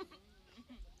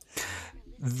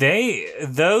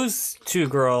 Those 2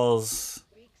 girls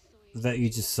that you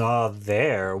just saw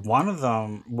there, one of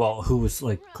them, well, who was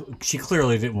like, she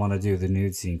clearly didn't want to do the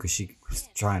nude scene because she was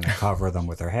trying to cover them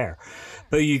with her hair,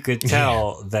 but you could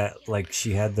tell that like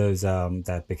she had those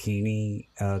that bikini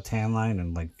tan line,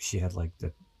 and like she had like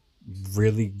the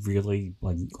really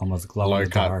like almost glow in the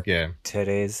dark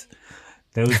titties.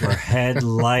 Those were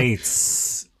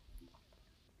headlights.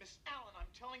 Miss Allen, I'm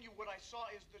telling you what I saw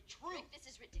is the truth. Rick,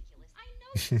 this is ridiculous. I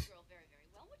know this girl very, very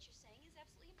well. What you're saying is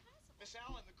absolutely impossible. Miss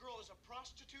Allen, the girl is a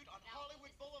prostitute on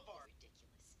Hollywood Boulevard.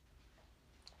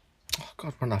 Oh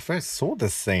God, when I first saw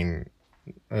this scene,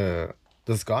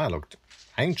 this guy looked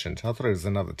ancient. I thought it was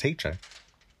another teacher.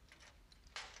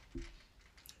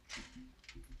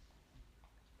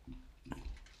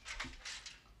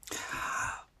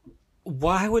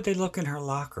 Why would they look in her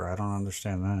locker? I don't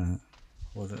understand that.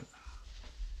 Was it?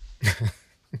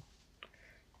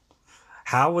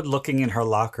 How would looking in her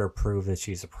locker prove that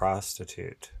she's a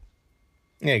prostitute?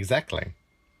 Yeah, exactly.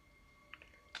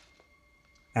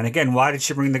 And again, why did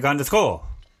she bring the gun to school?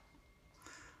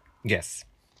 Yes.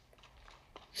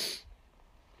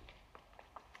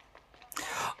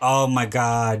 Oh my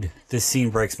God. This scene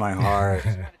breaks my heart.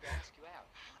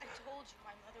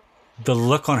 The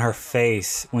look on her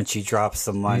face when she drops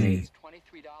the money. $23.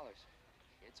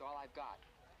 It's all I've got.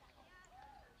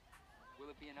 Will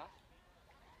it be enough?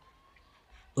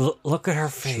 Look at her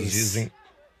face. She's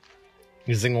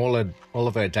using all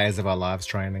of her days of our lives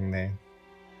training there.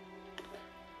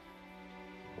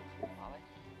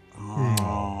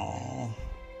 Oh.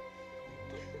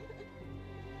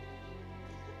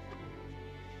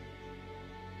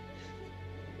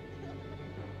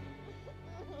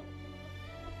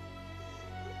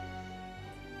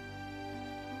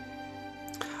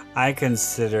 I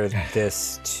consider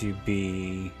this to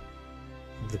be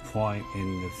the point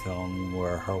in the film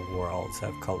where her worlds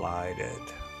have collided.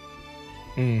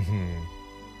 Mm-hmm.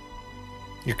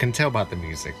 You can tell by the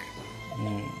music.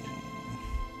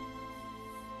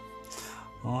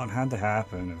 Well, it had to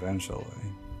happen eventually.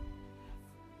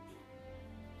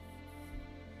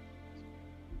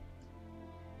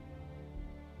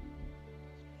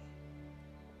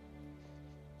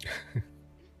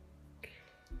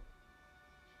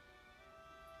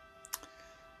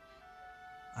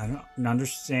 I don't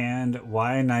understand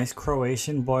why a nice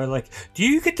Croatian boy like... Do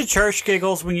you get the church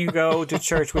giggles when you go to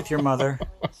church with your mother?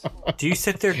 Do you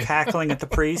sit there cackling at the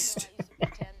priest?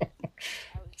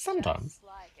 Sometimes.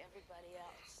 Like everybody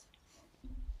else.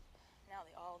 Now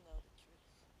they all know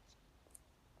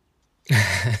the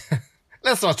truth.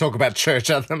 Let's not talk about church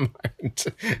at the moment.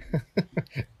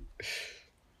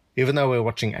 Even though we're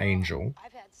watching Angel.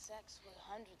 I've had sex with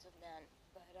hundreds of men,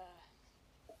 but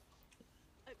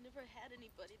I've never had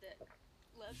anybody that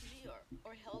loved me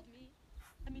or held me.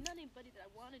 I mean, not anybody that I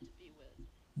wanted to be with.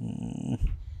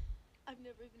 I've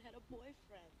never even had a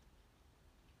boyfriend.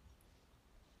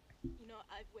 You know,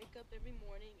 I wake up every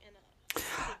morning and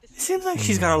It seems like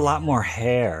she's got a lot more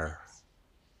hair.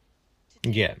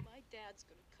 Yeah. my dad's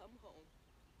gonna come home.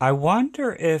 I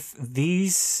wonder if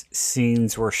these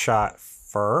scenes were shot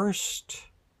first.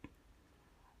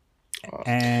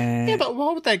 And Yeah, but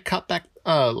why would they cut back,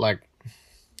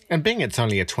 and being it's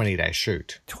only a 20-day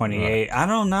shoot. 28. I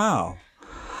don't know,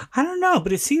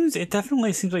 but it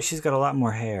definitely seems like she's got a lot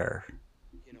more hair.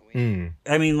 Mm.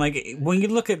 I mean, like, when you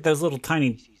look at those little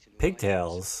tiny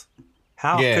pigtails,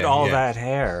 how Yeah, could all yeah. that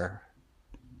hair?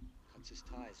 Cuts his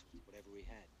ties with whatever we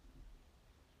had.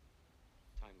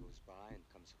 Time goes by and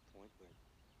comes a point where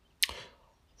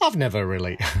I've never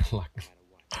really,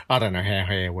 I don't know how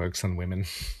hair works on women.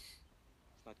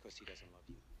 it's not because he doesn't love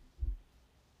you.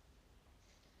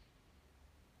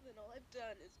 Then all I've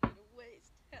done has been a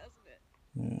waste, hasn't it?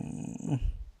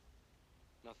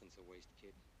 Nothing's a waste,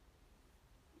 kid.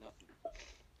 Nothing.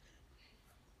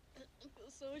 I feel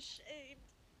so ashamed.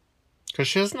 Because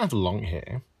she doesn't have long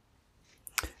hair.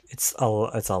 It's a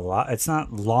lot. It's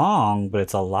not long, but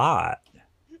it's a lot.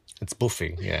 It's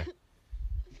buffy, yeah.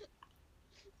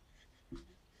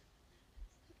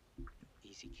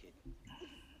 Easy, kid.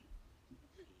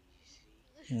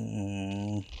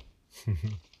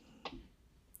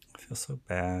 I feel so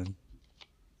bad.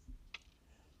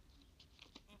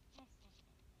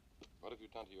 What have you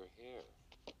done to your hair?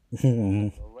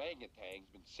 The orangutan's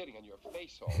been sitting on your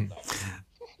face all night.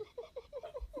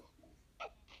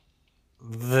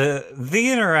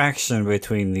 The interaction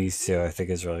between these two, I think,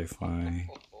 is really funny.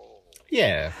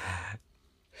 Yeah.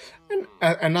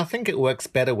 And I think it works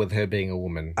better with her being a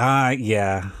woman.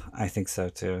 Yeah, I think so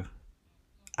too.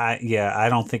 I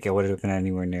don't think it would have been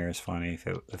anywhere near as funny if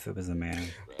it was a man.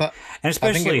 But and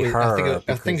especially her.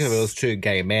 I think if it was two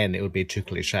gay men, it would be too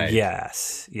cliche.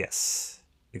 Yes,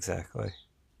 exactly.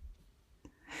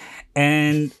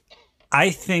 And I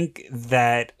think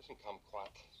that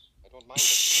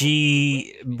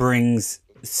she brings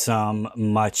some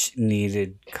much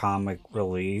needed comic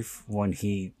relief when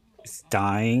he's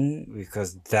dying,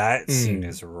 because that scene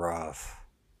is rough.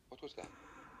 What was that?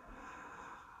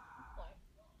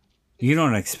 You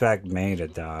don't expect May to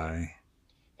die.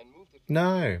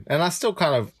 No, and I still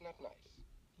kind of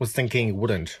was thinking he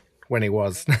wouldn't when he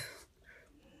was.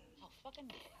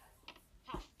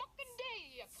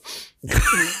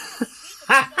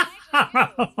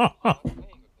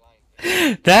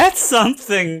 That's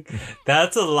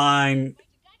a line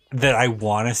that I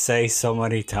want to say so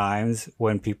many times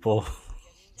when people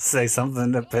say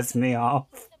something that pisses me off.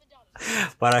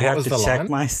 But I have to check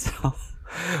myself.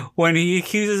 When he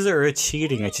accuses her of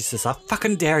cheating, and she says, "I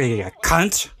fucking dare you, you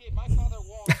cunt."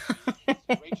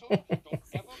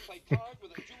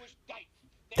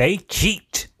 They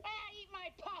cheat.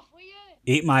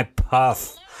 Eat my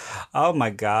puff. Oh my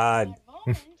god.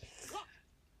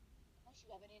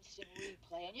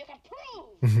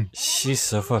 She's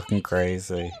so fucking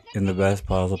crazy in the best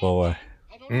possible way.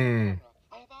 Mm.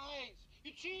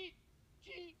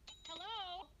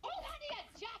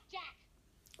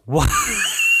 What?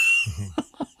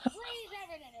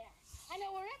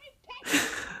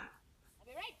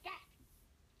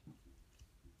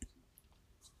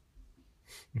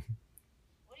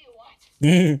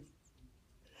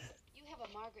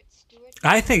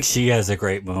 I think she has a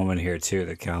great moment here too,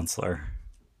 the counselor.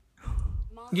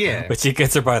 Yeah. But she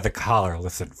gets her by the collar.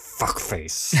 Listen,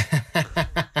 fuckface.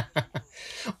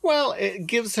 Well, it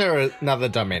gives her another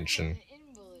dimension.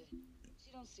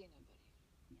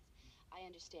 I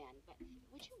understand, but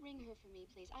would you ring her for me,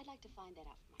 please? I'd like to find that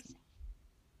out for myself.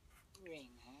 Ring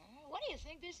her? What do you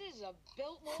think this is, a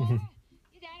Biltmore?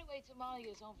 You gotta wait till Molly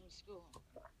gets home from school.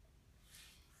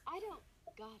 I don't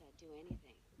gotta do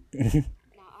anything.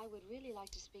 Now, I would really like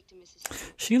to speak to Mrs.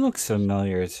 Stewart. She looks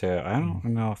familiar too. I don't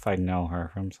know if I know her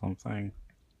from something.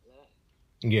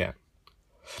 Yeah.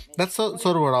 That's sort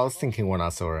of what I was thinking when I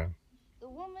saw her. The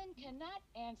woman cannot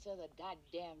answer the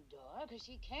goddamn door because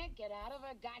she can't get out of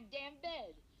her goddamn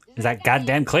bed. Is that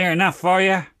goddamn clear enough for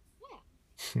you?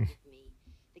 With me,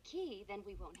 the key, then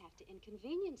we won't have to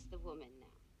inconvenience the woman now.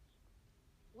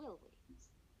 Will we?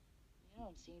 You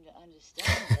don't seem to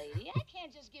understand, lady. I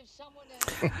can't just give someone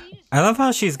a key. I love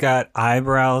how she's got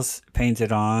eyebrows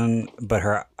painted on, but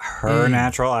her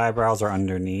natural eyebrows are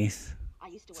underneath.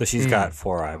 So she's got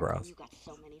 4 eyebrows. You got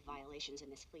so many violations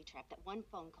in this flea trap that one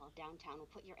phone call downtown will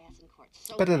put your ass in court.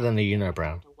 So Better than a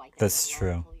unibrow. That's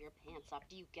true. pull your pants up.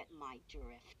 Do you get my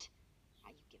drift?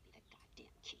 Now you give me the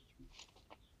goddamn key.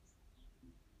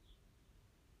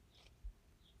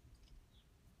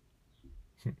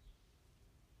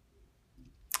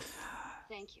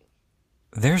 Thank you.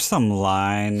 There's some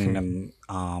line in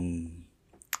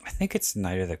I think it's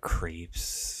Night of the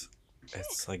Creeps.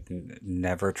 It's like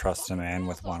never trust a man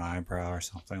with one eyebrow or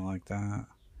something like that.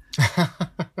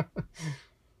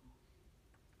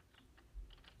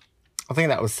 I think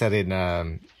that was said in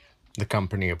The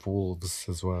Company of Wolves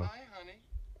as well. Hi, honey.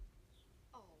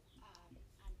 Oh,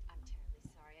 I'm terribly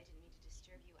sorry. I didn't mean to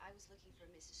disturb you. I was looking for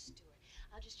Mrs. Stewart.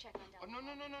 I'll just check on down. Oh,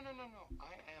 no. I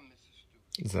am Mrs.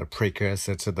 Stewart. It's a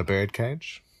precursor to The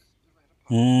Birdcage.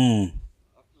 Well,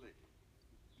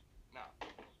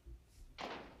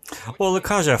 Le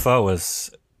Cage aux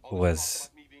Folles was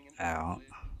out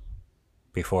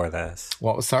before this.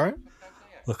 What was, sorry?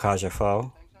 Le Cage aux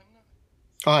Folles.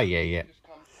 Oh, yeah.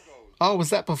 Oh, was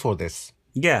that before this?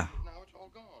 Yeah.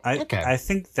 Okay. I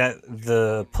think that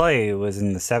the play was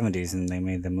in the 70s and they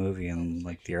made the movie in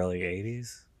like the early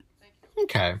 80s.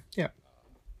 Okay, yeah.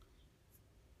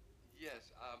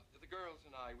 Yes, the girls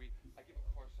and I give a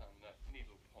course on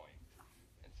needlepoint,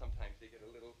 and sometimes they get a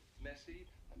little messy.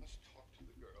 I must talk to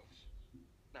the girls.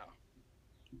 Now,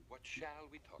 what shall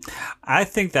we talk about? I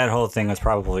think that whole thing was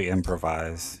probably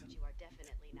improvised.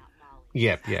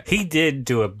 Yeah. He did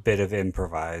do a bit of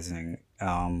improvising.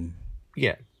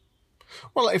 Yeah.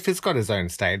 Well, if he's got his own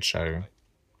stage show,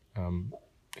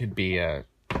 he'd be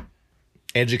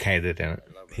educated in it.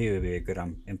 He would be a good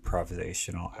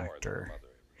improvisational actor.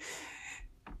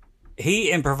 He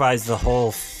improvised the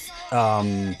whole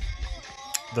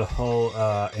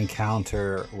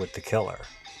encounter with the killer.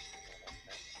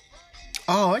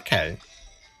 Oh, okay.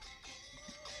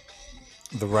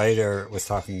 The writer was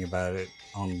talking about it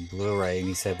on Blu-ray, and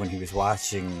he said when he was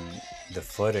watching the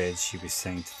footage, he was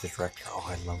saying to the director, "Oh,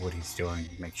 I love what he's doing.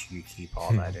 Make sure you keep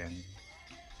all that in."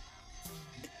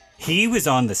 He was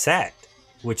on the set,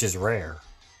 which is rare.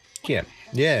 Yeah.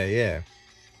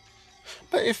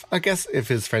 But I guess if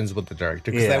his friends with the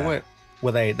director, because they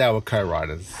were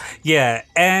co-writers. Yeah,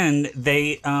 and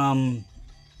they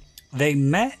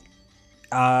met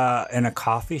in a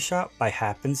coffee shop by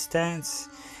happenstance,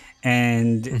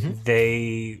 and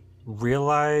they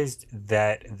realized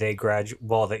that they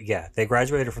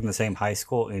graduated from the same high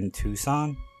school in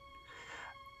Tucson.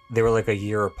 They were like a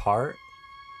year apart.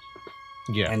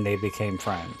 Yeah. And they became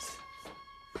friends.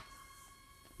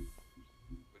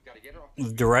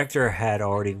 The director had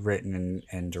already written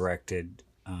and directed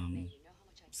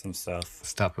some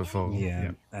stuff before.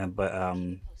 Yeah. But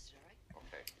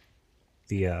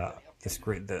the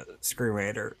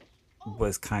screenwriter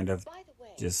was kind of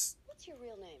just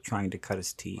trying to cut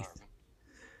his teeth.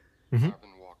 Well,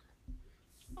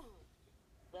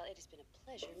 it has been a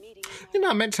pleasure meeting you.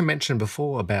 I meant to mention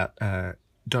before about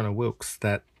Donna Wilkes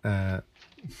that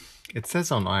it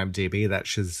says on IMDb that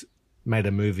she's made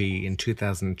a movie in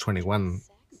 2021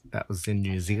 that was in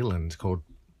New Zealand called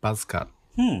Buzzcut,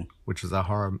 which is a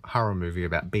horror movie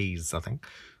about bees, I think,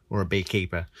 or a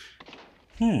beekeeper.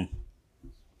 I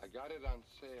got it on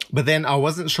sale. But then I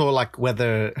wasn't sure, like,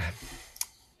 whether,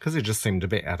 because it just seemed a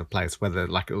bit out of place, whether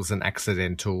like it was an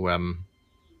accidental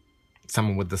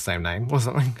someone with the same name or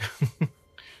something.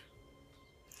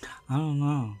 I don't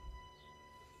know.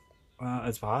 Well,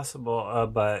 it's possible,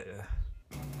 but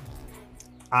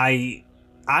I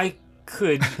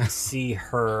could see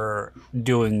her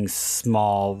doing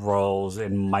small roles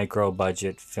in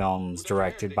micro-budget films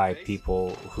directed by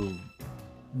people who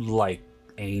like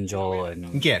Angel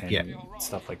and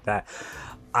stuff like that.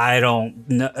 I don't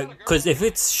know, because if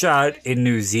it's shot in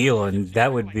New Zealand,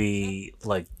 that would be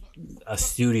like a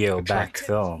studio-backed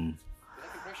film.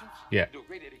 Yeah.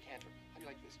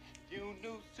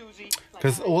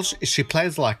 Because she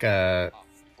plays like a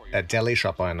deli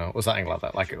shop owner or something like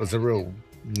that. Like, it was a real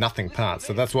nothing part.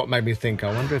 So that's what made me think,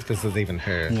 I wonder if this is even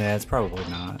her. Yeah, it's probably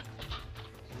not.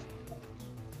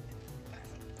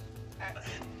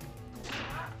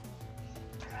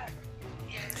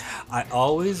 I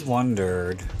always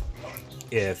wondered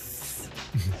if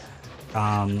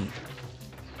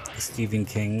Stephen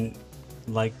King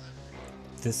liked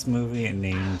this movie and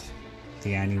named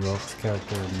the Annie Wilkes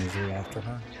character of Misery after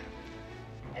her.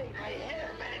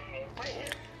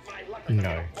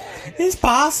 No. It's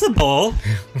possible.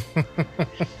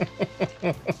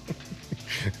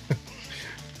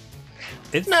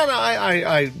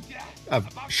 I've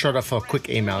shot off a quick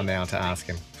email now to ask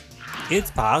him.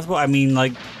 It's possible. I mean,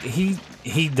 like,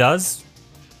 he does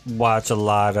watch a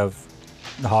lot of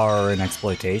horror and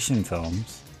exploitation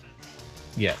films.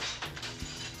 Yeah.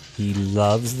 He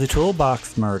loves the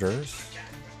Toolbox Murders.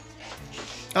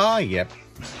 Oh, yeah.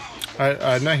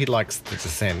 I know he likes The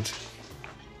Descent.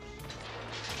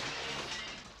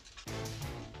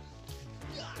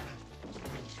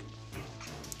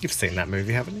 You've seen that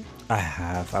movie, haven't you? I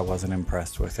have. I wasn't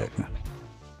impressed with it.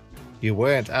 You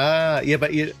weren't? Yeah,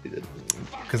 but you...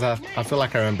 Because I feel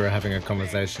like I remember having a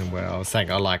conversation where I was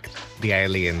saying I like the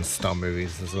Alien style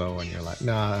movies as well, and you're like,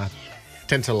 nah, I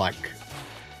tend to like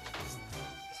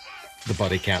the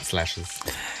body count slashes.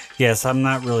 Yes, I'm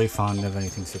not really fond of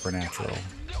anything supernatural.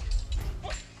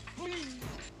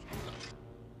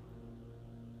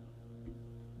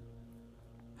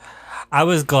 I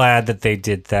was glad that they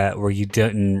did that where you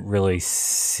didn't really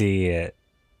see it.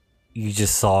 You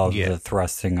just saw the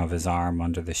thrusting of his arm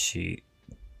under the sheet.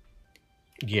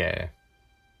 Yeah.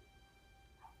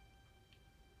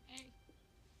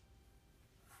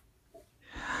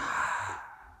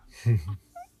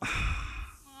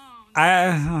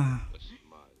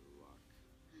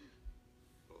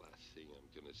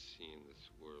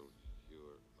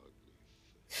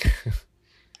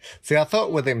 See, I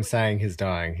thought with him saying he's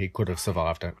dying, he could have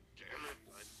survived it. You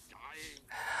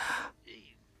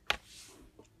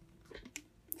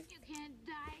can't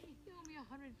die. You owe me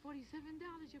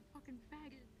 $147, you fucking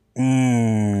faggot.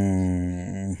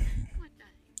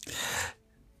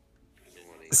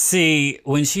 See,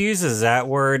 when she uses that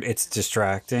word, it's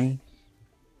distracting.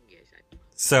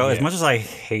 So as much as I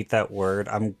hate that word,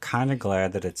 I'm kind of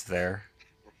glad that it's there.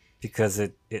 Because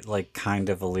it like kind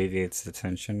of alleviates the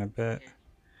tension a bit.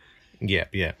 Yeah,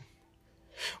 yeah.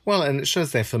 Well, and it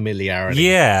shows their familiarity.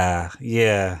 Yeah,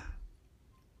 yeah.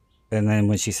 And then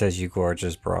when she says, "You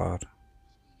gorgeous broad."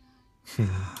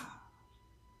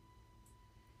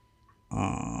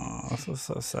 Oh, this was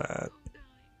so sad.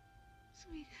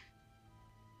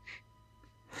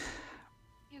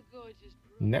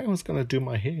 Now who's gonna do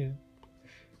my hair?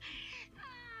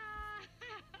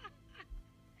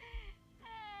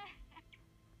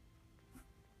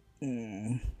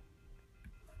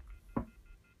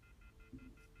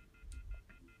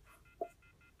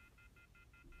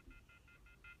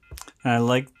 I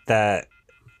like that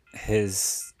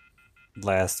his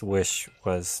last wish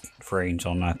was for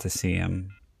Angel not to see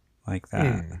him like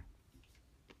that.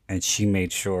 And she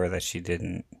made sure that she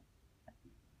didn't.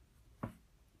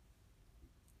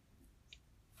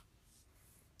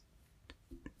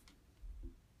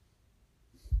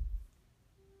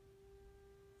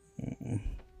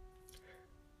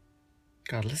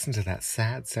 God, listen to that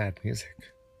sad, sad music.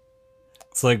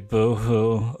 It's like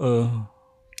boo-hoo.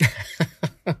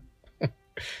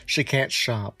 She can't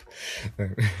shop.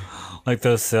 Like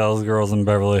those sales girls in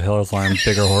Beverly Hills wearing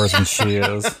bigger whores than she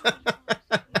is.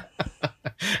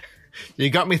 You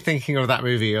got me thinking of that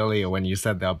movie earlier when you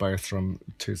said they're both from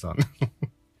Tucson.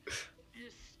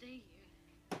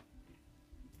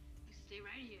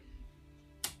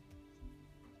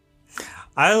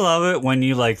 I love it when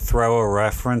you like throw a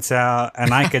reference out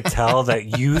and I could tell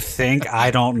that you think I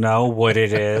don't know what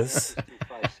it is.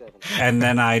 And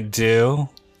then I do.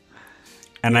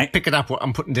 And I pick it up what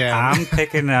I'm putting down. I'm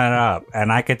picking that up.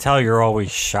 And I could tell you're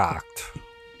always shocked.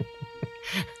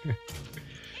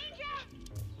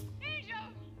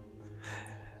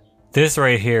 This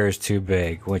right here is too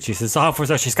big. When she says,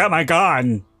 "Officer, she's got my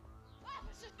gun."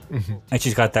 And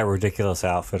she's got that ridiculous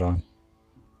outfit on.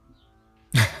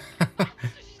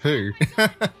 Who?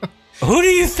 Who do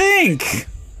you think?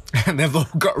 And they've all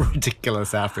got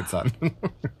ridiculous outfits on.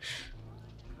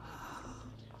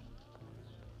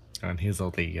 And here's all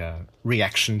the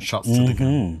reaction shots to the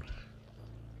gun.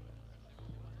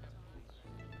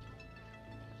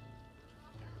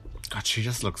 God, she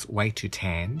just looks way too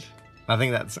tanned. I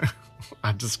think that's...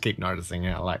 I just keep noticing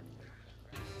how, like...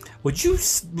 Would you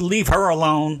leave her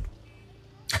alone?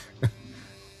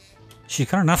 She's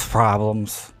got enough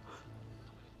problems.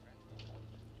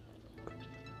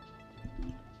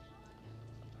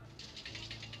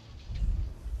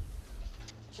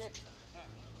 Chick,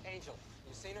 Angel,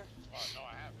 you seen her? Oh, no,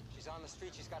 I haven't. She's on the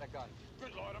street, she's got a gun.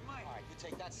 Good Lord Almighty. All right, you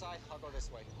take that side, I'll go this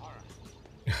way. All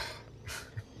right.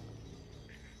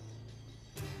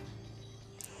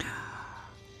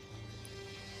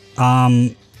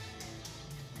 I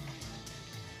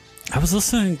was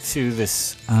listening to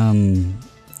this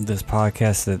this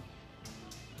podcast that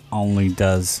only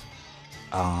does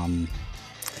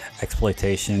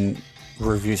exploitation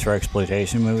reviews for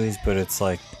exploitation movies, but it's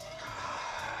like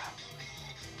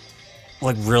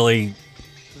really,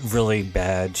 really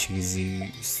bad,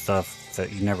 cheesy stuff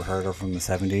that you never heard of from the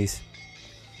 70s.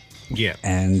 Yeah.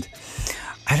 And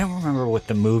I don't remember what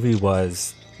the movie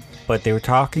was, but they were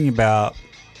talking about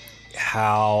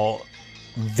how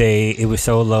it was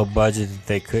so low budget that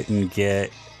they couldn't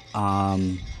get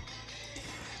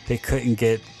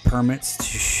permits to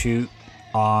shoot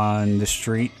on the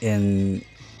street in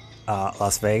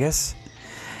Las Vegas,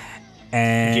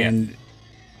 and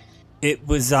it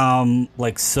was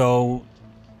like so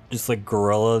just like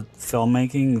guerrilla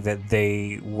filmmaking that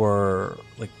they were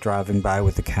like driving by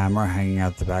with the camera hanging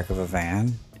out the back of a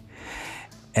van,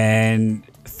 and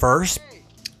first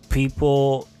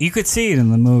people, you could see it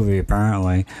in the movie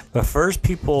apparently, but first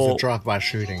people, it's a drive-by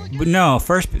shooting. No,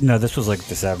 this was like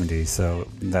the 70s, so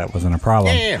that wasn't a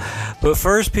problem. Yeah. But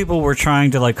first people were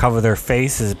trying to like cover their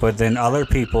faces, but then other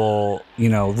people,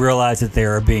 realized that they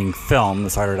were being filmed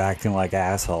and started acting like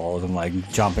assholes and like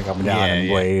jumping up and down and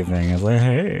waving. It's like,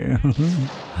 hey.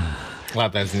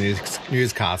 Like those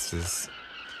newscasters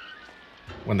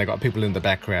when they got people in the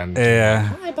background. Yeah.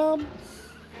 Hi, Bob.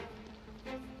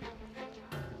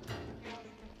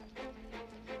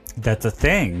 That's a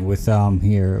thing with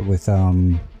here with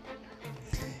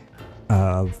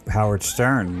Howard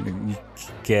Stern. You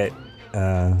get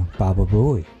Baba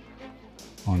Booey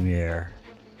on the air.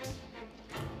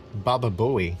 Baba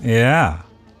Booey. Yeah.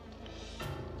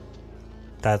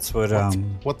 That's what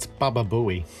what's Baba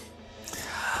Booey?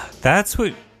 That's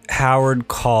what Howard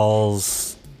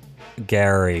calls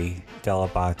Gary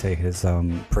Delabate, his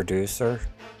producer.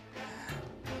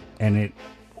 And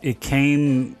it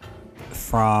came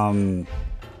from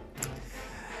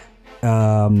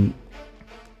it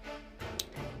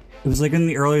was like in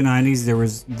the early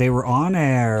 90s. They were on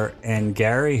air, and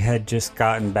Gary had just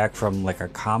gotten back from like a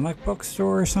comic book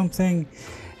store or something,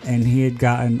 and he had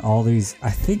gotten all these,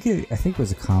 I think it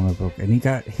was a comic book, and he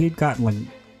had gotten like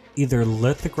either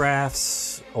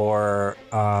lithographs or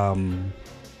what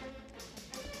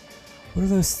are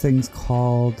those things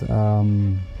called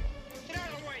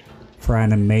for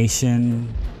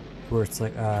animation, where it's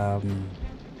like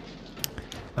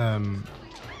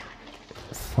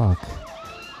fuck.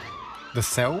 The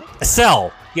cell? A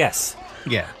cell, yes.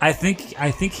 Yeah. I think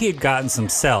he had gotten some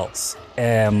cells,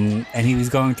 and he was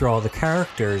going through all the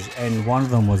characters, and one of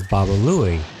them was Baba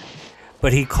Louie,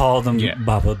 but he called him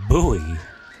Baba Booey,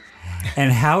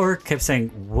 and Howard kept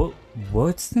saying,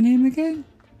 "What's the name again?"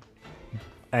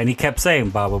 And he kept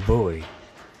saying Baba Booey.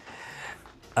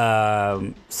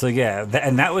 So yeah,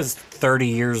 and that was 30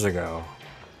 years ago,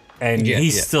 and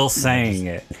he's still saying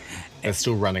it. They're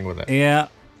still running with it. Yeah.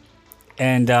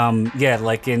 And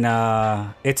like in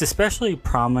it's especially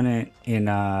prominent in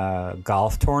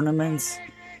golf tournaments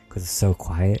because it's so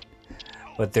quiet.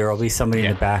 But there will be somebody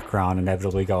in the background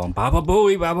inevitably going, "Baba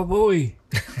Booey, Baba Booey."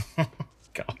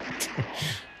 God.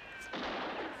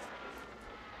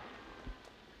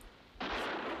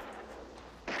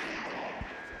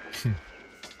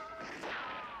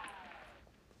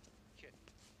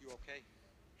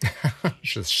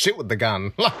 Just shoot with the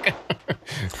gun.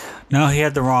 No, he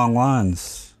had the wrong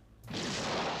ones.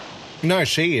 No,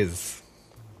 she is.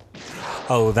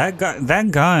 Oh, that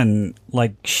gun,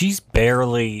 like, she's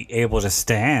barely able to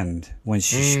stand when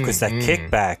because that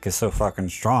kickback is so fucking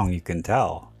strong, you can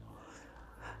tell.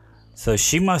 So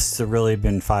she must have really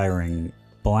been firing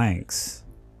blanks.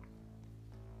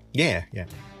 Yeah.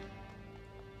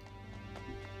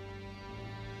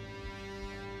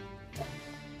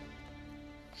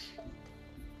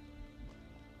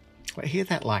 I hear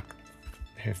that, like,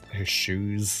 her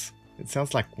shoes. It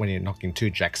sounds like when you're knocking two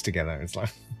jacks together. It's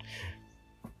like...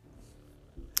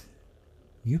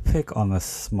 You pick on the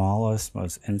smallest,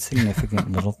 most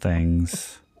insignificant little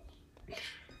things.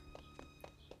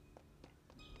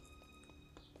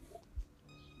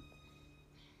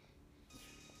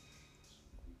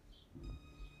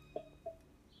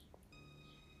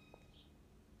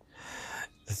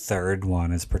 The third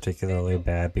one is particularly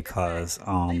bad because,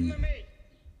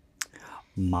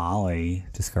 Molly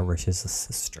discovers she's a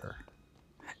sister.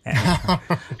 And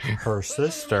her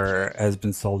sister has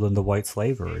been sold into white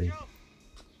slavery.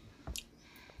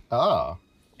 Oh.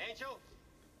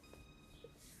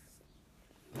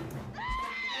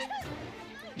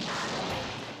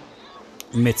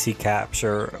 Mitzi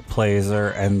Capture plays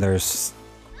her, and there's,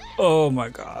 oh my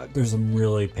god, there's some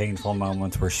really painful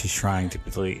moments where she's trying to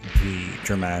be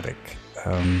dramatic.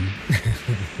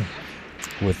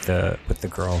 with the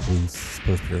girl who's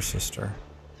supposed to be her sister.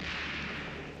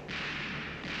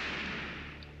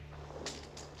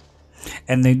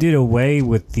 And they did away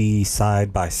with the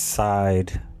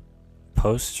side-by-side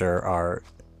poster art.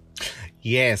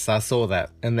 Yes, I saw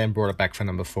that, and then brought it back for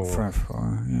number 4. For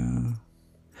 4, yeah.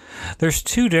 There's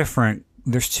two different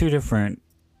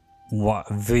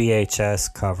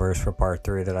VHS covers for part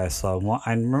 3 that I saw.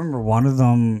 I remember one of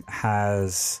them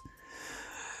has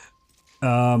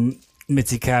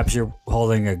Mitzi Capture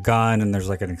holding a gun, and there's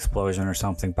like an explosion or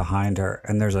something behind her.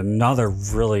 And there's another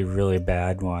really, really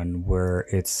bad one where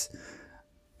it's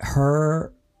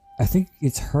her. I think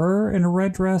it's her in a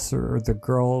red dress, or the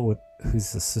girl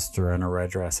who's the sister in a red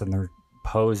dress, and they're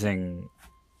posing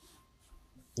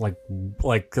like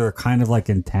they're kind of like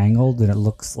entangled, and it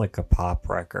looks like a pop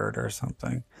record or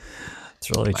something.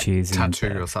 It's really like cheesy.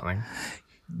 Tattoo or something.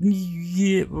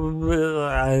 Yeah,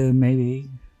 maybe.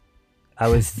 I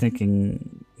was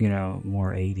thinking,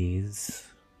 more 80s.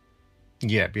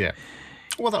 Yeah.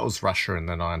 Well, that was Russia in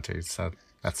the 90s, so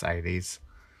that's 80s.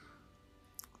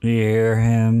 You hear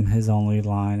his only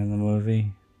line in the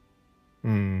movie?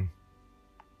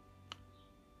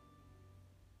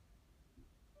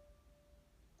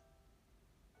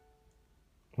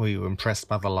 Were you impressed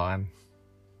by the line?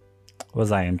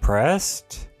 Was I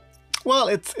impressed? Well,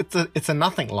 it's a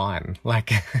nothing line.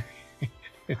 Like,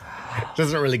 it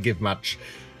doesn't really give much.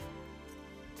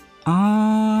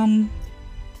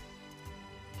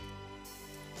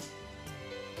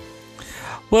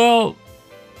 Well,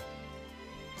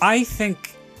 I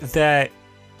think that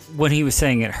when he was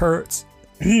saying it hurts,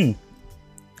 he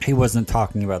wasn't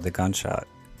talking about the gunshot.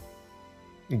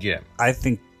 Yeah. I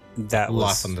think that was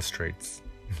life on the streets.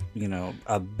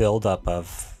 A buildup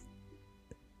of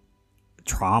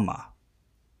trauma.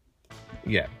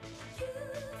 Yeah.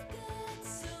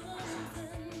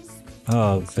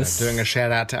 Oh, So doing a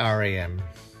shout out to REM.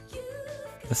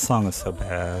 This song is so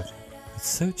bad. It's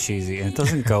so cheesy, and it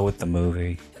doesn't go with the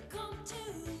movie.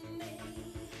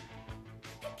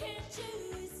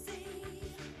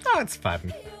 Oh, it's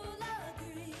fun.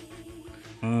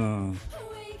 Oh.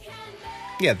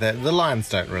 Yeah, the lines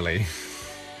don't really.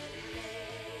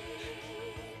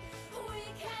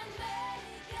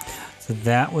 So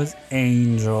that was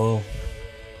Angel.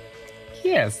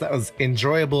 Yes, that was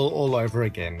enjoyable all over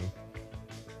again.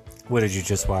 What, did you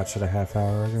just watch it a half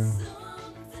hour ago?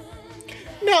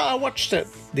 No, I watched it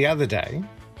the other day.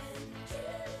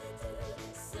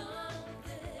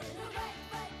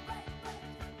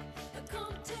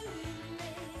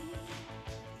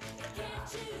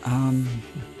 I'm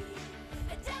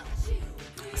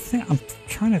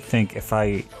trying to think if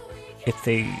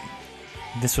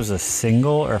this was a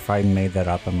single or if I made that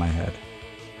up in my head.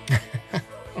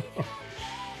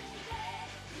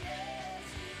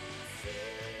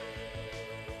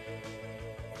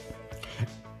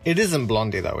 It isn't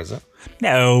Blondie though, is it?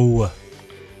 No.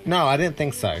 No, I didn't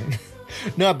think so.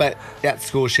 No, but at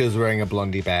school she was wearing a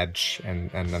Blondie badge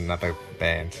and another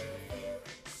band.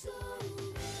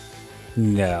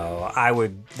 No, I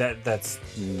would. That's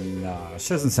no. She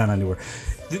doesn't sound anywhere.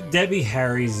 Debbie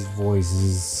Harry's voice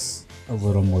is a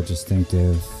little more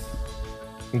distinctive.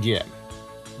 Yeah.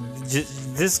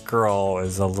 This girl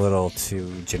is a little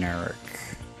too generic.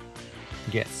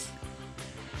 Yes.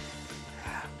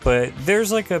 But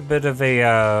there's like a bit of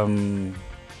a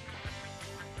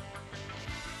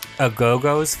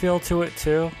Go-Go's feel to it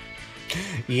too.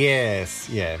 Yes.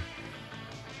 Yeah.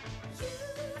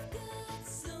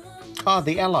 Oh,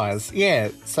 the Allies. Yeah,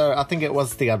 so I think it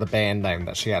was the other band name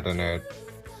that she had in her.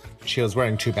 She was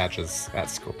wearing 2 badges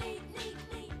at school.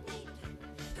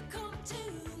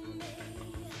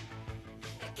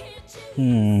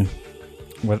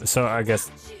 So I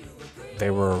guess they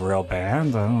were a real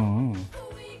band? I don't know.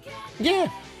 Yeah.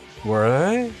 Were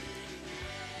they?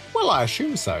 Well, I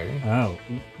assume so. Oh.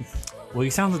 Well, you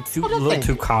sounded a little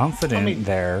too confident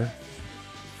there.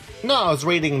 No, I was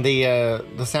reading the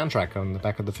soundtrack on the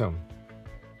back of the film.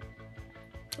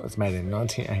 It was made in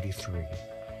 1983.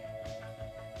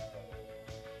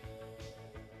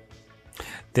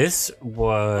 This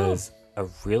was a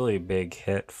really big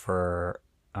hit for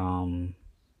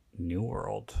New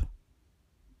World.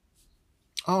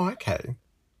 Oh, okay.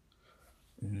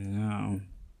 No.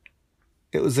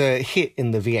 It was a hit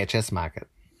in the VHS market.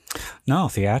 No,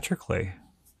 theatrically.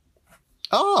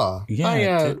 Oh, yeah, I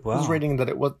it did well. was reading that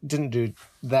it didn't do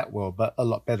that well, but a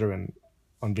lot better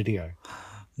on video.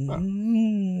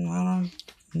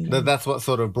 That's what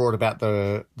sort of brought about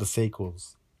the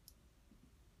sequels.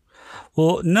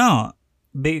 Well, no,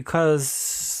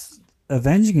 because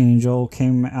Avenging Angel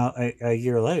came out a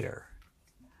year later.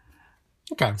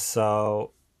 Okay.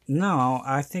 So no,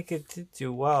 I think it did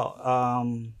do well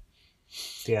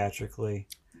theatrically,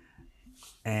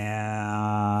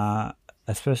 and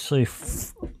especially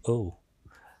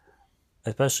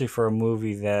especially for a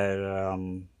movie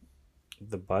that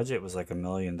the budget was like $1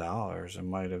 million. It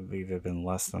might have even been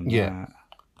less than that.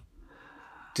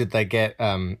 Did they get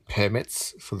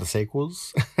permits for the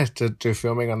sequels to do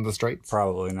filming on the streets?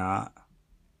 Probably not.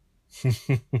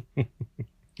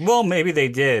 Well, maybe they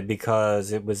did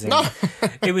because it was an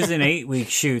 8-week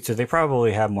shoot, so they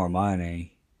probably have more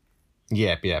money.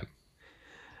 Yeah.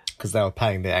 Because they were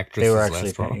paying the actresses. They were actually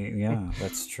less, right? paying. Yeah,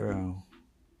 that's true.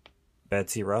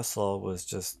 Betsy Russell was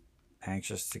just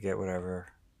anxious to get whatever.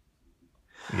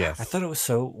 Yes. I thought it was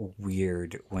so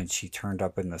weird when she turned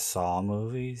up in the Saw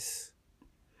movies.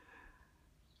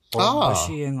 Or was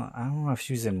she in? I don't know if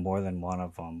she was in more than one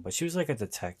of them, but she was like a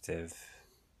detective.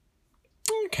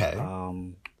 Okay.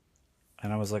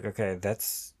 And I was like, okay,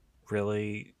 that's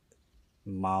really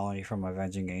Molly from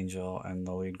Avenging Angel and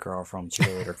the lead girl from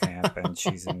Cheerleader Camp, and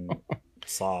she's in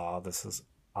Saw. This is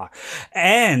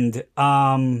and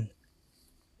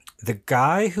the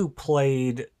guy who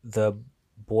played the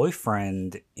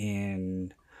boyfriend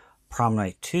in Prom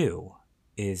Night 2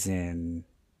 is in,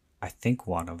 I think,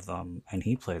 one of them, and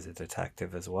he plays a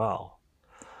detective as well.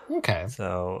 Okay.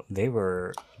 So they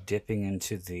were dipping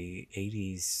into the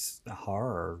 80s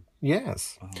horror.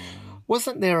 Yes.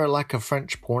 Wasn't there like a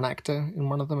French porn actor in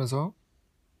one of them as well?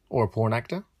 Or a porn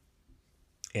actor?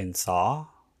 In Saw?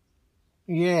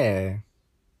 Yeah.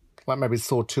 Like maybe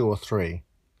Saw 2 or 3.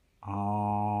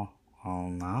 Oh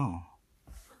no.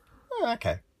 Oh,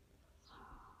 okay.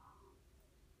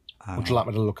 Would you like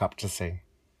me to look up to see?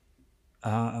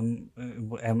 And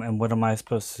what am I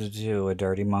supposed to do? A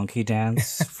dirty monkey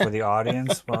dance for the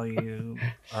audience while you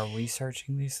are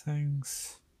researching these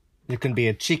things? You can be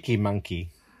a cheeky monkey.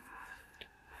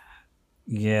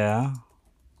 Yeah.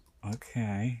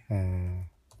 Okay.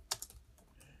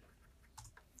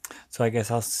 So I guess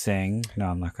I'll sing. No,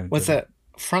 I'm not going to. Was it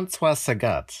Francois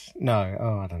Sagat? No.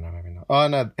 Oh, I don't know. Maybe not. Oh,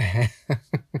 no.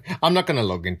 I'm not going to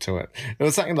log into it. It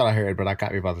was something that I heard, but I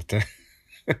can't be bothered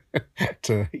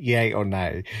to yay or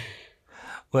nay.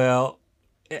 Well,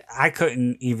 I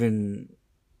couldn't even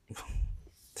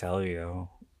tell you.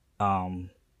 There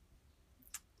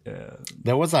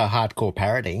was a hardcore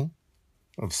parody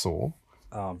of Saw.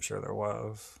 Oh, I'm sure there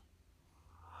was.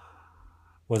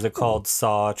 Was it called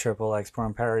Saw XXX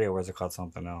Porn Parody, or was it called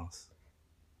something else?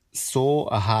 Saw,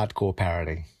 a hardcore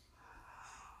parody.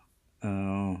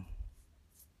 Oh.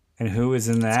 And who is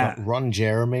in that? It's got Ron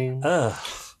Jeremy. Ugh.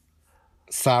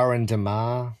 Sarin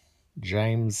DeMar.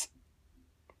 James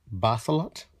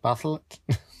Bartholet.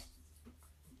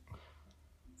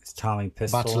 It's Tommy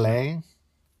Pistol. Bartolet.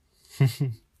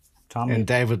 And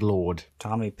David Lord.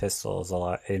 Tommy Pistol is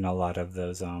in a lot of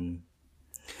those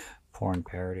porn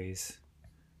parodies.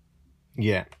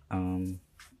 Yeah. You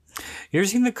ever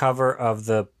seen the cover of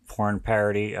the porn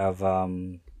parody of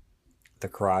The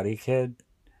Karate Kid?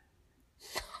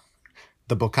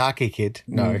 The Bukkake Kid?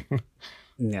 No.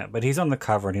 Yeah, but he's on the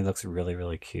cover and he looks really,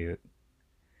 really cute.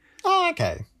 Oh,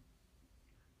 okay.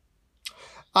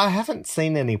 I haven't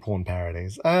seen any porn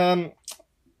parodies. I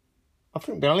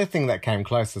think the only thing that came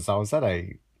close is I was at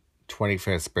a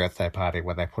 21st birthday party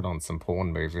where they put on some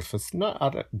porn movies.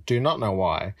 I do not know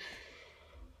why.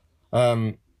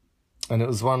 And it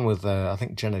was one with, I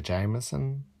think, Jenna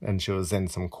Jameson, and she was in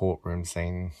some courtroom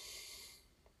scene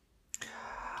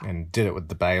and did it with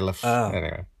the bailiff.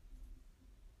 Anyway.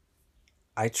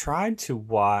 I tried to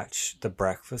watch the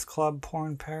Breakfast Club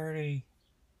porn parody,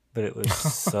 but it was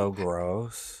so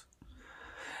gross.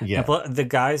 Yeah. The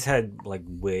guys had like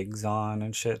wigs on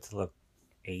and shit to look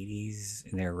 80s,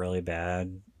 and they're really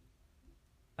bad.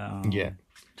 Yeah.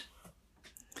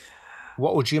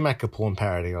 What would you make a porn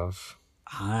parody of?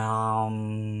 I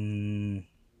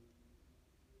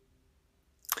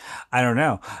don't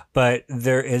know, but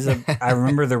there is I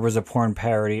remember there was a porn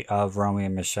parody of Romeo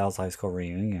and Michelle's high school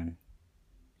reunion.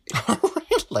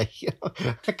 Really?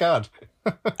 God.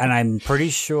 And I'm pretty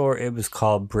sure it was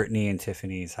called Brittany and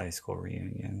Tiffany's high school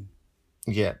reunion.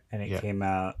 Yeah. And it came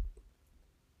out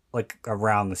like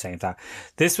around the same time.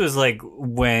 This was like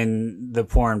when the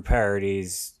porn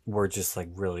parodies were just like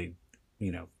really,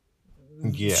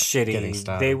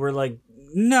 shitty. They were like,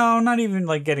 no, not even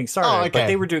like getting started. Oh, okay. But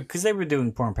they were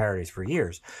doing porn parodies for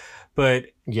years. But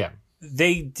yeah,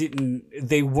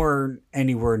 they weren't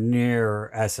anywhere near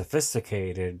as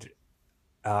sophisticated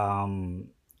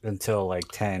until like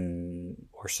 10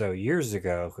 or so years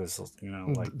ago, because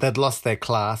like they'd lost their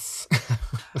class.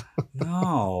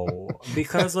 No,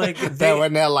 because like they were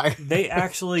now like they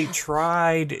actually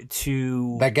tried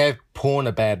to. They gave porn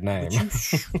a bad name.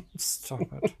 Stop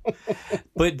it.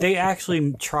 But they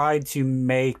actually tried to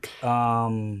make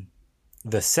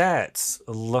the sets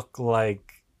look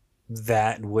like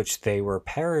that which they were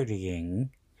parodying,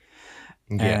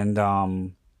 and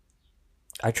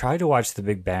I tried to watch the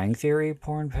Big Bang Theory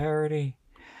porn parody,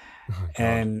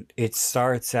 and it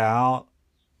starts out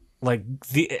like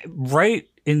right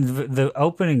in the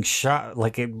opening shot,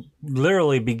 like it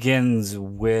literally begins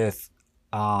with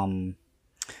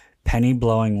Penny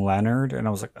blowing Leonard, and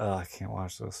I was like, oh, I can't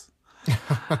watch this.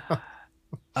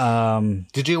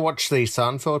 Did you watch the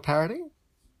Seinfeld parody?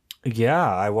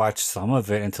 Yeah, I watched some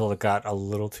of it until it got a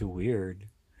little too weird.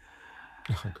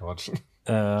 Oh God.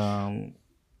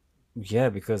 Yeah,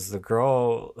 because the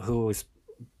girl who was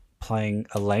playing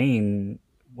Elaine,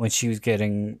 when she was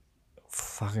getting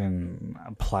fucking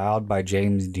plowed by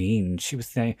James Dean, she was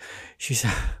saying,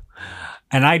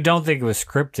 and I don't think it was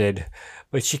scripted,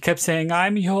 but she kept saying,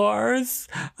 "I'm yours,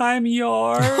 I'm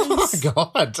yours." Oh my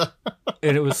God.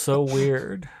 And it was so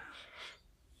weird.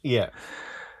 Yeah.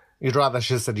 You'd rather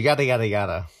she said yada yada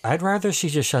yada. I'd rather she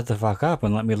just shut the fuck up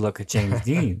and let me look at James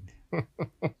Dean.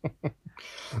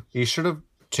 You should have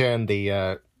turned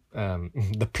the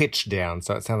pitch down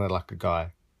so it sounded like a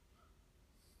guy.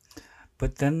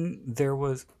 But then there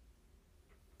was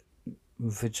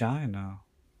vagina.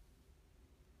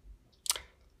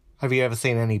 Have you ever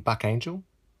seen any Buck Angel?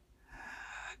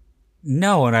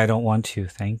 No, and I don't want to.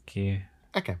 Thank you.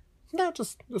 Okay. No,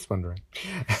 just wondering.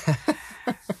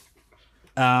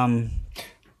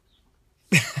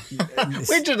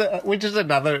 We did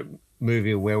another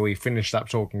movie where we finished up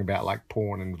talking about like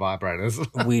porn and vibrators.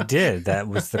 We did. That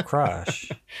was The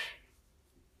Crush.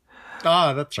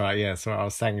 Oh, that's right. Yeah. So I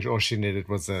was saying all she needed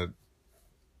was a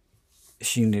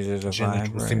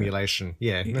vibrator simulation.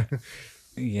 Yeah.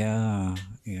 Yeah.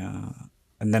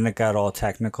 And then it got all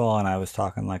technical, and I was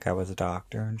talking like I was a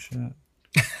doctor and shit.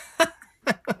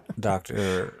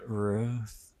 Dr.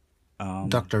 Ruth.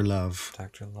 Dr. Love.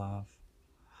 Dr. Love.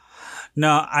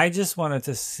 No, I just wanted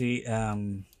to see.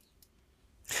 Well,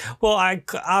 I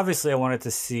wanted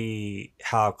to see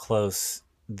how close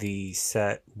the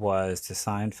set was to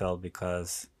Seinfeld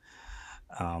because,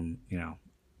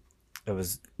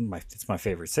 it's my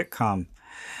favorite sitcom,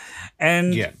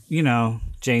 and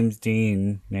James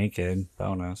Dean naked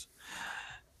bonus.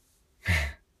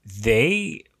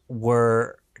 They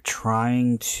were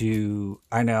trying to.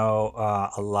 I know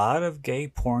a lot of gay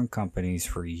porn companies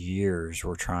for years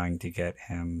were trying to get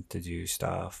him to do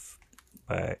stuff,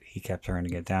 but he kept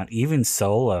turning it down. Even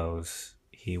solos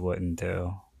he wouldn't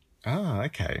do. Oh,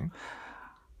 okay.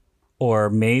 Or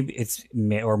maybe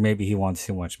he wants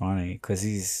too much money because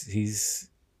he's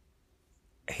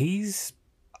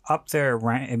up there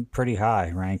pretty high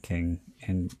ranking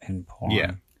in porn.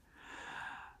 Yeah.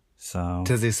 So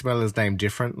does he spell his name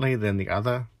differently than the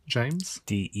other James?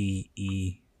 Deen.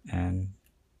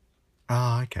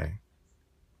 Oh, okay.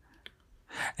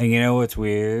 And you know what's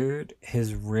weird?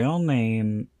 His real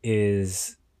name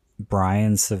is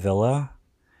Brian Sevilla.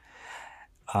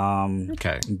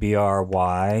 Okay.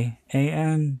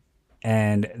 Bryan,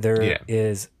 and there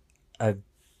is I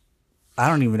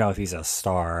don't even know if he's a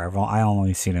star. I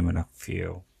only seen him in a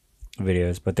few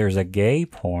videos, but there's a gay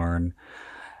porn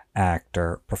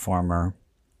performer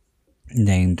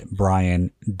named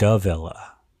Brian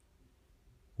Davila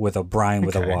with a Brian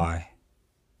with a Y.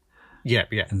 Yeah.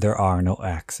 And there are no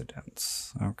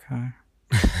accidents. Okay.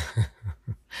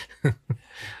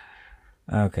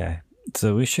 Okay.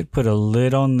 So we should put a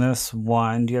lid on this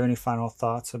one. Do you have any final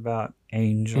thoughts about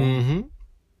Angel? Mm-hmm.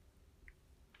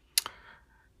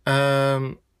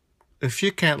 If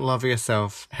you can't love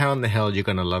yourself, how in the hell are you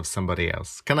going to love somebody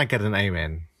else? Can I get an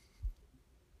amen?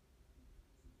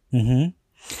 Mm-hmm.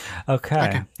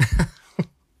 Okay.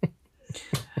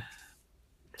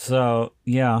 So,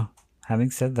 yeah, having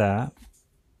said that,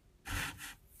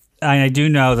 I do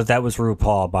know that was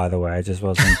RuPaul, by the way. I just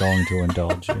wasn't going to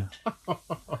indulge you.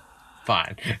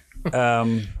 Fine.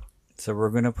 So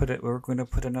we're gonna put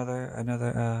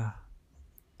another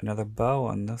bow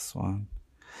on this one.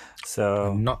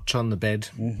 So a notch on the bed.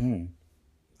 Mm-hmm.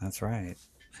 That's right.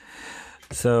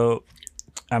 So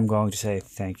I'm going to say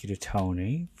thank you to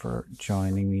Tony for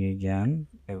joining me again.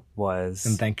 It was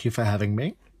and thank you for having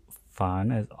me.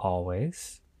 Fun as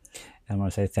always. And I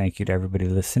want to say thank you to everybody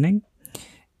listening.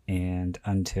 And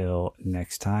until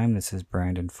next time, this is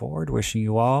Brandon Ford wishing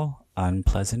you all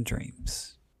unpleasant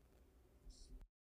dreams.